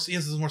has he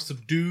has this more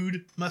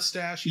subdued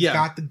mustache. He's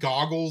got the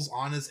goggles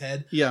on his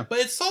head. Yeah. But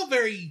it's all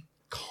very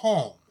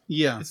calm.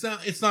 Yeah.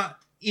 It's not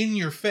in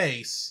your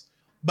face.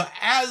 But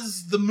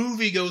as the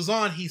movie goes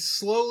on, he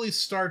slowly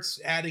starts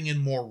adding in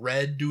more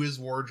red to his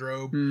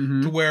wardrobe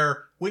to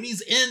where when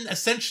he's in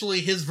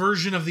essentially his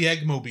version of the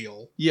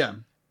Eggmobile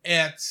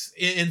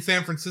in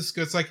San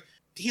Francisco, it's like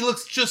he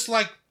looks just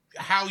like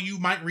how you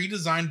might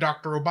redesign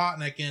Dr.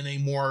 Robotnik in a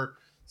more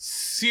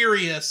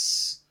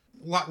serious,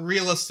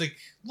 realistic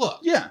look.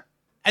 Yeah.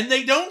 And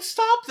they don't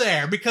stop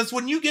there, because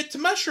when you get to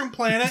Mushroom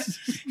Planet,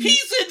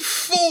 he's in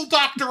full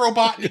Dr.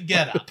 Robotnik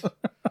getup.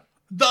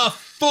 The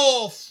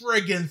full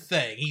friggin'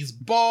 thing. He's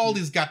bald.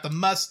 He's got the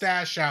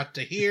mustache out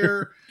to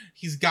here.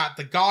 He's got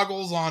the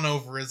goggles on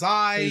over his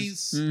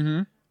eyes.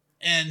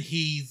 And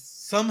he's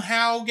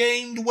somehow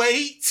gained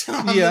weight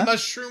on the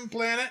Mushroom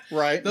Planet.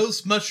 Right.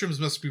 Those mushrooms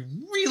must be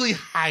really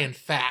high in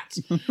fat.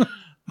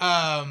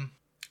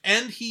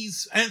 And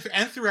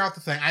throughout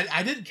the thing,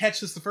 I didn't catch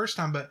this the first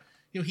time, but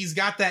he's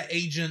got that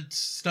Agent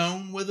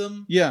Stone with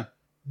him. Yeah.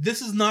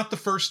 This is not the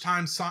first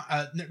time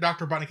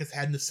Dr. Robotnik has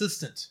had an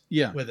assistant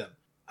with him.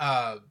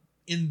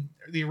 In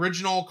the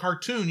original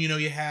cartoon,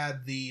 you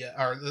had the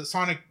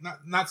Sonic,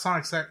 not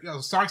Sonic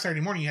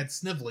Saturday Morning, you had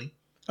Snively.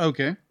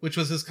 Okay. Which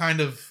was his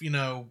kind of,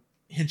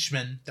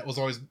 henchman that was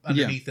always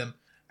underneath him.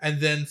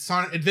 And then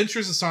Sonic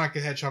Adventures of Sonic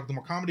the Hedgehog, the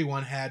more comedy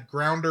one, had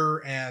Grounder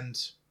and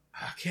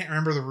I can't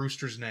remember the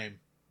rooster's name,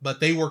 but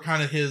they were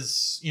kind of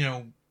his,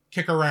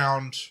 kick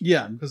around.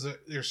 Yeah. Because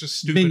there's just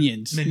stupid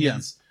minions. Yeah.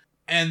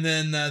 And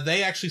then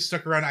they actually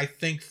stuck around, I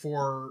think,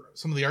 for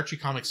some of the Archie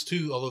comics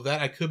too, although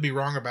that I could be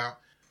wrong about.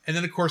 And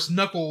then, of course,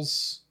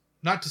 Knuckles,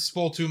 not to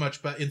spoil too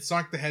much, but in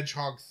Sonic the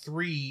Hedgehog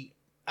 3,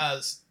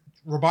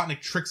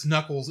 Robotnik tricks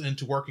Knuckles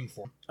into working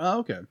for him. Oh,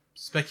 okay.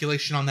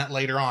 Speculation on that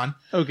later on.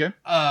 Okay.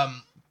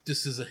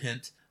 This is a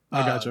hint.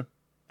 I gotcha.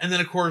 And then,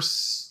 of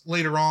course,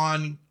 later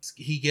on,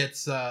 he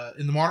gets,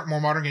 in the more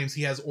modern games,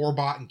 he has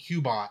Orbot and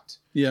Cubot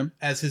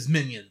as his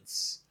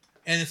minions.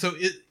 And so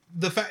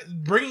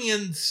bringing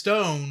in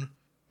Stone,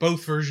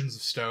 both versions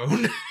of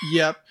Stone.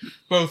 Yep.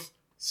 Both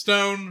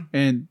Stone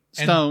and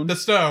the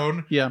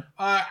Stone. Yeah.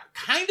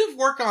 Kind of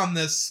work on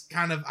this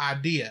kind of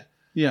idea.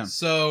 Yeah.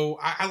 So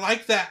I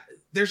like that.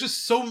 There's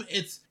just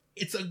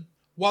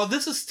while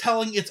this is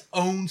telling its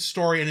own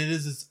story and it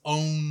is its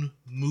own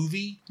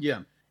movie.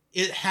 Yeah.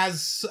 It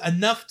has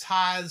enough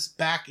ties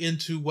back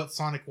into what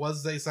Sonic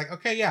was that it's like,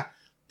 okay, yeah,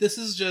 this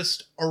is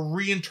just a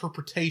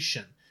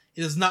reinterpretation.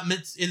 It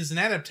is an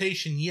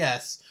adaptation,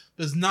 yes,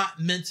 but it's not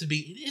meant to be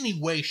in any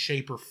way,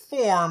 shape, or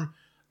form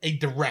a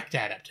direct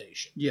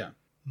adaptation. Yeah.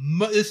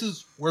 This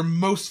is where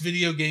most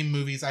video game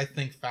movies, I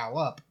think, foul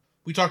up.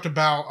 We talked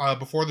about,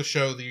 before the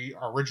show, the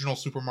original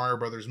Super Mario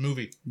Brothers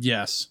movie.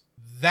 Yes.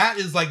 That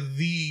is like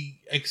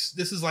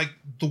this is like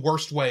the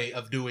worst way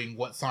of doing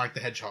what Sonic the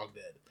Hedgehog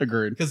did.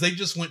 Agreed. Because they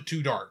just went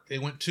too dark. They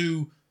went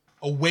too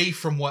away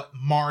from what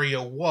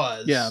Mario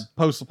was. Yeah,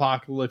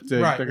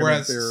 post-apocalyptic. Right,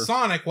 whereas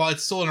Sonic, while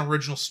it's still an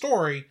original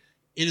story,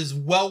 it is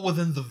well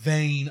within the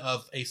vein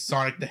of a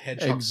Sonic the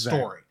Hedgehog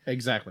story.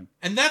 Exactly.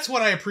 And that's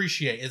what I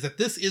appreciate, is that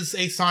this is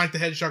a Sonic the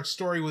Hedgehog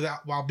story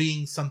while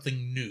being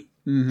something new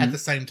at the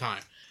same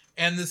time.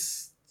 And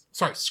this...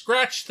 Sorry,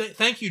 Scratch.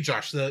 Thank you,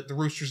 Josh. The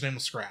rooster's name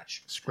was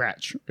Scratch.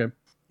 Scratch. Okay.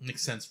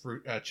 Makes sense for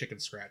Chicken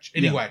Scratch.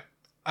 Anyway,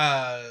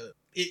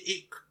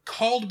 it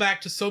called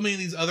back to so many of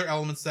these other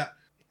elements that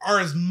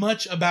are as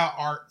much about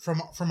art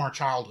from our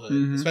childhood,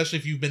 especially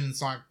if you've been in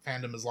Sonic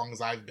fandom as long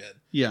as I've been.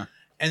 Yeah.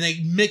 And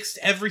they mixed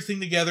everything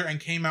together and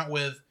came out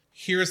with,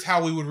 here's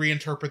how we would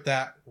reinterpret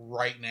that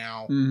right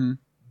now.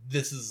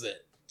 This is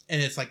it.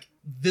 And it's like,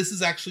 this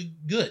is actually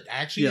good. I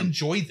actually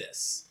enjoy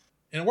this.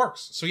 And it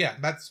works. So yeah,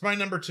 that's my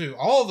number 2.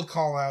 All the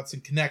call-outs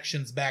and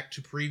connections back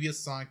to previous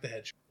Sonic the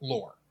Hedgehog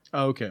lore.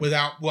 Okay.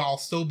 While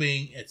still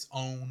being its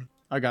own.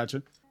 I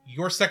gotcha.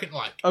 Your second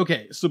like.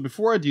 Okay, so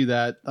before I do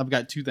that, I've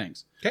got 2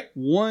 things. Okay.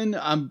 One,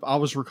 I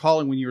was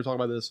recalling when you were talking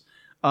about this.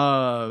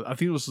 I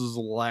think this was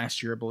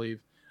last year, I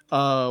believe.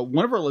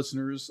 One of our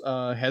listeners,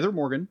 Heather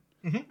Morgan,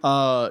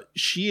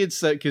 she had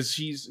said, because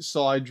she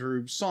saw I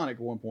drew Sonic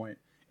at one point,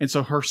 and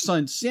so her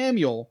son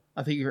Samuel,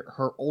 I think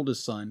her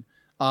oldest son,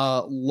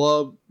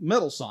 loved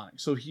Metal Sonic.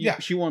 So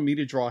she wanted me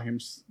to draw him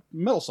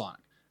Metal Sonic.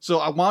 So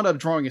I wound up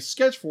drawing a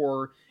sketch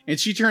for her, and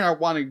she turned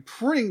out wanting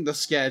printing the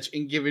sketch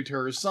and giving it to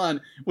her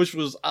son, which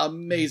was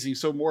amazing.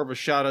 So more of a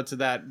shout out to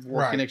that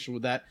connection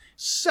with that.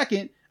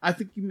 Second, I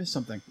think you missed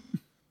something.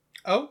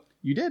 Oh?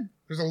 You did.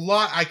 There's a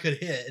lot I could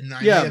hit. And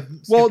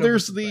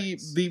there's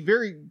the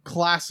very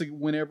classic,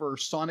 whenever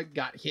Sonic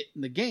got hit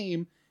in the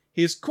game,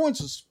 his coins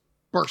just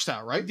burst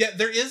out, right? Yeah,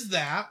 there is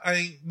that.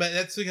 But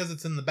that's because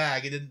it's in the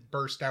bag. It didn't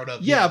burst out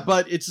of. Yeah,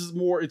 but it's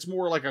more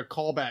like a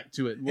callback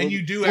to it. And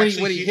you do when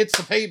he hits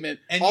the pavement,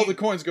 all the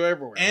coins go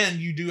everywhere. And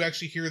you do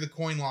actually hear the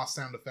coin loss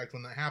sound effect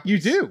when that happens. You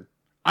do.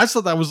 I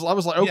thought I was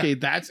like, okay,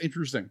 that's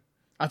interesting.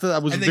 I thought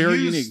that was very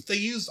unique. They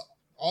used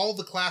all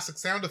the classic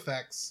sound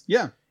effects.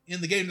 In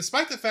the game,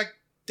 despite the fact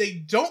they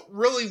don't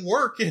really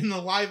work in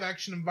the live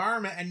action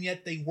environment, and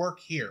yet they work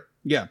here.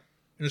 Yeah,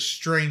 in a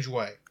strange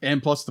way.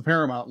 And plus the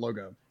Paramount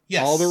logo.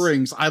 Yes. All the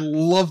rings. I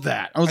love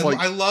that. I love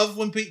I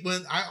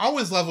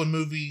always love when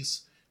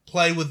movies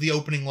play with the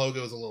opening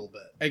logos a little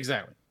bit.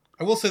 Exactly.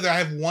 I will say that I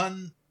have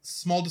one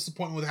small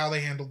disappointment with how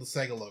they handled the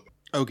Sega logo.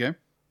 Okay.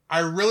 I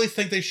really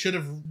think they should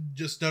have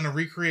just done a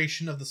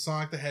recreation of the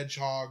Sonic the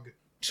Hedgehog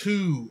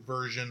 2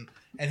 version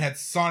and had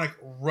Sonic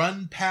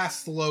run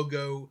past the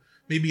logo,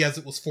 maybe as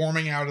it was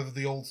forming out of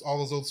all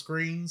those old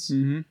screens,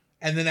 and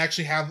then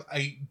actually have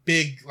a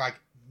big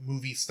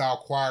movie style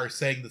choir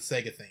saying the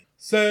Sega theme.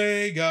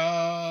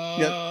 Sega.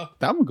 Yeah,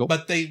 that would go.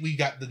 But we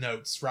got the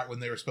notes right when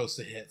they were supposed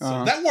to hit.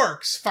 So that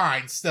works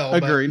fine still.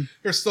 Agreed. But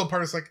there's still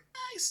part that's like,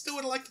 I still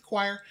would like the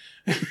choir.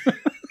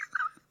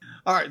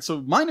 All right,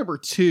 so my number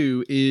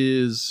 2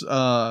 is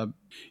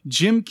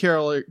Jim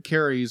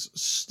Carrey's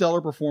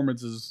stellar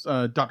performance as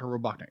Dr.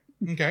 Robotnik.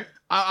 Okay.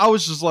 I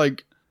was just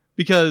like,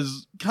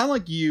 because kind of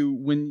like you,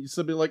 when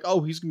somebody like,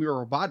 oh, he's going to be a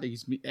Robotnik,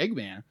 he's going to be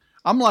Eggman.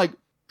 I'm like,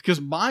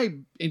 because my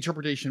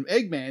interpretation of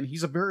Eggman,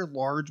 he's a very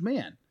large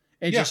man.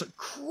 And just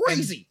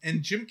crazy.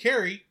 And Jim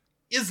Carrey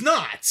is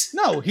not.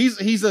 No,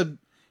 he's a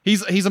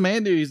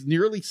man who's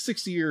nearly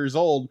 60 years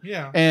old.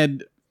 Yeah.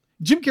 And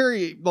Jim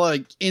Carrey,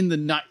 like in the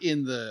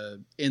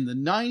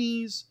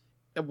 90s,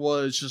 it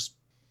was just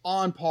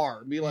on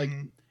par.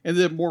 And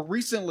then more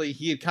recently,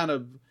 he had kind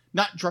of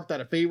not dropped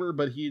out of favor,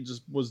 but he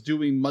just was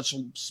doing much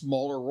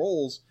smaller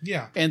roles.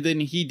 Yeah. And then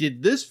he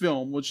did this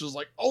film, which was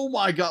like, oh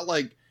my god,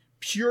 like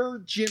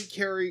pure Jim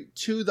Carrey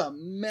to the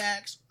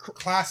max.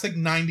 Classic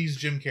 90s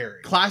Jim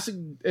Carrey. Classic,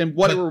 and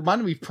what it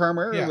reminded me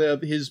primarily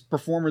of his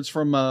performance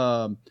from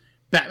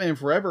Batman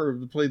Forever,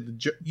 played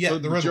the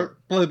Riddler.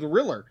 Played the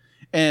Riddler.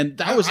 And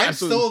that was I'm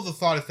still of the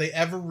thought, if they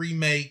ever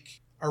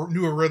remake or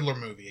do a Riddler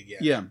movie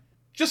again,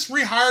 just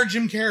rehire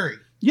Jim Carrey.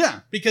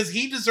 Yeah, because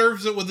he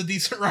deserves it with a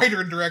decent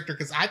writer and director.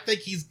 Because I think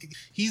he's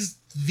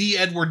the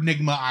Edward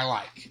Nygma I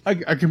like.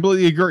 I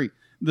completely agree.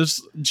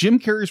 This Jim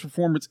Carrey's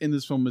performance in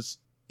this film is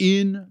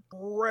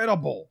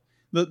incredible.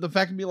 The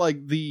fact to be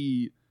like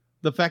the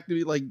fact to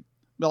be like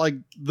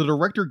the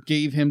director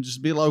gave him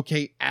just be like,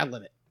 okay,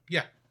 ad-lib it.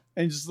 Yeah.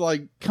 And just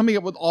like coming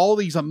up with all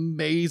these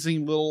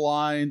amazing little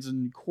lines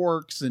and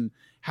quirks and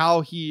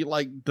how he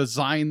like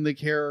designed the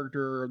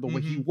character, the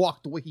way he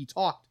walked, the way he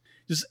talked,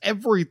 just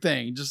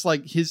everything. Just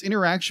like his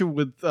interaction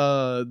with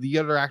the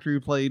other actor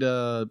who played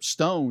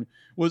Stone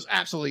was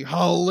absolutely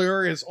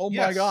hilarious. Oh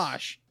my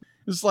gosh.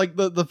 It's like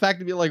the fact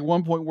to be like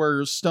one point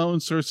where Stone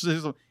starts,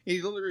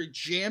 he literally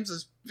jams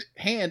his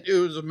hand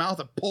into his mouth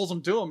and pulls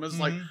him to him. It's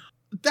like,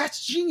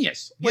 that's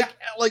genius.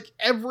 Like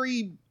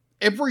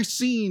every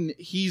scene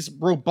he's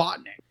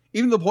Robotnik.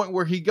 Even the point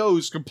where he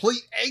goes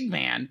complete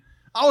Eggman.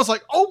 I was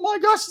like, oh my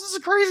gosh, this is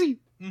crazy.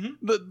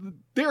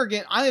 There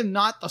again, I am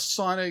not the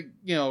Sonic,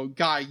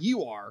 guy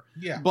you are.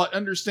 Yeah. But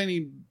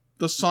understanding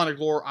the Sonic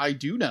lore, I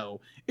do know.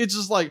 It's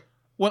just like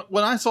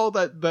when I saw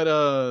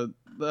that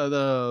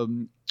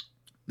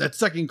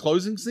second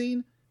closing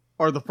scene,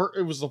 or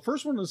it was the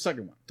first one or the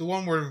second one? The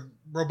one where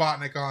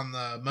Robotnik on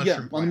the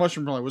mushroom planet. On the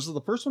mushroom planet. Was it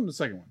the first one or the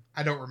second one?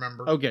 I don't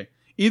remember. Okay.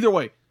 Either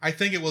way. I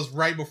think it was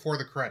right before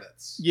the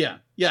credits. Yeah.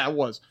 Yeah, it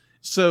was.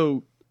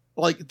 So,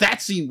 like,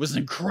 that scene was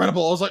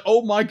incredible. I was like,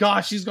 oh my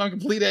gosh, he's going to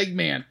complete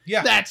Eggman.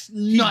 Yeah. That's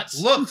nuts.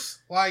 He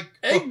looks like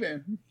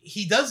Eggman.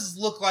 He does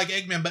look like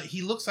Eggman, but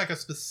he looks like a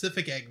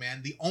specific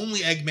Eggman. The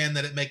only Eggman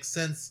that it makes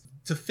sense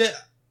to fit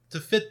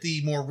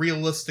the more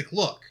realistic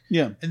look.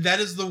 Yeah. And that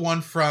is the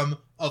one from,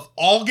 of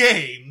all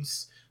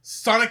games,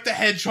 Sonic the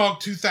Hedgehog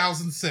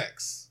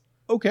 2006.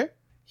 Okay.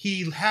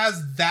 He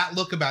has that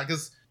look about it,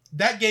 because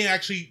that game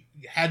actually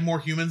had more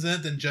humans in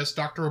it than just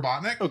Dr.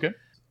 Robotnik. Okay.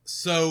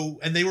 So,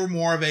 and they were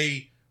more of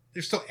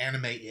they're still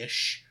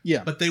anime-ish.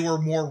 Yeah. But they were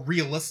more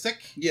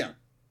realistic. Yeah.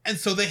 And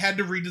so they had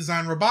to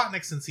redesign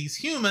Robotnik, since he's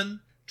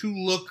human, to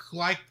look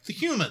like the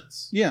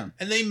humans. Yeah.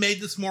 And they made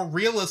this more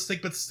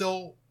realistic, but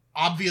still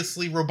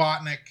obviously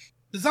Robotnik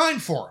design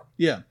for him.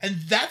 Yeah. And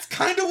that's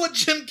kind of what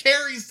Jim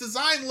Carrey's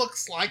design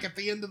looks like at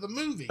the end of the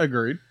movie.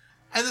 Agreed.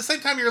 And at the same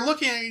time, you're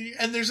looking at it,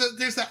 and there's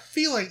that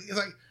feeling. It's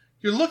like,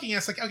 you're looking at it,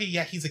 it's like, okay,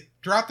 yeah,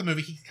 throughout the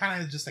movie, he's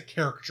kind of just a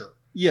caricature.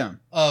 Yeah.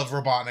 Of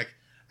Robotnik.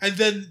 And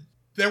then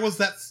there was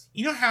that,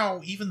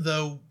 how even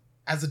though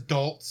as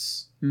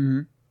adults,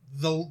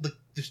 the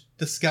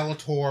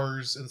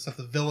Skeletors and stuff,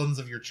 the villains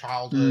of your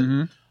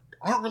childhood,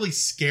 aren't really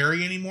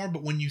scary anymore,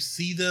 but when you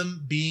see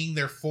them being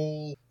their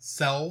full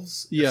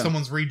selves, if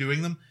someone's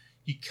redoing them,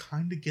 you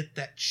kind of get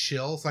that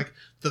chill. It's like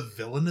the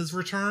villain is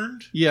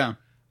returned. Yeah.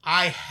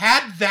 I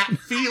had that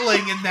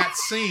feeling in that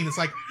scene. It's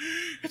like,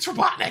 it's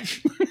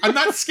Robotnik. I'm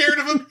not scared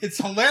of him. It's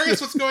hilarious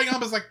what's going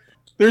on, but it's like,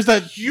 there's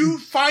that. You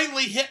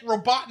finally hit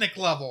Robotnik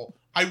level.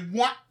 I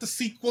want the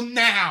sequel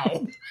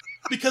now.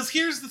 Because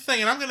here's the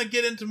thing, and I'm going to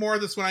get into more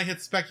of this when I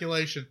hit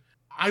speculation.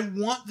 I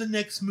want the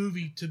next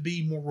movie to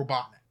be more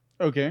Robotnik.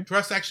 Okay. For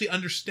us to actually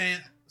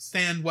understand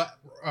what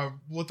the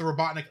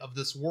Robotnik of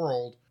this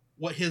world,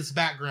 what his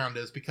background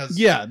is. Because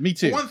me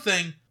too. For one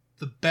thing,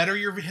 the better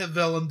your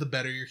villain, the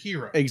better your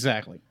hero.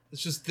 Exactly.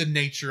 It's just the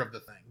nature of the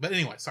thing. But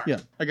anyway, sorry. Yeah,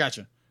 I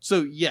gotcha.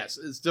 So yes,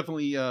 it's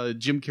definitely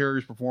Jim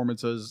Carrey's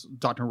performance as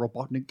Dr.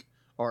 Robotnik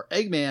or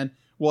Eggman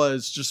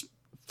was just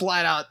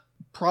flat out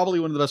probably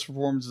one of the best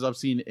performances I've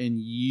seen in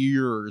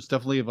years.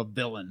 Definitely of a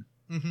villain.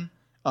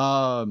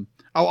 I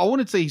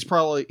wouldn't say he's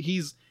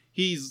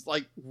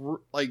like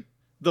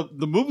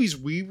the movies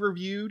we've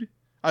reviewed.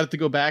 I have to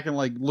go back and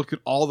like look at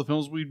all the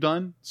films we've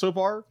done so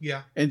far.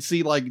 Yeah. And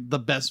see like the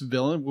best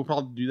villain. We'll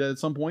probably do that at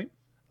some point.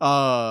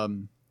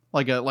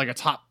 Like a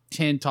top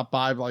 10, top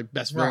 5 like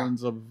best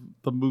villains of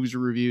the movies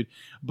we reviewed.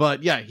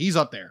 But yeah, he's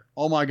up there.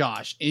 Oh my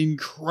gosh,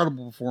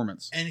 incredible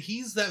performance. And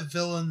he's that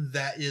villain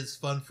that is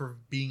fun for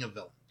being a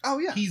villain. Oh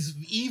yeah. He's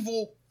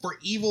evil for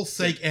evil's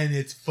sake, and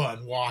it's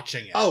fun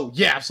watching it. Oh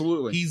yeah,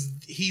 absolutely.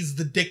 He's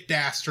the Dick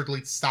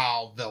Dastardly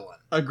style villain.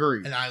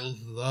 Agreed. And I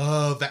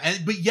love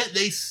that. But yet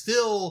they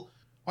still,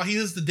 while he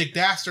is the Dick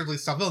Dastardly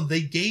style villain,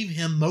 they gave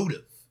him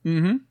motive.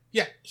 Mm-hmm.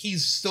 Yeah,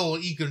 he's still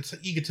an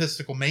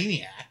egotistical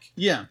maniac.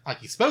 Yeah. Like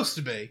he's supposed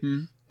to be.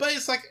 Mm-hmm. But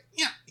it's like,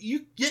 yeah,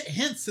 you get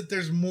hints that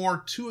there's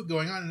more to it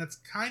going on, and it's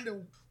kind of,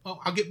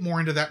 well, I'll get more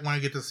into that when I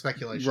get to the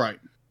speculation. Right.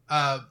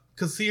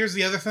 Because here's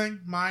the other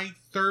thing. My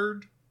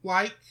third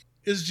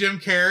is Jim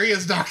Carrey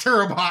as Dr.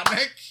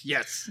 Robotnik.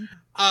 Yes.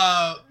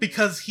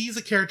 Because he's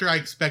a character I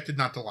expected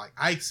not to like.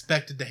 I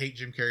expected to hate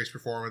Jim Carrey's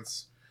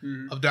performance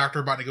of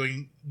Dr.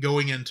 Robotnik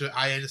going into,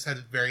 I just had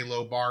a very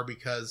low bar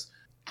because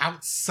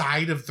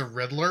outside of the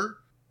Riddler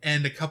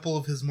and a couple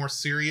of his Jim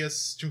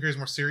Carrey's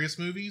more serious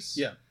movies.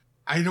 Yeah.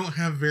 I don't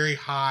have very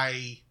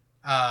high,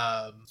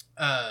 I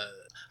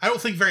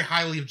don't think very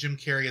highly of Jim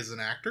Carrey as an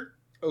actor.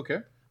 Okay.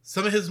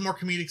 Some of his more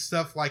comedic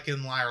stuff, like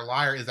in Liar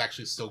Liar, is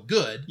actually still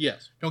good.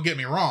 Yes. Don't get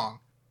me wrong.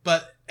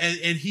 But,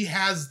 and he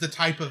has the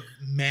type of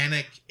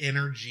manic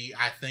energy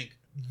I think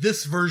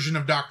this version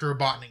of Dr.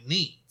 Robotnik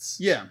needs.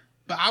 Yeah.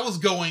 But I was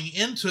going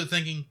into it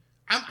thinking,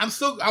 I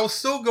was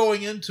still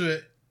going into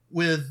it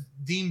with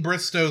Dean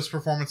Bristow's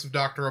performance of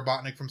Dr.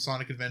 Robotnik from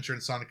Sonic Adventure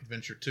and Sonic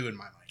Adventure 2 in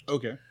my mind.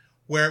 Okay.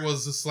 Where it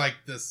was just like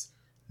this,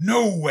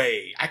 no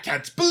way, I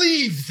can't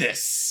believe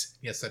this.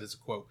 Yes, that is a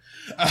quote.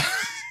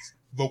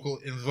 Vocal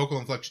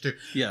inflection too.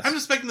 Yes. I'm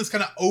expecting this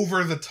kind of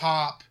over the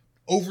top,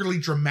 overly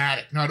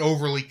dramatic, not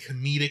overly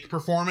comedic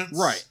performance.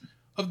 Right.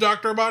 Of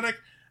Dr. Robotnik.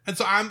 And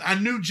so I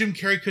knew Jim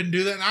Carrey couldn't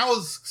do that. And I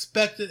was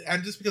expected,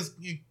 and just because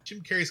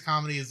Jim Carrey's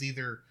comedy is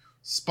either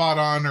spot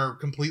on or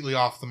completely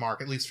off the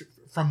mark, at least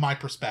from my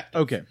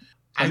perspective. Okay.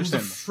 I was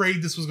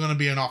afraid this was going to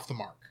be an off the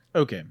mark.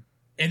 Okay.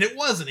 And it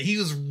wasn't. He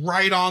was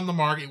right on the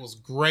mark. It was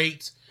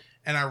great.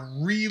 And I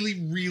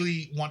really,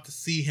 really want to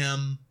see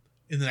him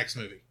in the next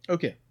movie.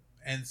 Okay.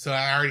 And so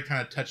I already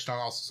kind of touched on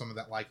also some of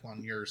that like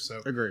on yours.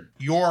 So agreed.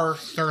 Your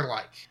third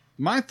like.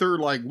 My third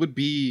like would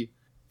be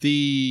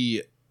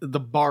the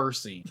bar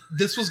scene.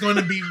 This was one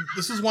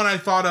I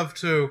thought of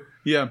too.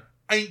 Yeah.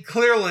 I mean,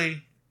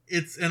 clearly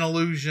it's an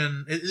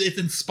illusion. It's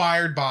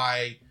inspired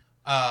by,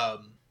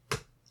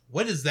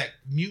 what is that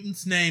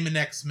mutant's name in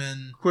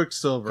X-Men?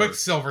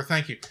 Quicksilver.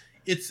 Thank you.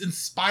 It's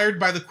inspired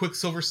by the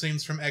Quicksilver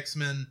scenes from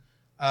X-Men,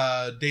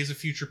 Days of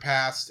Future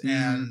Past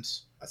and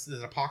is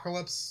it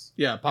Apocalypse?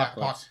 Yeah,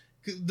 Apocalypse.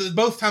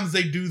 Both times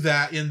they do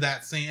that in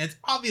that scene. It's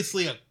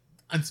obviously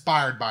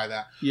inspired by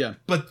that. Yeah.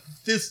 But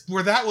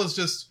where that was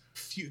just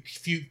few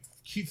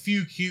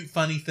cute,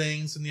 funny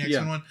things in the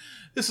X-Men one.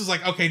 This is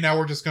like, okay, now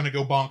we're just going to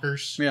go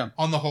bonkers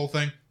on the whole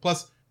thing.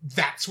 Plus,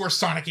 that's where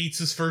Sonic eats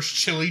his first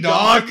chili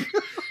dog.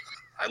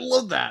 I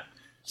love that.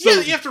 So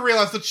yeah, you have to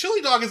realize the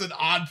chili dog is an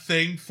odd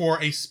thing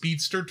for a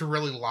speedster to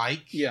really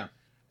like. Yeah.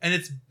 And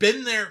it's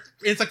been there.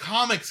 It's a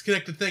comics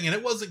connected thing, and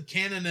it wasn't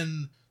canon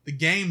in the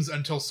games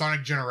until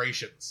Sonic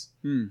Generations.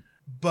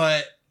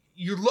 But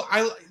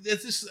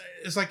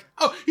it's like,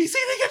 oh, he's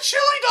eating a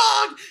chili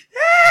dog.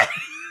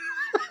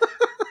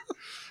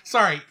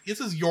 Sorry, this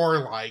is your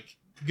like.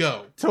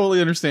 Go.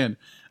 Totally understand.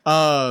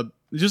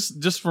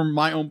 Just from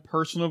my own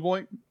personal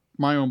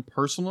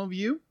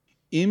view,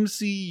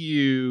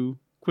 MCU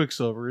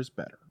Quicksilver is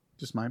better.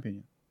 Just my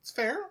opinion. It's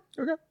fair.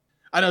 Okay.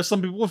 I know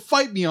some people would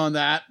fight me on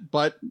that,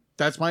 but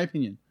that's my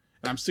opinion,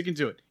 and I'm sticking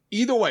to it.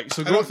 Either way,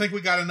 so I don't think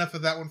we got enough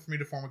of that one for me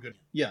to form a good.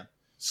 Yeah.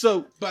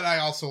 So, but I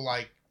also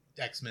like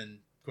X-Men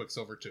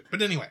Quicksilver too.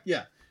 But anyway.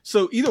 Yeah.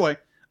 So either way,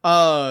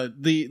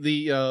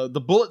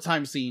 the bullet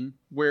time scene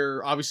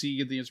where obviously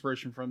you get the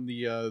inspiration from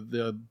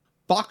the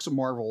Fox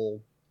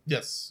Marvel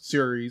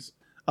series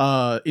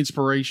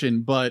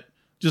inspiration, but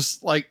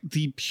just like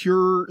the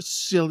pure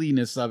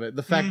silliness of it,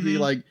 the fact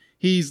that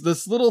he's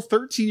this little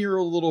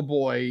 13-year-old little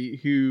boy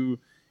who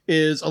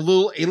is a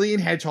little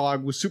alien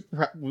hedgehog with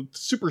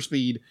super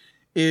speed,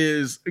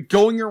 is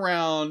going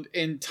around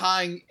and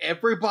tying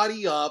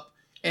everybody up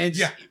and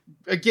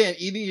again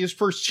eating his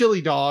first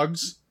chili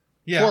dogs.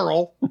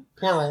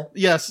 Plural.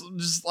 Yes,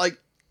 just like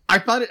I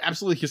found it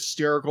absolutely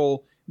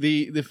hysterical.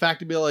 The fact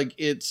to be like,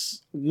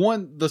 it's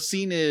one, the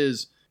scene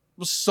is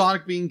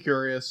Sonic being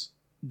curious,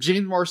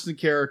 James Marsden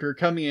character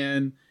coming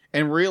in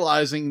and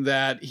realizing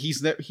that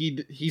he's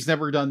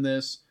never done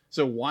this,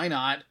 so why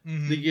not?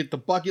 You get the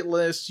bucket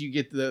list, you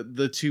get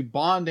the two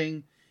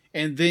bonding,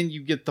 and then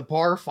you get the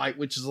bar fight,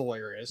 which is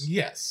hilarious.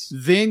 Yes.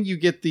 Then you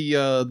get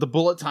the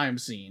bullet time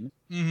scene,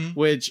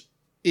 which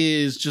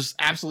is just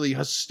absolutely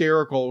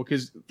hysterical,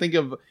 because think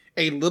of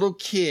a little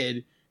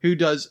kid who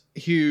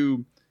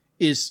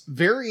is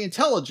very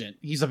intelligent.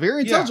 He's a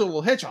very intelligent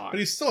little hedgehog. But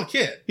he's still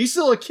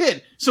a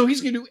kid. So he's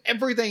going to do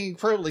everything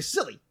incredibly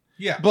silly.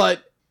 Yeah.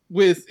 But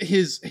with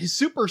his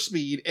super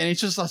speed, and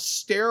it's just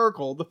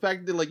hysterical. The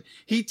fact that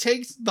he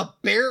takes the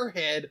bear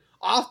head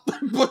off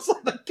and puts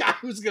on the guy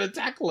who's going to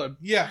tackle him.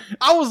 Yeah.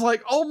 I was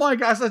like, oh my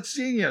gosh, that's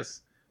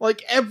genius.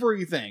 Like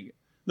everything.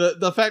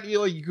 The fact that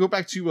you go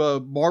back to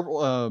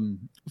Marvel,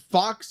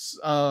 Fox,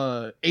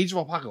 Age of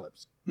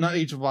Apocalypse. Not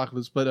Age of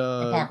Apocalypse, but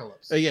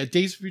Apocalypse.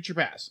 Days of Future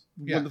Past.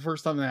 When the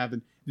first time that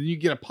happened. Then you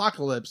get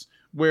Apocalypse,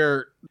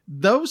 where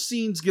those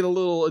scenes get a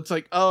little. It's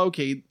like, oh,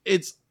 okay,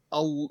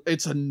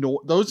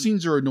 those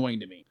scenes are annoying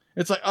to me.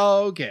 It's like,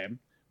 oh, okay,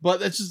 but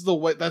that's just the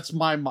way. That's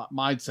my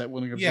mindset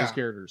when it comes to those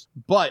characters.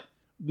 But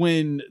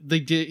when they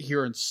did it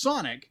here in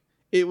Sonic,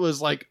 it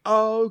was like,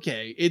 oh,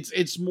 okay,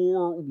 it's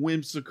more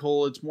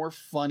whimsical, it's more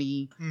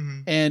funny,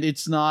 and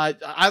it's not.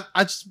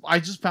 I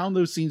just found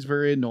those scenes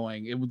very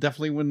annoying. It was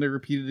definitely when they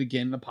repeated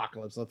again in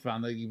Apocalypse, I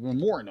found that even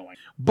more annoying.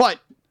 But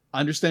I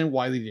understand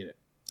why they did it,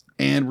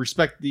 and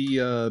respect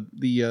the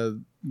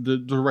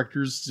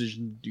director's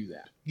decision to do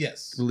that.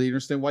 Yes, really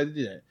understand why they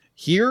did it.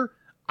 Here,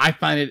 I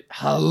find it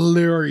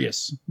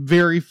hilarious,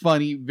 very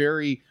funny,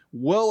 very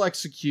well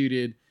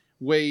executed.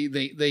 way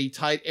they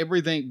tied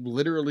everything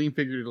literally and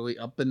figuratively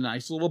up in a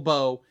nice little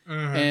bow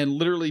and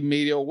literally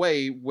made it a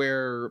way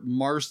where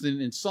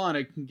Marston and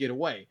Sonic can get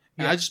away.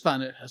 And I just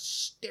found it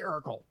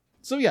hysterical.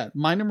 So yeah,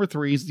 my number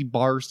 3 is the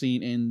bar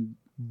scene and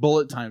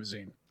bullet time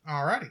scene.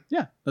 Alrighty.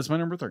 Yeah, that's my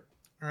number 3.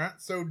 All right.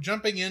 So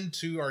jumping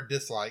into our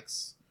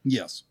dislikes.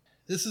 Yes.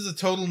 This is a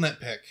total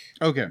nitpick.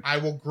 Okay. I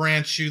will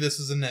grant you this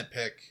is a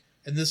nitpick.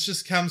 And this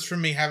just comes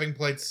from me having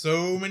played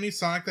so many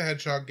Sonic the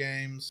Hedgehog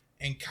games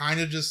and kind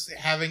of just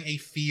having a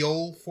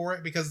feel for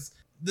it, because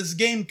this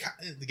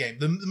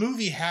the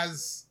movie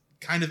has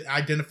kind of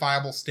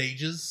identifiable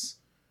stages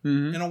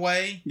in a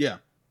way. Yeah.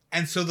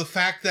 And so the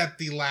fact that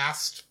the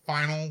last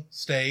final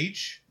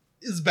stage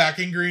is back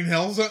in Green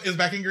Hill,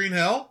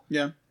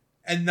 Yeah.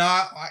 and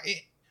not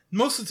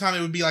most of the time it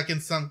would be like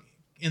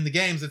in the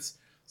games, it's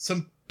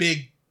some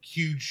big,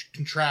 huge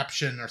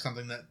contraption or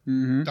something that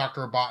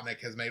Dr.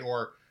 Robotnik has made,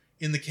 or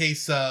in the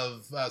case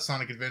of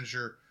Sonic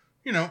Adventure,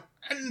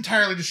 an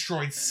entirely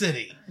destroyed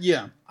city.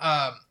 Yeah.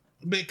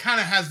 But it kind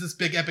of has this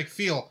big epic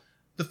feel.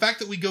 The fact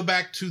that we go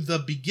back to the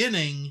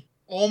beginning,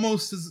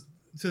 almost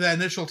to that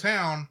initial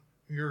town,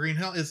 Green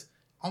Hill, is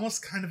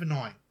almost kind of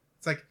annoying.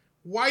 It's like,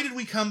 why did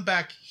we come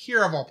back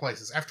here of all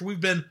places? After we've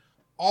been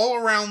all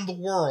around the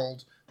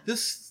world,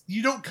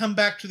 you don't come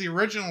back to the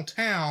original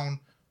town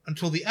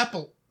until the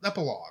epilogue.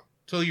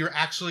 Until you're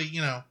actually,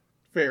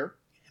 fair,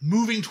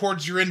 moving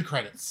towards your end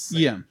credits.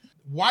 Yeah.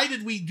 Why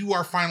did we do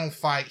our final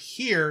fight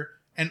here?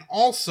 And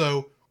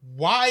also,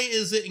 why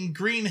is it in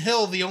Green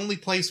Hill the only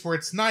place where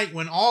it's night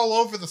when all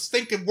over the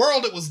stinking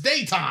world it was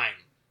daytime?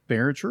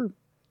 Very true.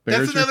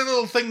 That's another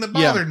little thing that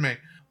bothered me.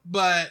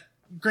 But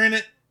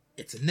granted,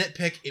 it's a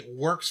nitpick. It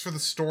works for the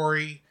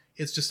story.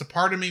 It's just a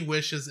part of me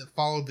wishes it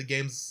followed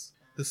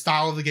the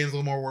style of the games a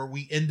little more,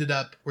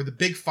 where the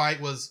big fight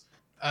was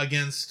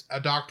against a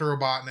Dr.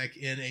 Robotnik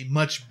in a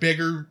much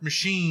bigger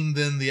machine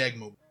than the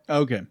Eggmobile.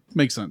 Okay.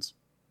 Makes sense.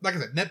 Like I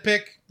said,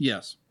 nitpick.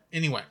 Yes.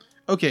 Anyway.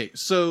 Okay,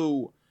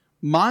 so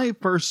my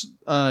first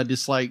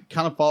dislike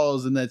kind of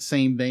follows in that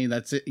same vein.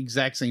 That's the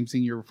exact same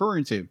thing you're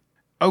referring to.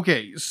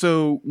 Okay,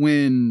 so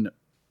when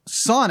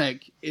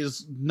Sonic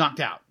is knocked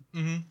out,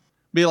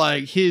 be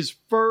like his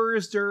fur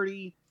is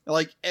dirty,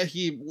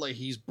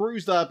 he's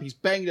bruised up, he's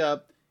banged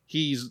up,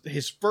 his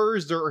fur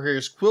is dirty,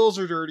 his quills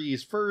are dirty,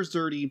 his fur is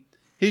dirty,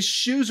 his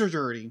shoes are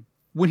dirty.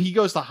 When he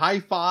goes to high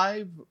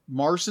five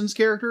Marston's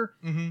character,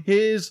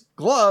 his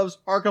gloves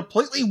are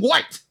completely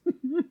white.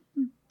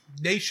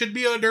 They should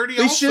be dirty.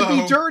 They should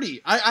be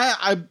dirty.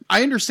 I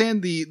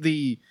understand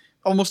the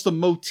almost the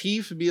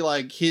motif to be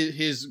like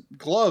his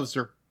gloves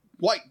are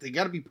white. They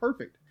got to be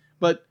perfect.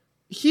 But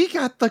he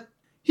got the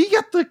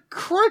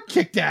crud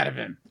kicked out of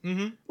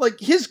him. Like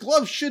his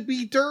gloves should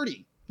be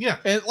dirty. Yeah.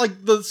 And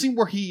like the scene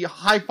where he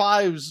high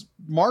fives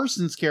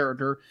Marston's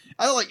character,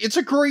 it's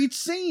a great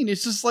scene.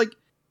 It's just like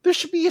there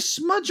should be a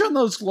smudge on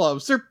those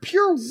gloves. They're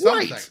pure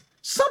white.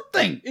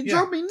 Something. It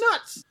drove me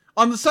nuts.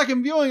 On the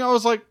second viewing, I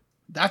was like,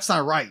 that's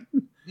not right.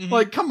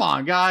 Like, come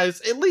on,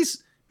 guys. At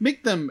least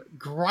make them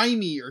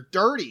grimy or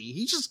dirty.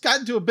 He just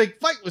got into a big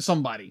fight with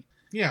somebody.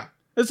 Yeah.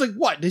 It's like,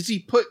 what? Does he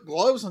put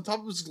gloves on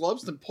top of his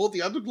gloves and pull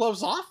the other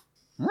gloves off?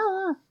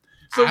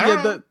 So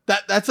yeah,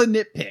 that's a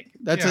nitpick.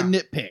 That's a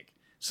nitpick.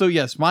 So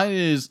yes, mine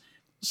is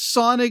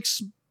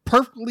Sonic's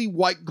perfectly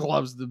white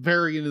gloves at the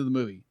very end of the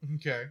movie.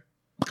 Okay.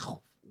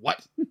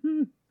 What?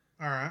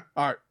 All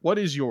right. What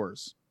is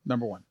yours?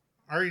 Number 1.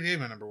 I already gave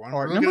my number 1.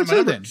 All right, number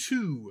 2 then.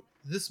 2.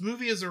 This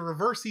movie is a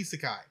reverse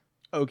isekai.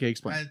 Okay,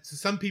 explain. To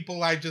some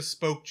people, I just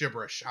spoke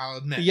gibberish, I'll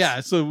admit.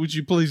 Yeah, so would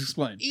you please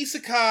explain?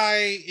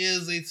 Isekai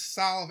is a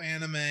style of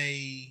anime,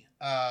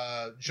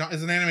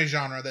 is an anime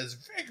genre that is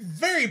very,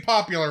 very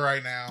popular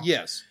right now.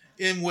 Yes.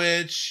 In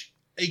which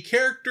a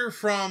character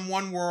from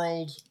one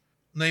world,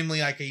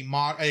 namely like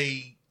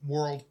a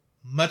world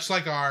much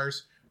like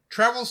ours,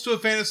 travels to a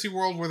fantasy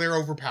world where they're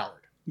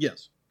overpowered.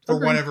 Yes. For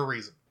whatever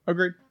reason.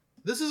 Agreed.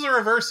 This is a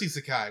reverse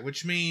isekai,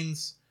 which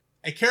means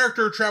a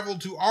character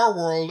traveled to our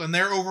world and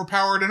they're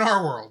overpowered in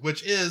our world,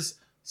 which is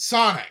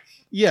Sonic.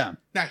 Yeah.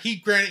 Now,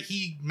 he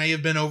may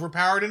have been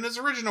overpowered in his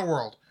original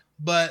world,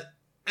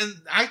 and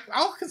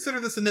I'll consider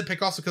this a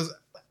nitpick also because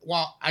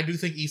while I do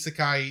think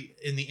isekai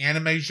in the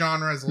anime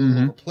genre is a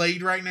little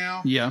overplayed right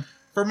now. Yeah.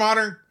 For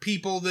modern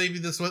people, maybe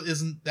this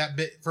isn't that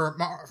big. For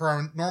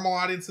our normal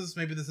audiences,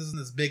 maybe this isn't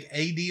as big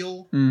a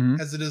deal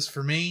as it is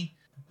for me.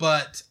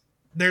 But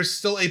there's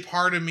still a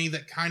part of me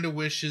that kind of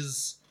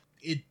wishes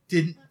it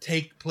didn't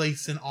take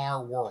place in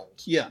our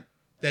world. Yeah.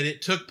 That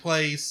it took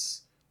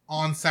place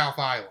on South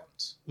Island,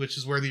 which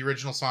is where the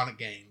original Sonic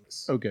game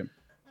is. Okay.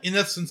 In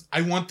essence,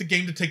 I want the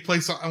game to take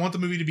place. I want the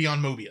movie to be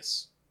on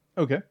Mobius.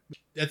 Okay.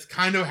 That's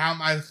kind of how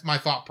my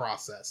thought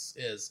process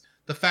is.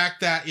 The fact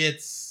that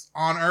it's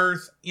on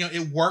Earth,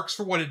 it works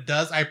for what it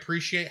does. I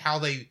appreciate how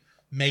they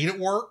made it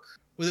work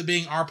with it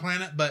being our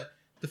planet, but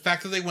the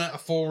fact that they went a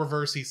full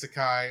reverse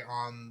isekai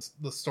on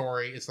the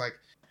story, it's like,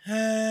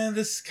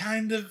 this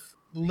kind of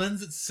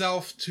lends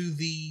itself to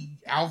the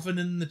Alvin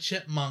and the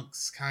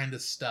Chipmunks kind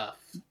of stuff.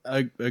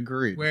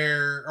 Agreed.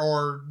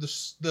 Or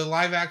the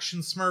live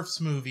action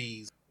Smurfs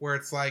movies, where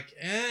it's like,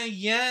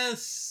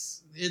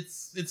 yes,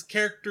 it's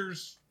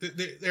characters.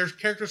 There's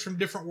characters from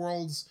different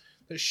worlds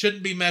that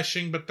shouldn't be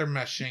meshing, but they're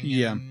meshing.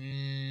 Yeah.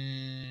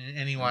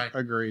 Anyway.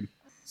 Agreed.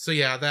 So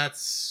yeah,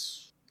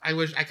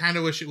 I kind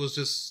of wish it was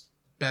just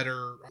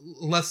better,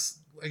 less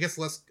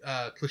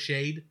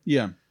cliched.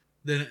 Yeah.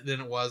 Than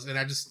it was,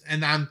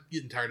 and I'm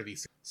getting tired of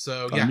these.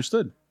 So yeah,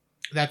 understood.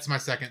 That's my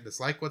second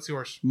dislike. What's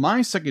yours?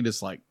 My second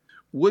dislike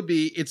would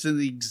be it's in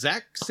the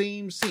exact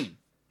same scene.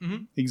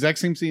 Mm-hmm. Exact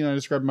same scene I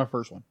described in my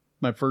first one.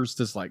 My first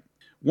dislike.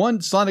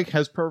 1, Sonic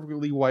has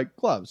perfectly white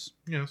gloves.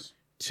 Yes.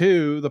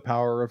 2, the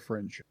power of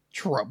friendship.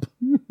 Trump.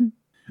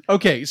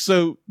 Okay,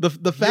 so the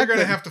fact you're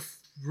gonna have to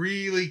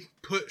really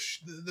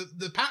push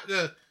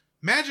the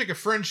magic of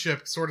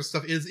friendship sort of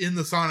stuff is in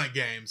the Sonic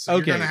games. So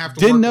okay, you're gonna have to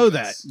didn't know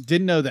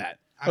that.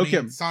 I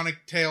mean,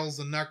 Sonic, Tails,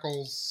 and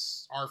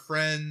Knuckles are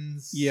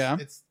friends. Yeah.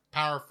 It's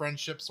power of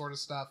friendship sort of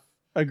stuff.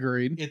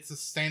 Agreed. It's a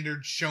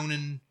standard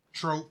shonen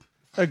trope.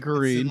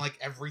 Agreed. It's in like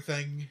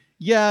everything.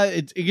 Yeah,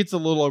 it gets a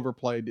little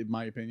overplayed in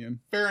my opinion.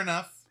 Fair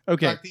enough.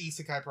 Okay. Like the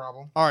isekai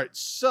problem. All right,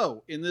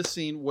 so in this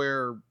scene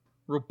where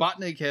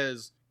Robotnik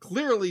has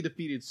clearly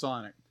defeated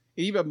Sonic,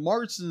 and even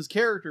Marston's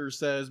character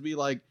says,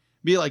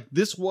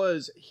 this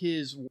was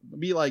his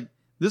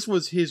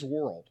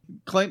world.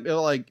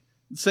 Claim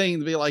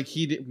saying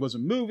he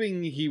wasn't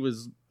moving. He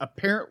was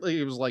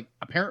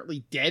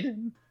apparently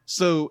dead.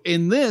 So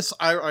in this,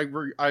 all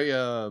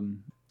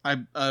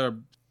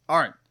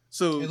right.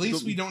 So at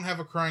least we don't have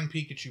a crying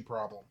Pikachu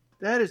problem.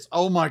 That is,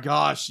 oh my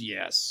gosh,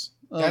 yes.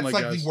 That's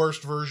the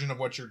worst version of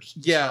what you're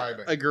describing. Yeah,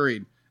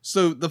 agreed.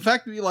 So the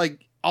fact that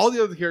all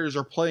the other characters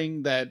are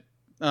playing that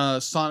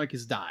Sonic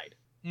has died.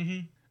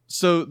 Mm-hmm.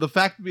 So the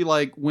fact to be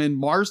when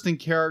Marston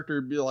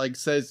character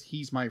says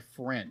he's my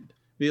friend,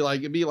 you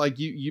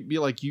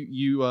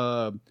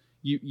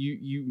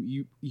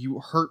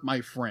hurt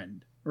my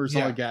friend or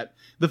something like that.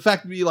 The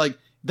fact to be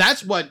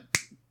that's what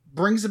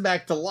brings him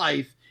back to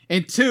life,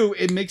 and 2,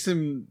 it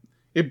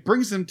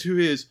brings him to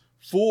his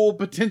full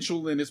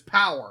potential in his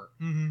power.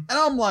 Mm-hmm. And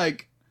I'm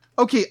like,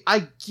 okay,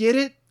 I get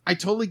it. I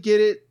totally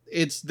get it.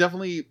 It's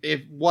definitely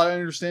what I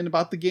understand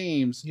about the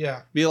games.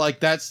 Yeah.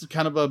 That's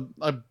kind of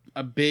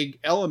a big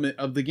element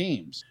of the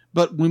games.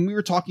 But when we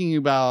were talking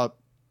about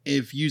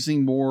if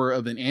using more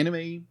of an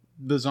anime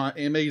design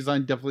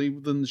definitely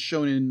within the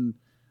shonen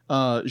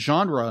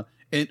genre,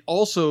 and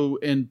also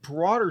in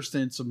broader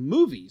sense of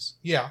movies.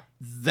 Yeah.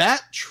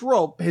 That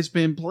trope has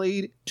been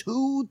played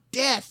to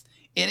death,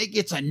 and it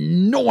gets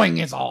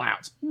annoying as all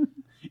out.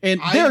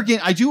 And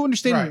I do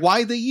understand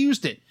why they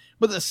used it.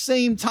 But at the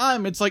same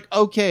time, it's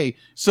okay,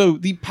 so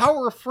the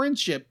power of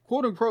friendship,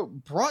 quote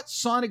unquote, brought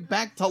Sonic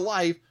back to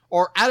life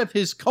or out of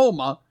his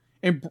coma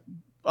and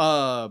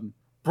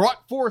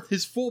brought forth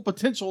his full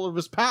potential of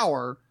his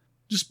power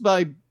just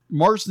by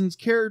Marston's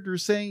character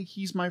saying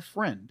he's my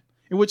friend.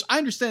 In which I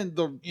understand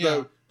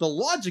the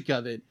logic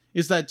of it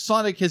is that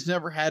Sonic has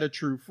never had a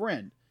true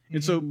friend. Mm-hmm.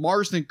 And so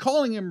Marston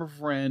calling him a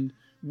friend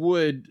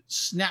would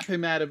snap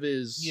him out of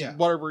his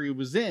whatever he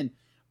was in.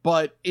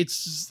 But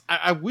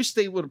I wish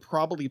they would have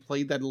probably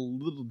played that a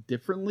little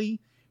differently.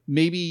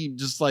 Maybe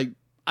just I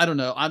don't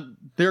know. I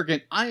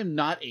am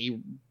not a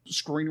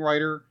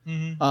screenwriter.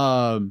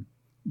 Mm-hmm.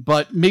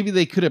 But maybe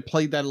they could have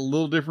played that a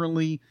little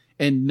differently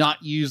and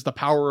not use the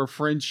power of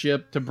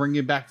friendship to bring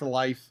him back to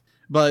life.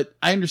 But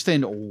I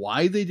understand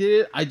why they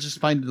did it. I just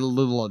find it a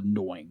little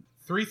annoying.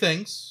 3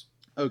 things.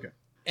 Okay.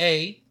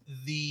 A,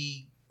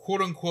 the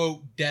quote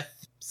unquote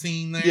death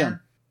scene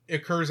there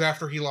occurs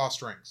after he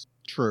lost rings.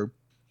 True.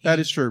 That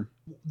is true.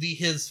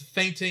 His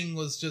fainting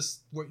was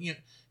just,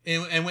 and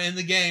in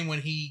the game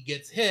when he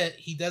gets hit,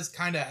 he does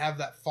kind of have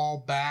that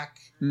fall back,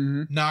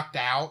 knocked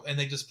out, and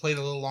they just played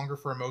a little longer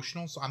for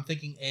emotional. So I'm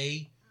thinking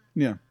A.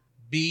 Yeah.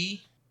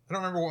 B. I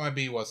don't remember what my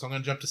B was, so I'm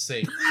going to jump to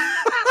C.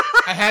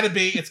 I had a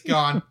B. It's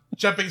gone.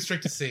 Jumping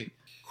straight to C.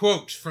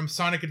 Quote from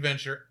Sonic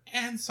Adventure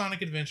and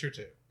Sonic Adventure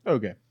 2.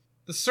 Okay.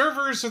 The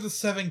servers are the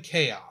 7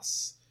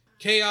 chaos.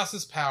 Chaos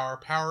is power,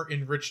 power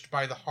enriched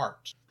by the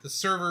heart. The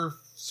server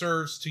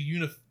serves to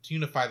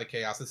unify the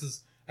chaos. This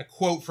is a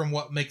quote from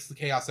what makes the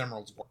Chaos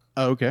Emeralds work.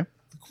 Oh, okay.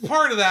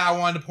 Part of that I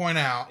wanted to point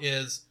out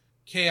is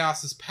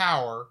chaos is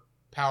power,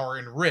 power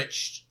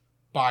enriched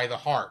by the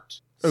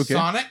heart. Okay.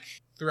 Sonic,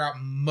 throughout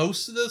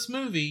most of this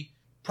movie,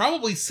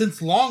 probably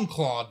since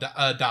Longclaw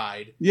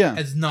died,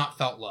 has not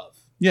felt love.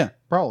 Yeah,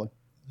 probably.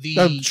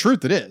 The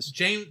truth it is.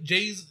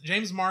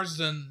 James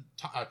Marsden,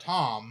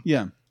 Tom.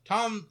 Yeah.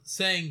 Tom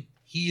saying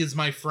he is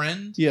my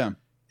friend. Yeah.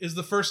 Is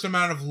the first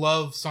amount of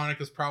love Sonic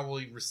has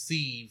probably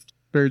received.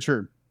 Very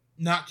true.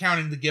 Not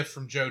counting the gift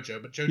from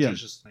JoJo, but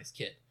JoJo's just a nice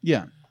kid.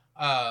 Yeah.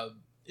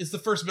 Is the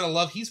first bit of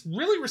love he's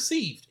really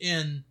received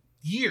in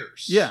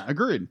years. Yeah,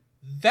 agreed.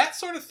 That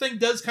sort of thing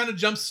does kind of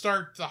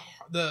jumpstart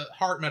the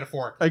heart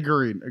metaphorically.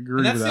 Agreed.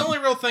 And that's the only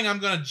real thing I'm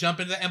going to jump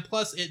into. And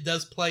plus, it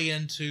does play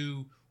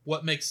into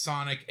what makes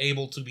Sonic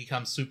able to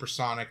become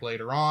supersonic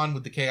later on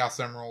with the Chaos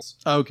Emeralds.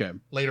 Okay.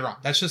 Later on.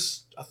 That's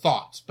just a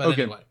thought. But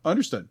anyway.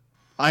 Understood.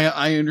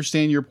 I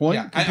understand your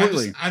point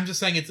completely. I'm just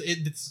saying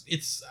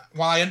it's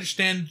while I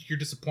understand your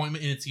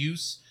disappointment in its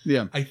use,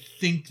 I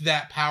think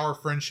that power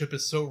friendship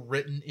is so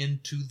written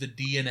into the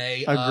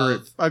DNA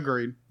of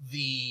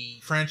the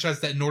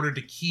franchise that in order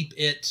to keep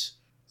it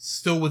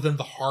still within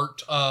the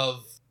heart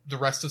of the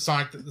rest of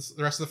Sonic, the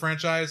rest of the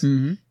franchise,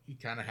 you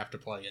kind of have to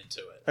play into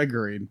it.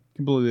 Agreed.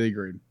 Completely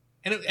agreed.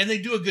 And they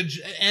do a good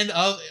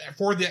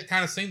for that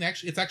kind of thing.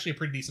 It's actually a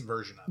pretty decent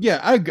version of it. Yeah,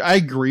 I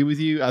agree with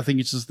you. I think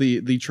it's just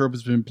the trope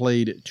has been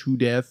played to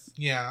death.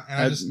 Yeah,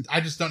 and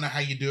I just don't know how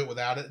you do it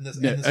without it. In this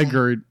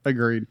agreed.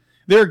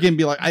 There again,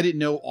 be like, I didn't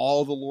know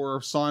all the lore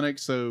of Sonic,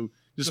 so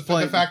just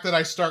the fact that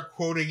I start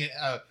quoting it.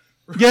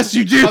 Yes,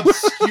 you do.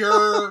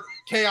 Obscure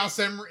Chaos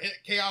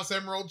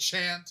Emerald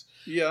chant.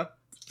 Yeah.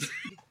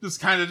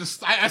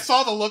 I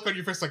saw the look on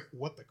your face, like,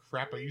 what the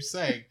crap are you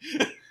saying?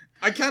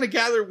 I kind of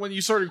gathered when you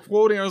started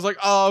quoting, I was like,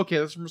 oh, okay,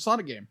 that's from a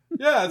Sonic game.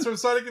 Yeah, it's from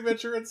Sonic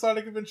Adventure and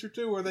Sonic Adventure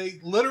 2, where they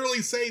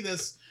literally say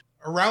this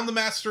around the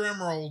Master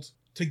Emerald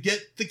to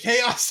get the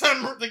Chaos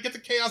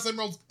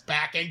Emeralds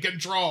back in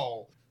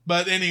control.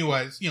 But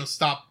anyways,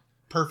 stop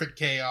Perfect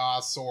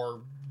Chaos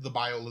or the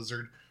Bio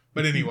Lizard.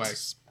 But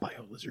anyways.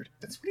 Bio Lizard.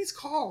 That's what he's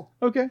called.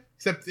 Okay.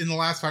 Except in the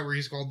last fight where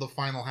he's called the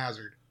Final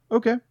Hazard.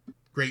 Okay.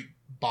 Great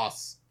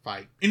boss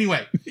fight.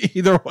 Anyway.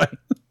 Either way.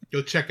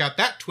 Go check out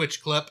that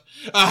Twitch clip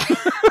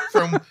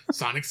from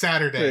Sonic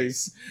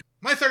Saturdays.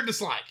 My third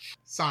dislike.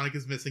 Sonic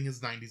is missing his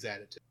 90s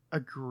attitude.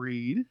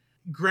 Agreed.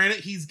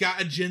 Granted, he's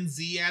got a Gen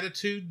Z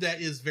attitude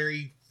that is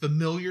very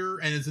familiar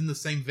and is in the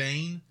same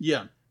vein.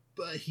 Yeah.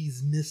 But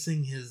he's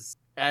missing his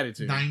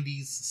attitude.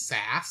 90s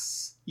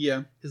sass.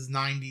 Yeah. His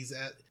 90s...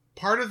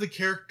 part of the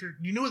character...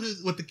 You know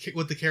what the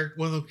character...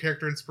 One of the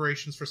character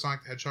inspirations for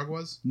Sonic the Hedgehog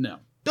was? No.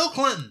 Bill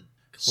Clinton.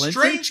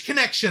 Strange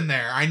connection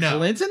there, I know.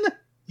 Clinton?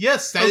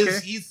 Yes,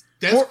 that's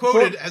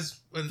quoted as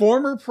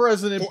former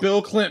President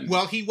Bill Clinton.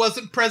 Well, he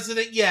wasn't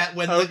president yet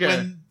when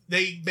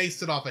they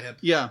based it off of him.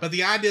 Yeah, but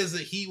the idea is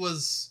that he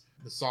was.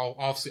 This all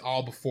obviously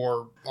all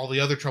before all the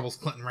other troubles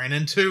Clinton ran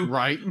into.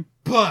 Right,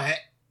 but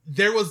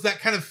there was that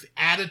kind of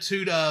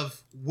attitude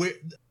of where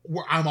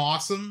I'm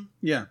awesome.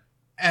 Yeah,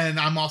 and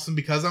I'm awesome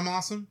because I'm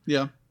awesome.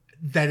 Yeah,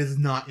 that is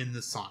not in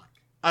the Sonic.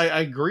 I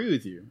agree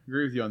with you.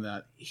 On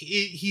that.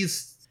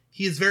 He's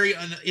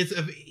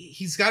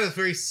got a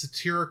very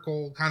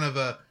satirical kind of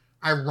a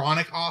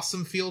ironic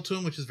awesome feel to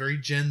him, which is very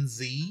Gen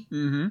Z.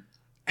 Mm-hmm.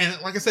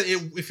 And like I said,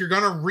 if you're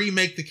going to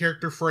remake the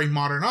character for a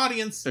modern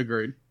audience,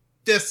 agreed,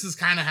 this is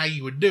kind of how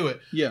you would do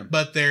it. Yeah.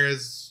 But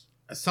there's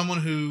someone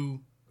who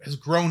has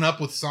grown up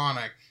with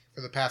Sonic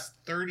for the past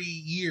 30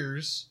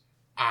 years.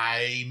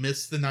 I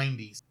miss the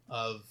 90s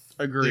of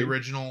the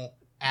original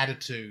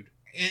attitude.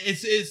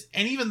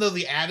 And even though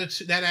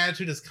that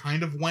attitude has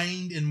kind of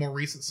waned in more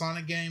recent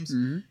Sonic games,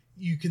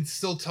 you can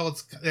still tell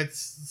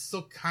it's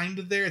still kind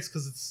of there. It's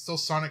because it's still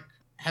Sonic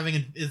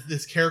having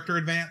this character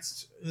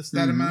advanced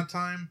that amount of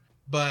time,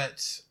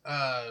 but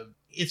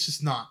it's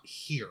just not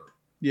here.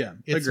 Yeah,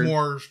 it's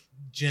more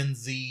Gen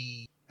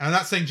Z. And I'm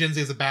not saying Gen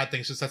Z is a bad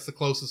thing. It's just that's the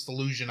closest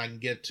allusion I can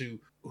get to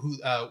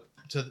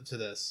to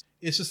this.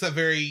 It's just that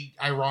very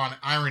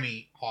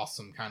irony,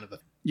 awesome kind of a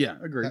thing. Yeah,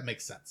 agreed. That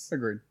makes sense.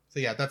 Agreed. So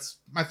yeah, that's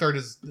my third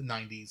is the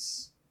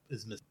 90s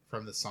is missing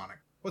from the Sonic.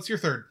 What's your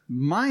third?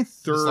 My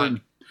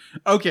third.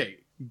 Okay,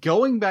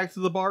 going back to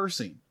the bar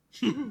scene.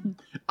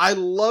 I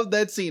love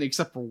that scene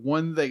except for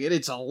one thing, and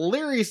it's a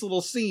hilarious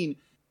little scene.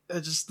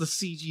 Just the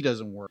CG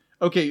doesn't work.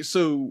 Okay,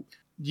 so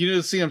you know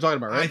the scene I'm talking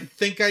about, right? I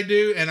think I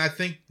do, and I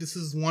think this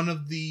is one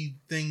of the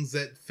things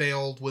that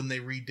failed when they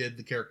redid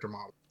the character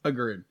model.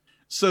 Agreed.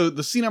 So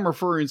the scene I'm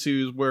referring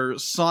to is where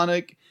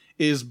Sonic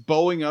is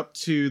bowing up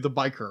to the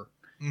biker.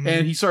 Mm-hmm.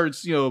 And he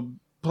starts,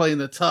 playing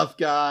the tough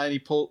guy, and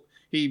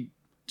he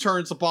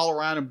turns the ball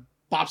around and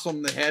bops him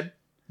in the head.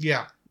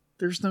 Yeah.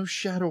 There's no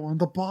shadow on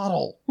the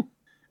bottle.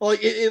 Like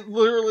it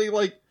literally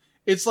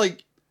there's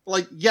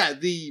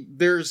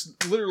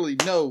literally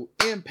no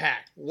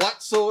impact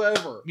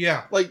whatsoever.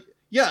 Yeah.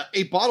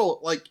 A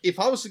bottle, if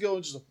I was to go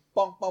and just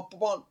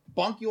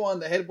bonk you on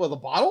the head with a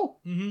bottle,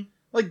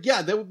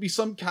 that would be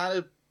some kind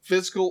of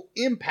physical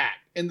impact.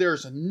 And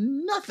there's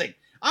nothing.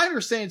 I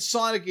understand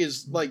Sonic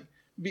is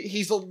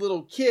he's a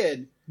little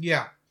kid.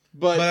 Yeah.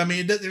 But I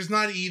mean, there's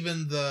not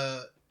even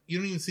you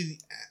don't even see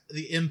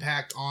the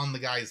impact on the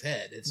guy's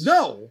head. It's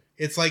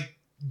like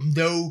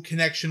no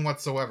connection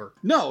whatsoever.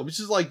 No, it's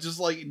just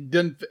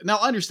now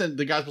I understand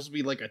the guy's supposed to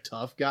be like a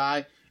tough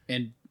guy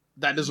and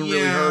that doesn't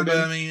really hurt him.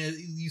 I mean,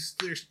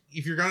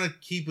 if you're going to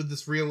keep with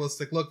this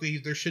realistic look,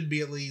 there should be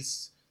at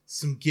least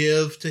some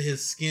give to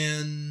his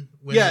skin.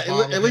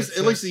 At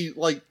least he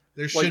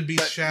there should be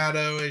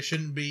shadow. It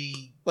shouldn't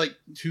be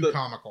too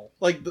comical.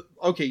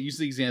 Use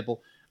the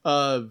example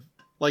of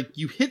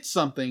you hit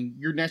something,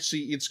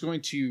 it's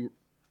going to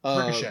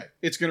ricochet.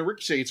 It's going to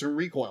ricochet. It's going to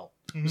recoil.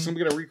 Mm-hmm. It's going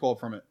to get a recoil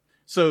from it.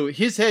 So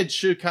his head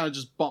should kind of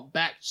just bump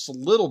back just a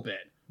little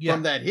bit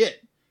from that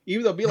hit,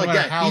 even though it'd be no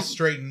matter how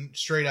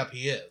straight up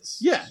he is.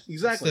 Yeah,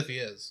 exactly. Stiff he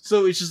is.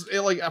 So it's just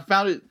I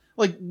found it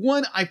I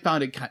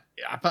found it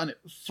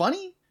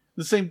funny.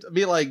 The same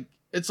be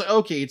it's like,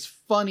 okay, it's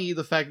funny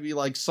the fact that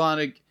like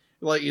Sonic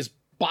like is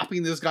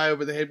bopping this guy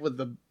over the head with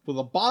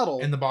a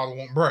bottle, and the bottle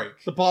won't break.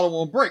 The bottle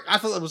won't break. I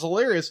thought that was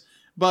hilarious,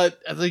 but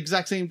at the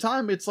exact same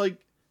time, it's like,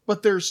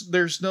 but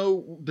there's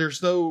no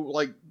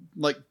like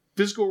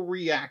physical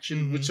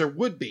reaction, which there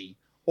would be,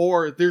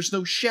 or there's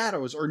no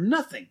shadows or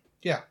nothing.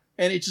 Yeah,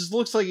 and it just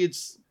looks like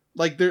it's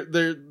like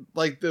they're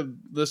like the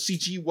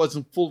CG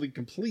wasn't fully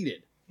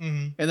completed,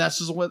 and that's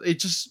just what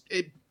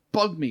it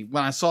bugged me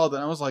when I saw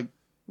that. I was like,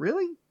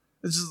 really?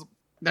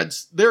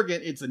 That's there again.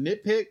 It's a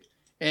nitpick.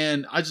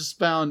 And I just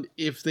found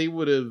if they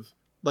would have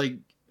like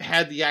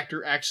had the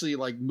actor actually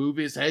like move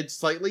his head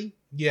slightly,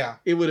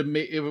 it would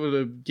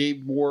have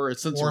gave more a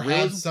sense of realism.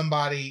 Or had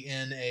somebody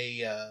in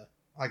a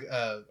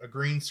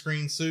green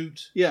screen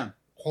suit,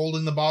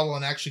 holding the bottle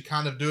and actually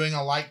kind of doing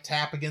a light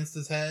tap against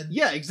his head.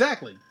 Yeah,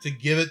 exactly. To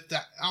give it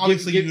that.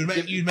 Obviously,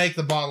 you'd make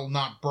the bottle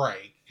not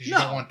break because you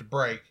don't want it to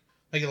break.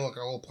 Make it look like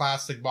a little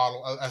plastic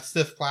bottle, a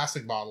stiff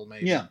plastic bottle,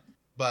 maybe. Yeah,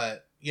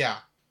 but yeah.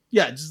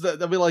 Yeah, just that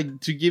would be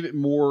like to give it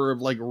more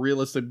of like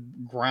realistic,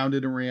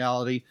 grounded in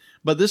reality.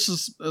 But this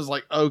is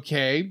like,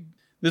 okay,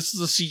 this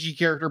is a CG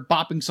character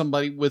bopping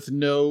somebody with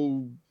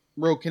no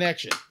real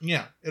connection.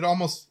 Yeah,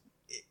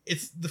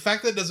 it's the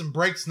fact that it doesn't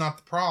break's not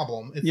the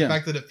problem. It's the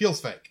fact that it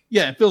feels fake.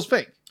 Yeah, it feels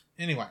fake.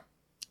 Anyway.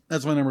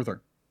 That's my number 3.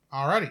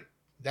 Alrighty.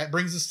 That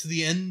brings us to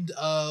the end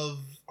of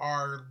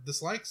our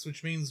dislikes,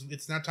 which means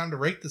it's now time to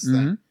rate this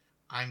thing.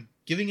 I'm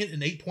giving it an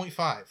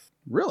 8.5.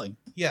 Really?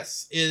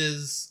 Yes, it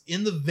is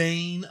in the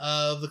vein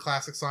of the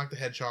classic Sonic the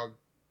Hedgehog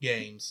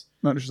games.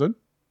 Not understood.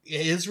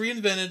 It is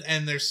reinvented,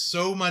 and there's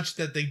so much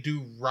that they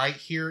do right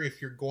here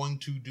if you're going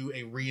to do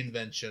a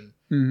reinvention.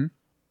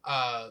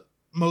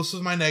 Most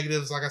of my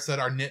negatives, like I said,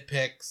 are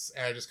nitpicks,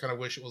 and I just kind of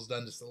wish it was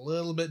done just a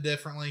little bit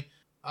differently.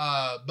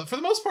 But for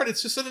the most part,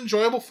 it's just an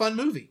enjoyable, fun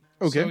movie.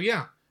 Okay. So,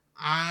 yeah,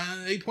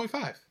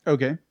 8.5.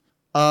 Okay.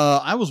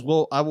 I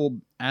will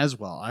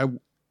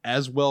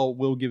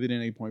give it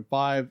an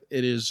 8.5.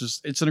 It is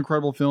just, it's an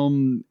incredible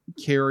film.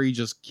 Carrey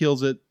just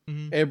kills it.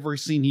 Every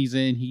scene he's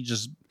in, he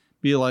just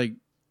be like,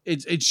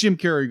 it's Jim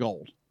Carrey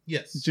gold.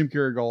 Yes. It's Jim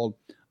Carrey gold.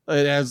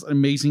 It has an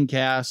amazing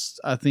cast.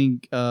 I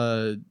think,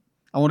 I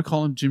want to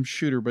call him Jim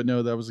Shooter, but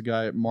no, that was a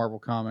guy at Marvel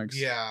Comics.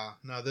 Yeah.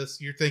 No,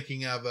 you're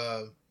thinking of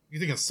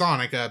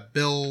Sonic,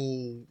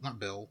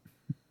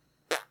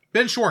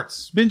 Ben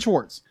Schwartz. Ben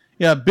Schwartz.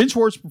 Yeah. Ben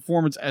Schwartz's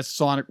performance as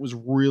Sonic was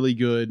really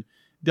good.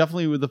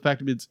 Definitely with the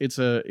fact that it's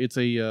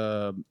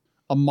a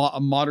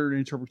modern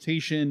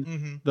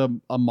interpretation,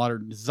 a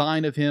modern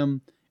design of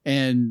him,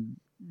 and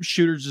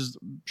Schwartz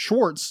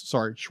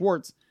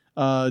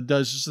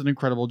does just an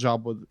incredible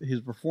job with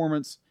his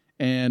performance,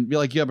 and be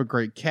like, you have a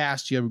great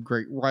cast, you have a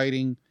great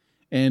writing,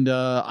 and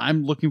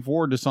I'm looking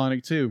forward to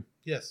Sonic 2.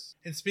 Yes.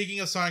 And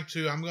speaking of Sonic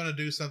 2, I'm going to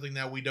do something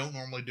that we don't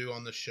normally do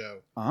on this show.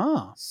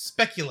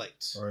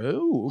 Speculate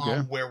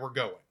on where we're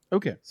going.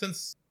 Okay.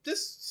 Since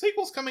this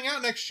sequel's coming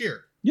out next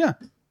year. Yeah.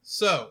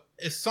 So,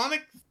 if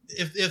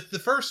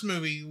the first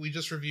movie we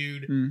just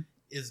reviewed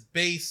is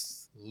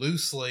based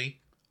loosely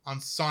on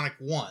Sonic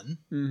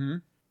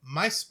 1,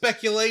 my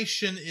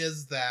speculation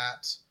is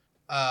that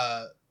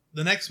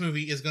the next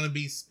movie is going to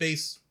be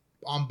based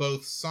on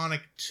both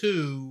Sonic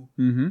 2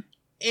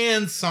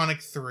 and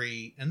Sonic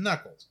 3 and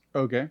Knuckles.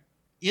 Okay.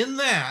 In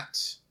that,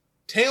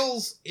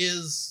 Tails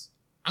is...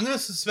 I'm going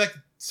to suspect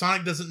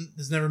Sonic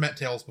has never met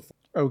Tails before.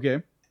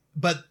 Okay.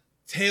 But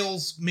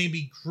Tails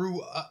maybe grew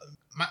up...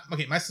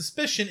 My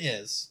suspicion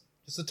is,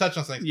 just to touch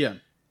on something. Yeah.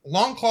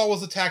 Longclaw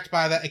was attacked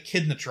by that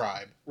Echidna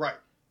tribe. Right.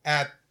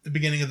 At the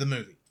beginning of the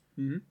movie.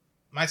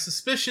 My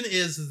suspicion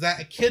is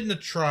that Echidna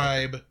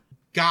tribe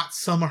got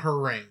some of her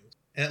rings.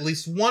 And at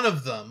least one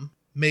of them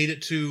made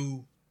it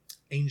to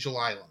Angel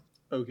Island.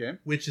 Okay.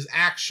 Which is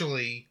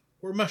actually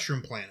where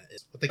Mushroom Planet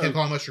is. What they kept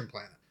calling Mushroom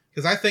Planet.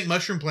 Because I think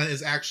Mushroom Planet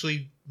is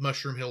actually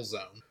Mushroom Hill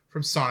Zone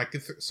from Sonic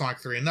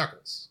 3 and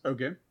Knuckles.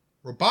 Okay.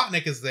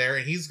 Robotnik is there,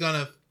 and he's going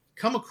to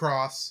come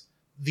across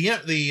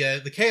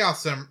the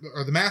Chaos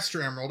or the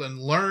Master Emerald and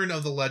learn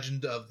of the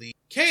legend of the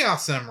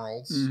Chaos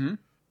Emeralds.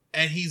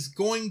 And he's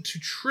going to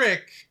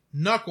trick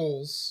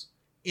Knuckles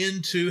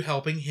into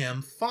helping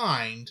him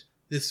find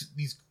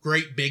these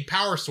great big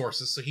power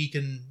sources so he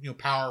can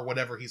power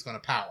whatever he's going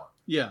to power.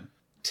 Yeah.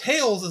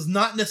 Tails is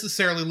not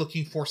necessarily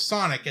looking for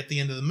Sonic at the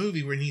end of the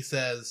movie when he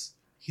says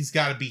he's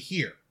got to be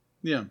here.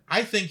 Yeah.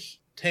 I think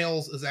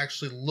Tails is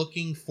actually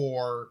looking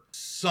for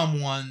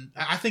someone.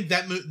 I think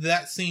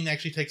that scene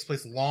actually takes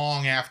place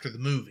long after the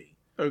movie.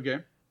 Okay.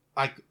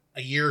 Like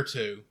a year or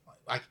two.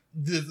 Like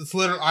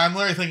I'm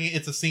literally thinking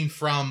it's a scene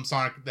from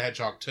Sonic the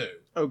Hedgehog 2.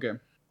 Okay.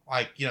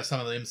 Like, some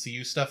of the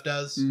MCU stuff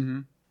does.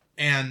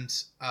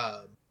 And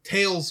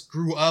Tails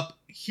grew up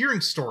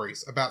hearing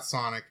stories about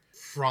Sonic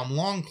from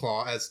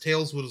Longclaw, as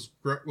Tails was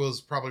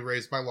probably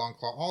raised by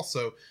Longclaw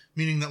also,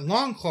 meaning that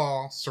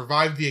Longclaw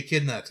survived the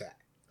Echidna attack.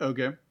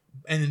 Okay.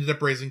 And ended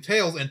up raising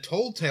Tails and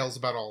told Tails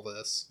about all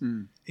this.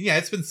 And yeah,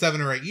 it's been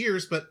 7 or 8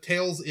 years, but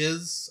Tails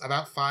is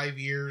about 5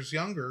 years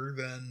younger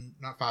than,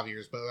 not 5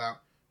 years, but about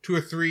 2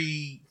 or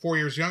 3, 4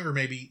 years younger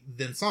maybe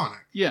than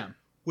Sonic. Yeah.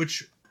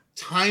 Which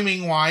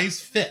timing wise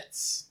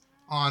fits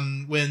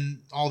on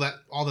when all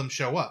them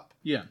show up.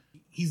 Yeah.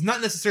 He's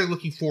not necessarily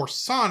looking for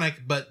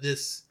Sonic, but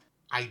this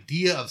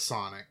idea of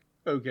Sonic.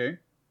 Okay.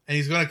 And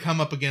he's going to come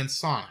up against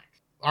Sonic.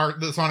 Or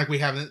the Sonic we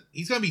haven't.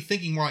 He's going to be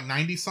thinking more like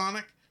 90s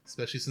Sonic,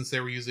 especially since they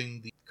were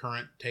using the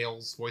current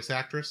Tails voice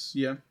actress.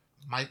 Yeah.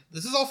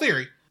 This is all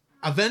theory.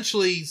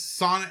 Eventually,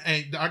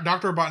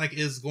 Dr. Robotnik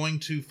is going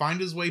to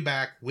find his way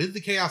back with the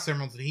Chaos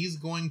Emeralds, and he's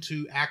going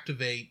to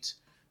activate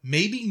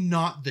maybe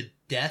not the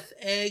Death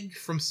Egg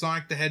from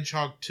Sonic the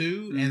Hedgehog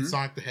 2 and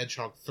Sonic the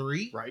Hedgehog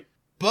 3. Right.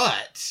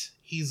 But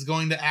he's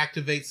going to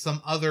activate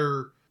some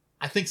other,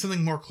 I think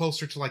something more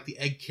closer to like the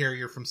Egg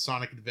Carrier from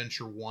Sonic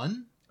Adventure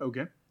 1.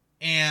 Okay.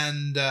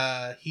 And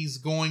he's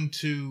going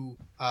to,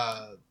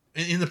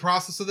 in the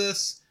process of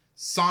this,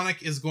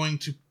 Sonic is going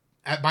to,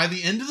 by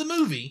the end of the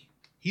movie,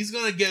 he's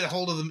going to get a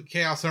hold of the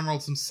Chaos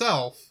Emeralds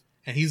himself,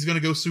 and he's going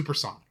to go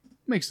supersonic.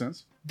 Makes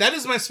sense. That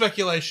is my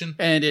speculation.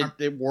 And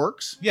it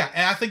works? Yeah,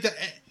 and I think that,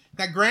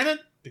 now granted,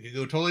 it could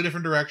go a totally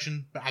different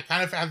direction, but I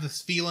kind of have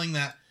this feeling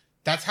that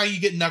that's how you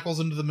get Knuckles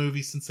into the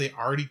movie, since they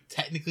already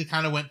technically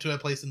kind of went to a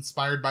place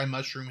inspired by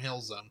Mushroom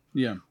Hill Zone.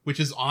 Yeah. Which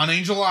is on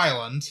Angel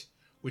Island,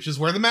 which is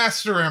where the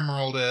Master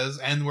Emerald is,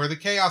 and where the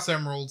Chaos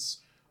Emeralds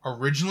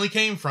originally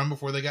came from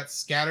before they got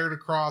scattered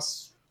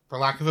across, for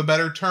lack of a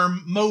better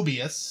term,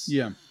 Mobius.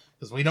 Yeah.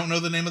 Because we don't know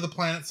the name of the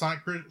planet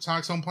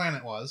Sonic's home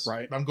planet was.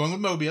 Right. But I'm going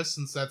with Mobius,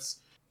 since that's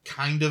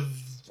kind of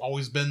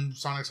always been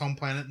Sonic's home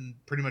planet in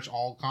pretty much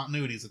all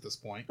continuities at this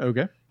point.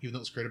 Okay. Even though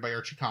it was created by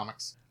Archie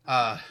Comics.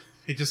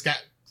 It just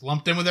got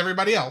lumped in with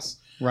everybody else.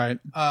 Right.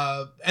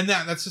 And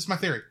that's just my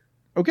theory.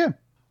 Okay.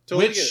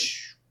 Totally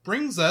which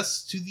brings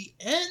us to the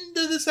end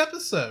of this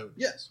episode.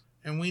 Yes.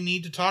 And we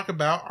need to talk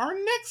about our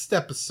next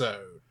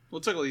episode. Well,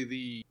 technically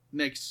the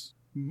next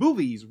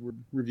movies we're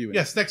reviewing.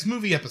 Yes, next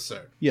movie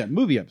episode. Yeah,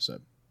 movie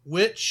episode.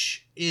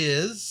 Which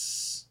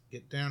is,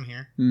 get down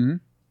here,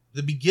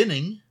 the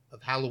beginning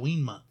of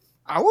Halloween month.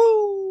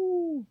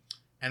 Ow!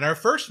 And our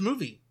first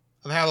movie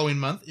of Halloween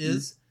month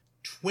is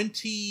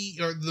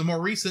the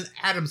more recent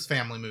Addams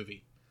Family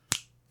movie.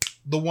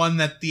 The one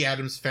that the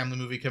Addams Family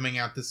movie coming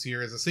out this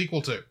year is a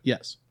sequel to.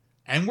 Yes.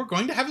 And we're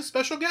going to have a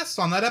special guest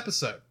on that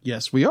episode.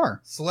 Yes, we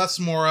are. Celeste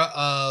Mora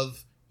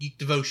of Geek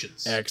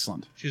Devotions.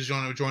 Excellent. She's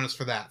going to join us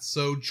for that.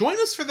 So join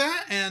us for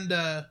that,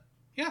 and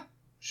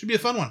should be a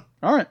fun one.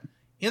 All right.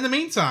 In the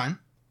meantime,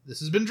 this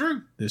has been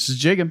Drew. This is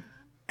Jacob.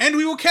 And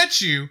we will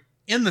catch you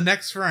in the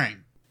next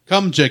frame.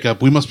 Come,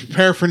 Jacob. We must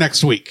prepare for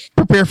next week.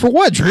 Prepare for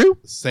what, Drew?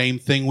 Same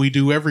thing we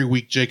do every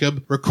week,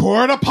 Jacob.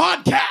 Record a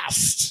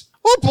podcast.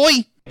 Oh,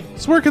 boy.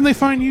 So where can they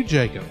find you,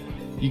 Jacob?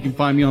 You can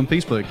find me on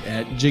Facebook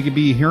at Jacob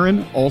B.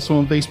 Heron. Also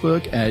on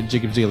Facebook at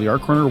Jacob's Daily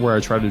Art Corner, where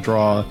I try to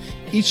draw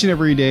each and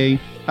every day.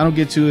 I don't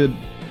get to it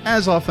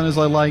as often as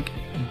I like,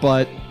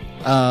 but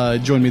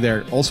join me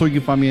there. Also, you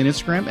can find me on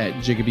Instagram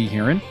at Jacob B.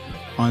 Heron,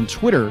 on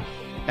Twitter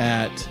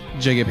at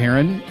Jacob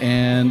Heron,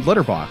 and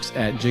Letterboxd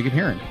at Jacob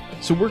Heron.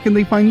 So where can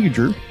they find you,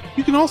 Drew?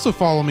 You can also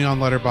follow me on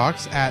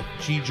Letterboxd at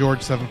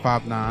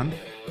GGeorge759,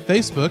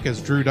 Facebook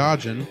as Drew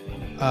Dodgen,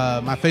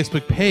 my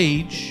Facebook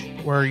page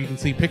where you can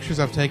see pictures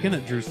I've taken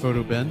at Drew's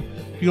Photo Bin.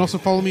 You can also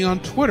follow me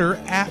on Twitter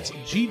at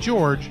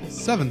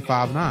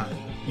GGeorge759.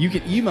 You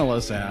can email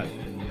us at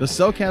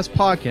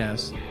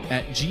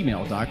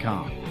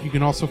thecellcastpodcast@gmail.com. You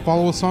can also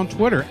follow us on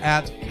Twitter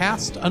at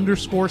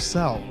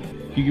cast_cell.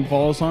 You can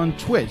follow us on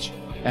Twitch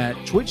at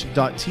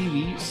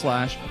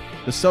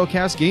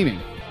twitch.tv/thecellcastgaming.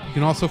 You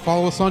can also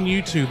follow us on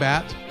YouTube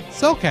at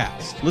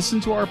Cellcast.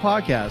 Listen to our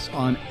podcast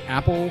on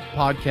Apple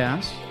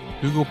Podcasts,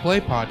 Google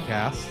Play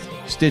Podcasts,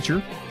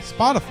 Stitcher,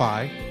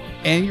 Spotify,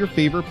 and your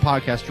favorite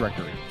podcast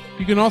directory.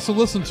 You can also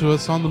listen to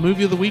us on the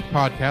Movie of the Week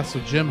podcast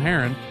with Jim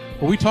Heron,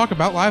 where we talk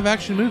about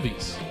live-action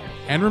movies.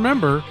 And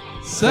remember,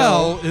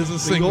 Cell is a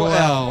single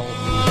L.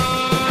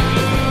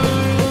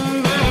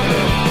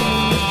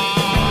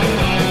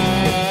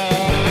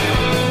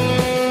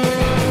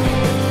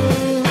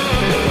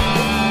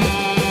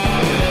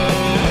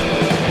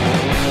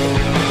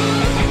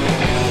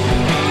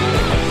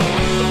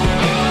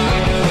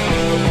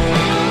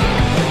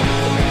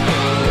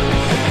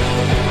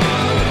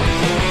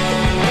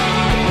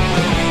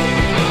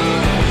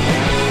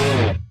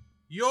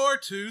 You're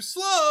too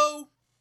slow.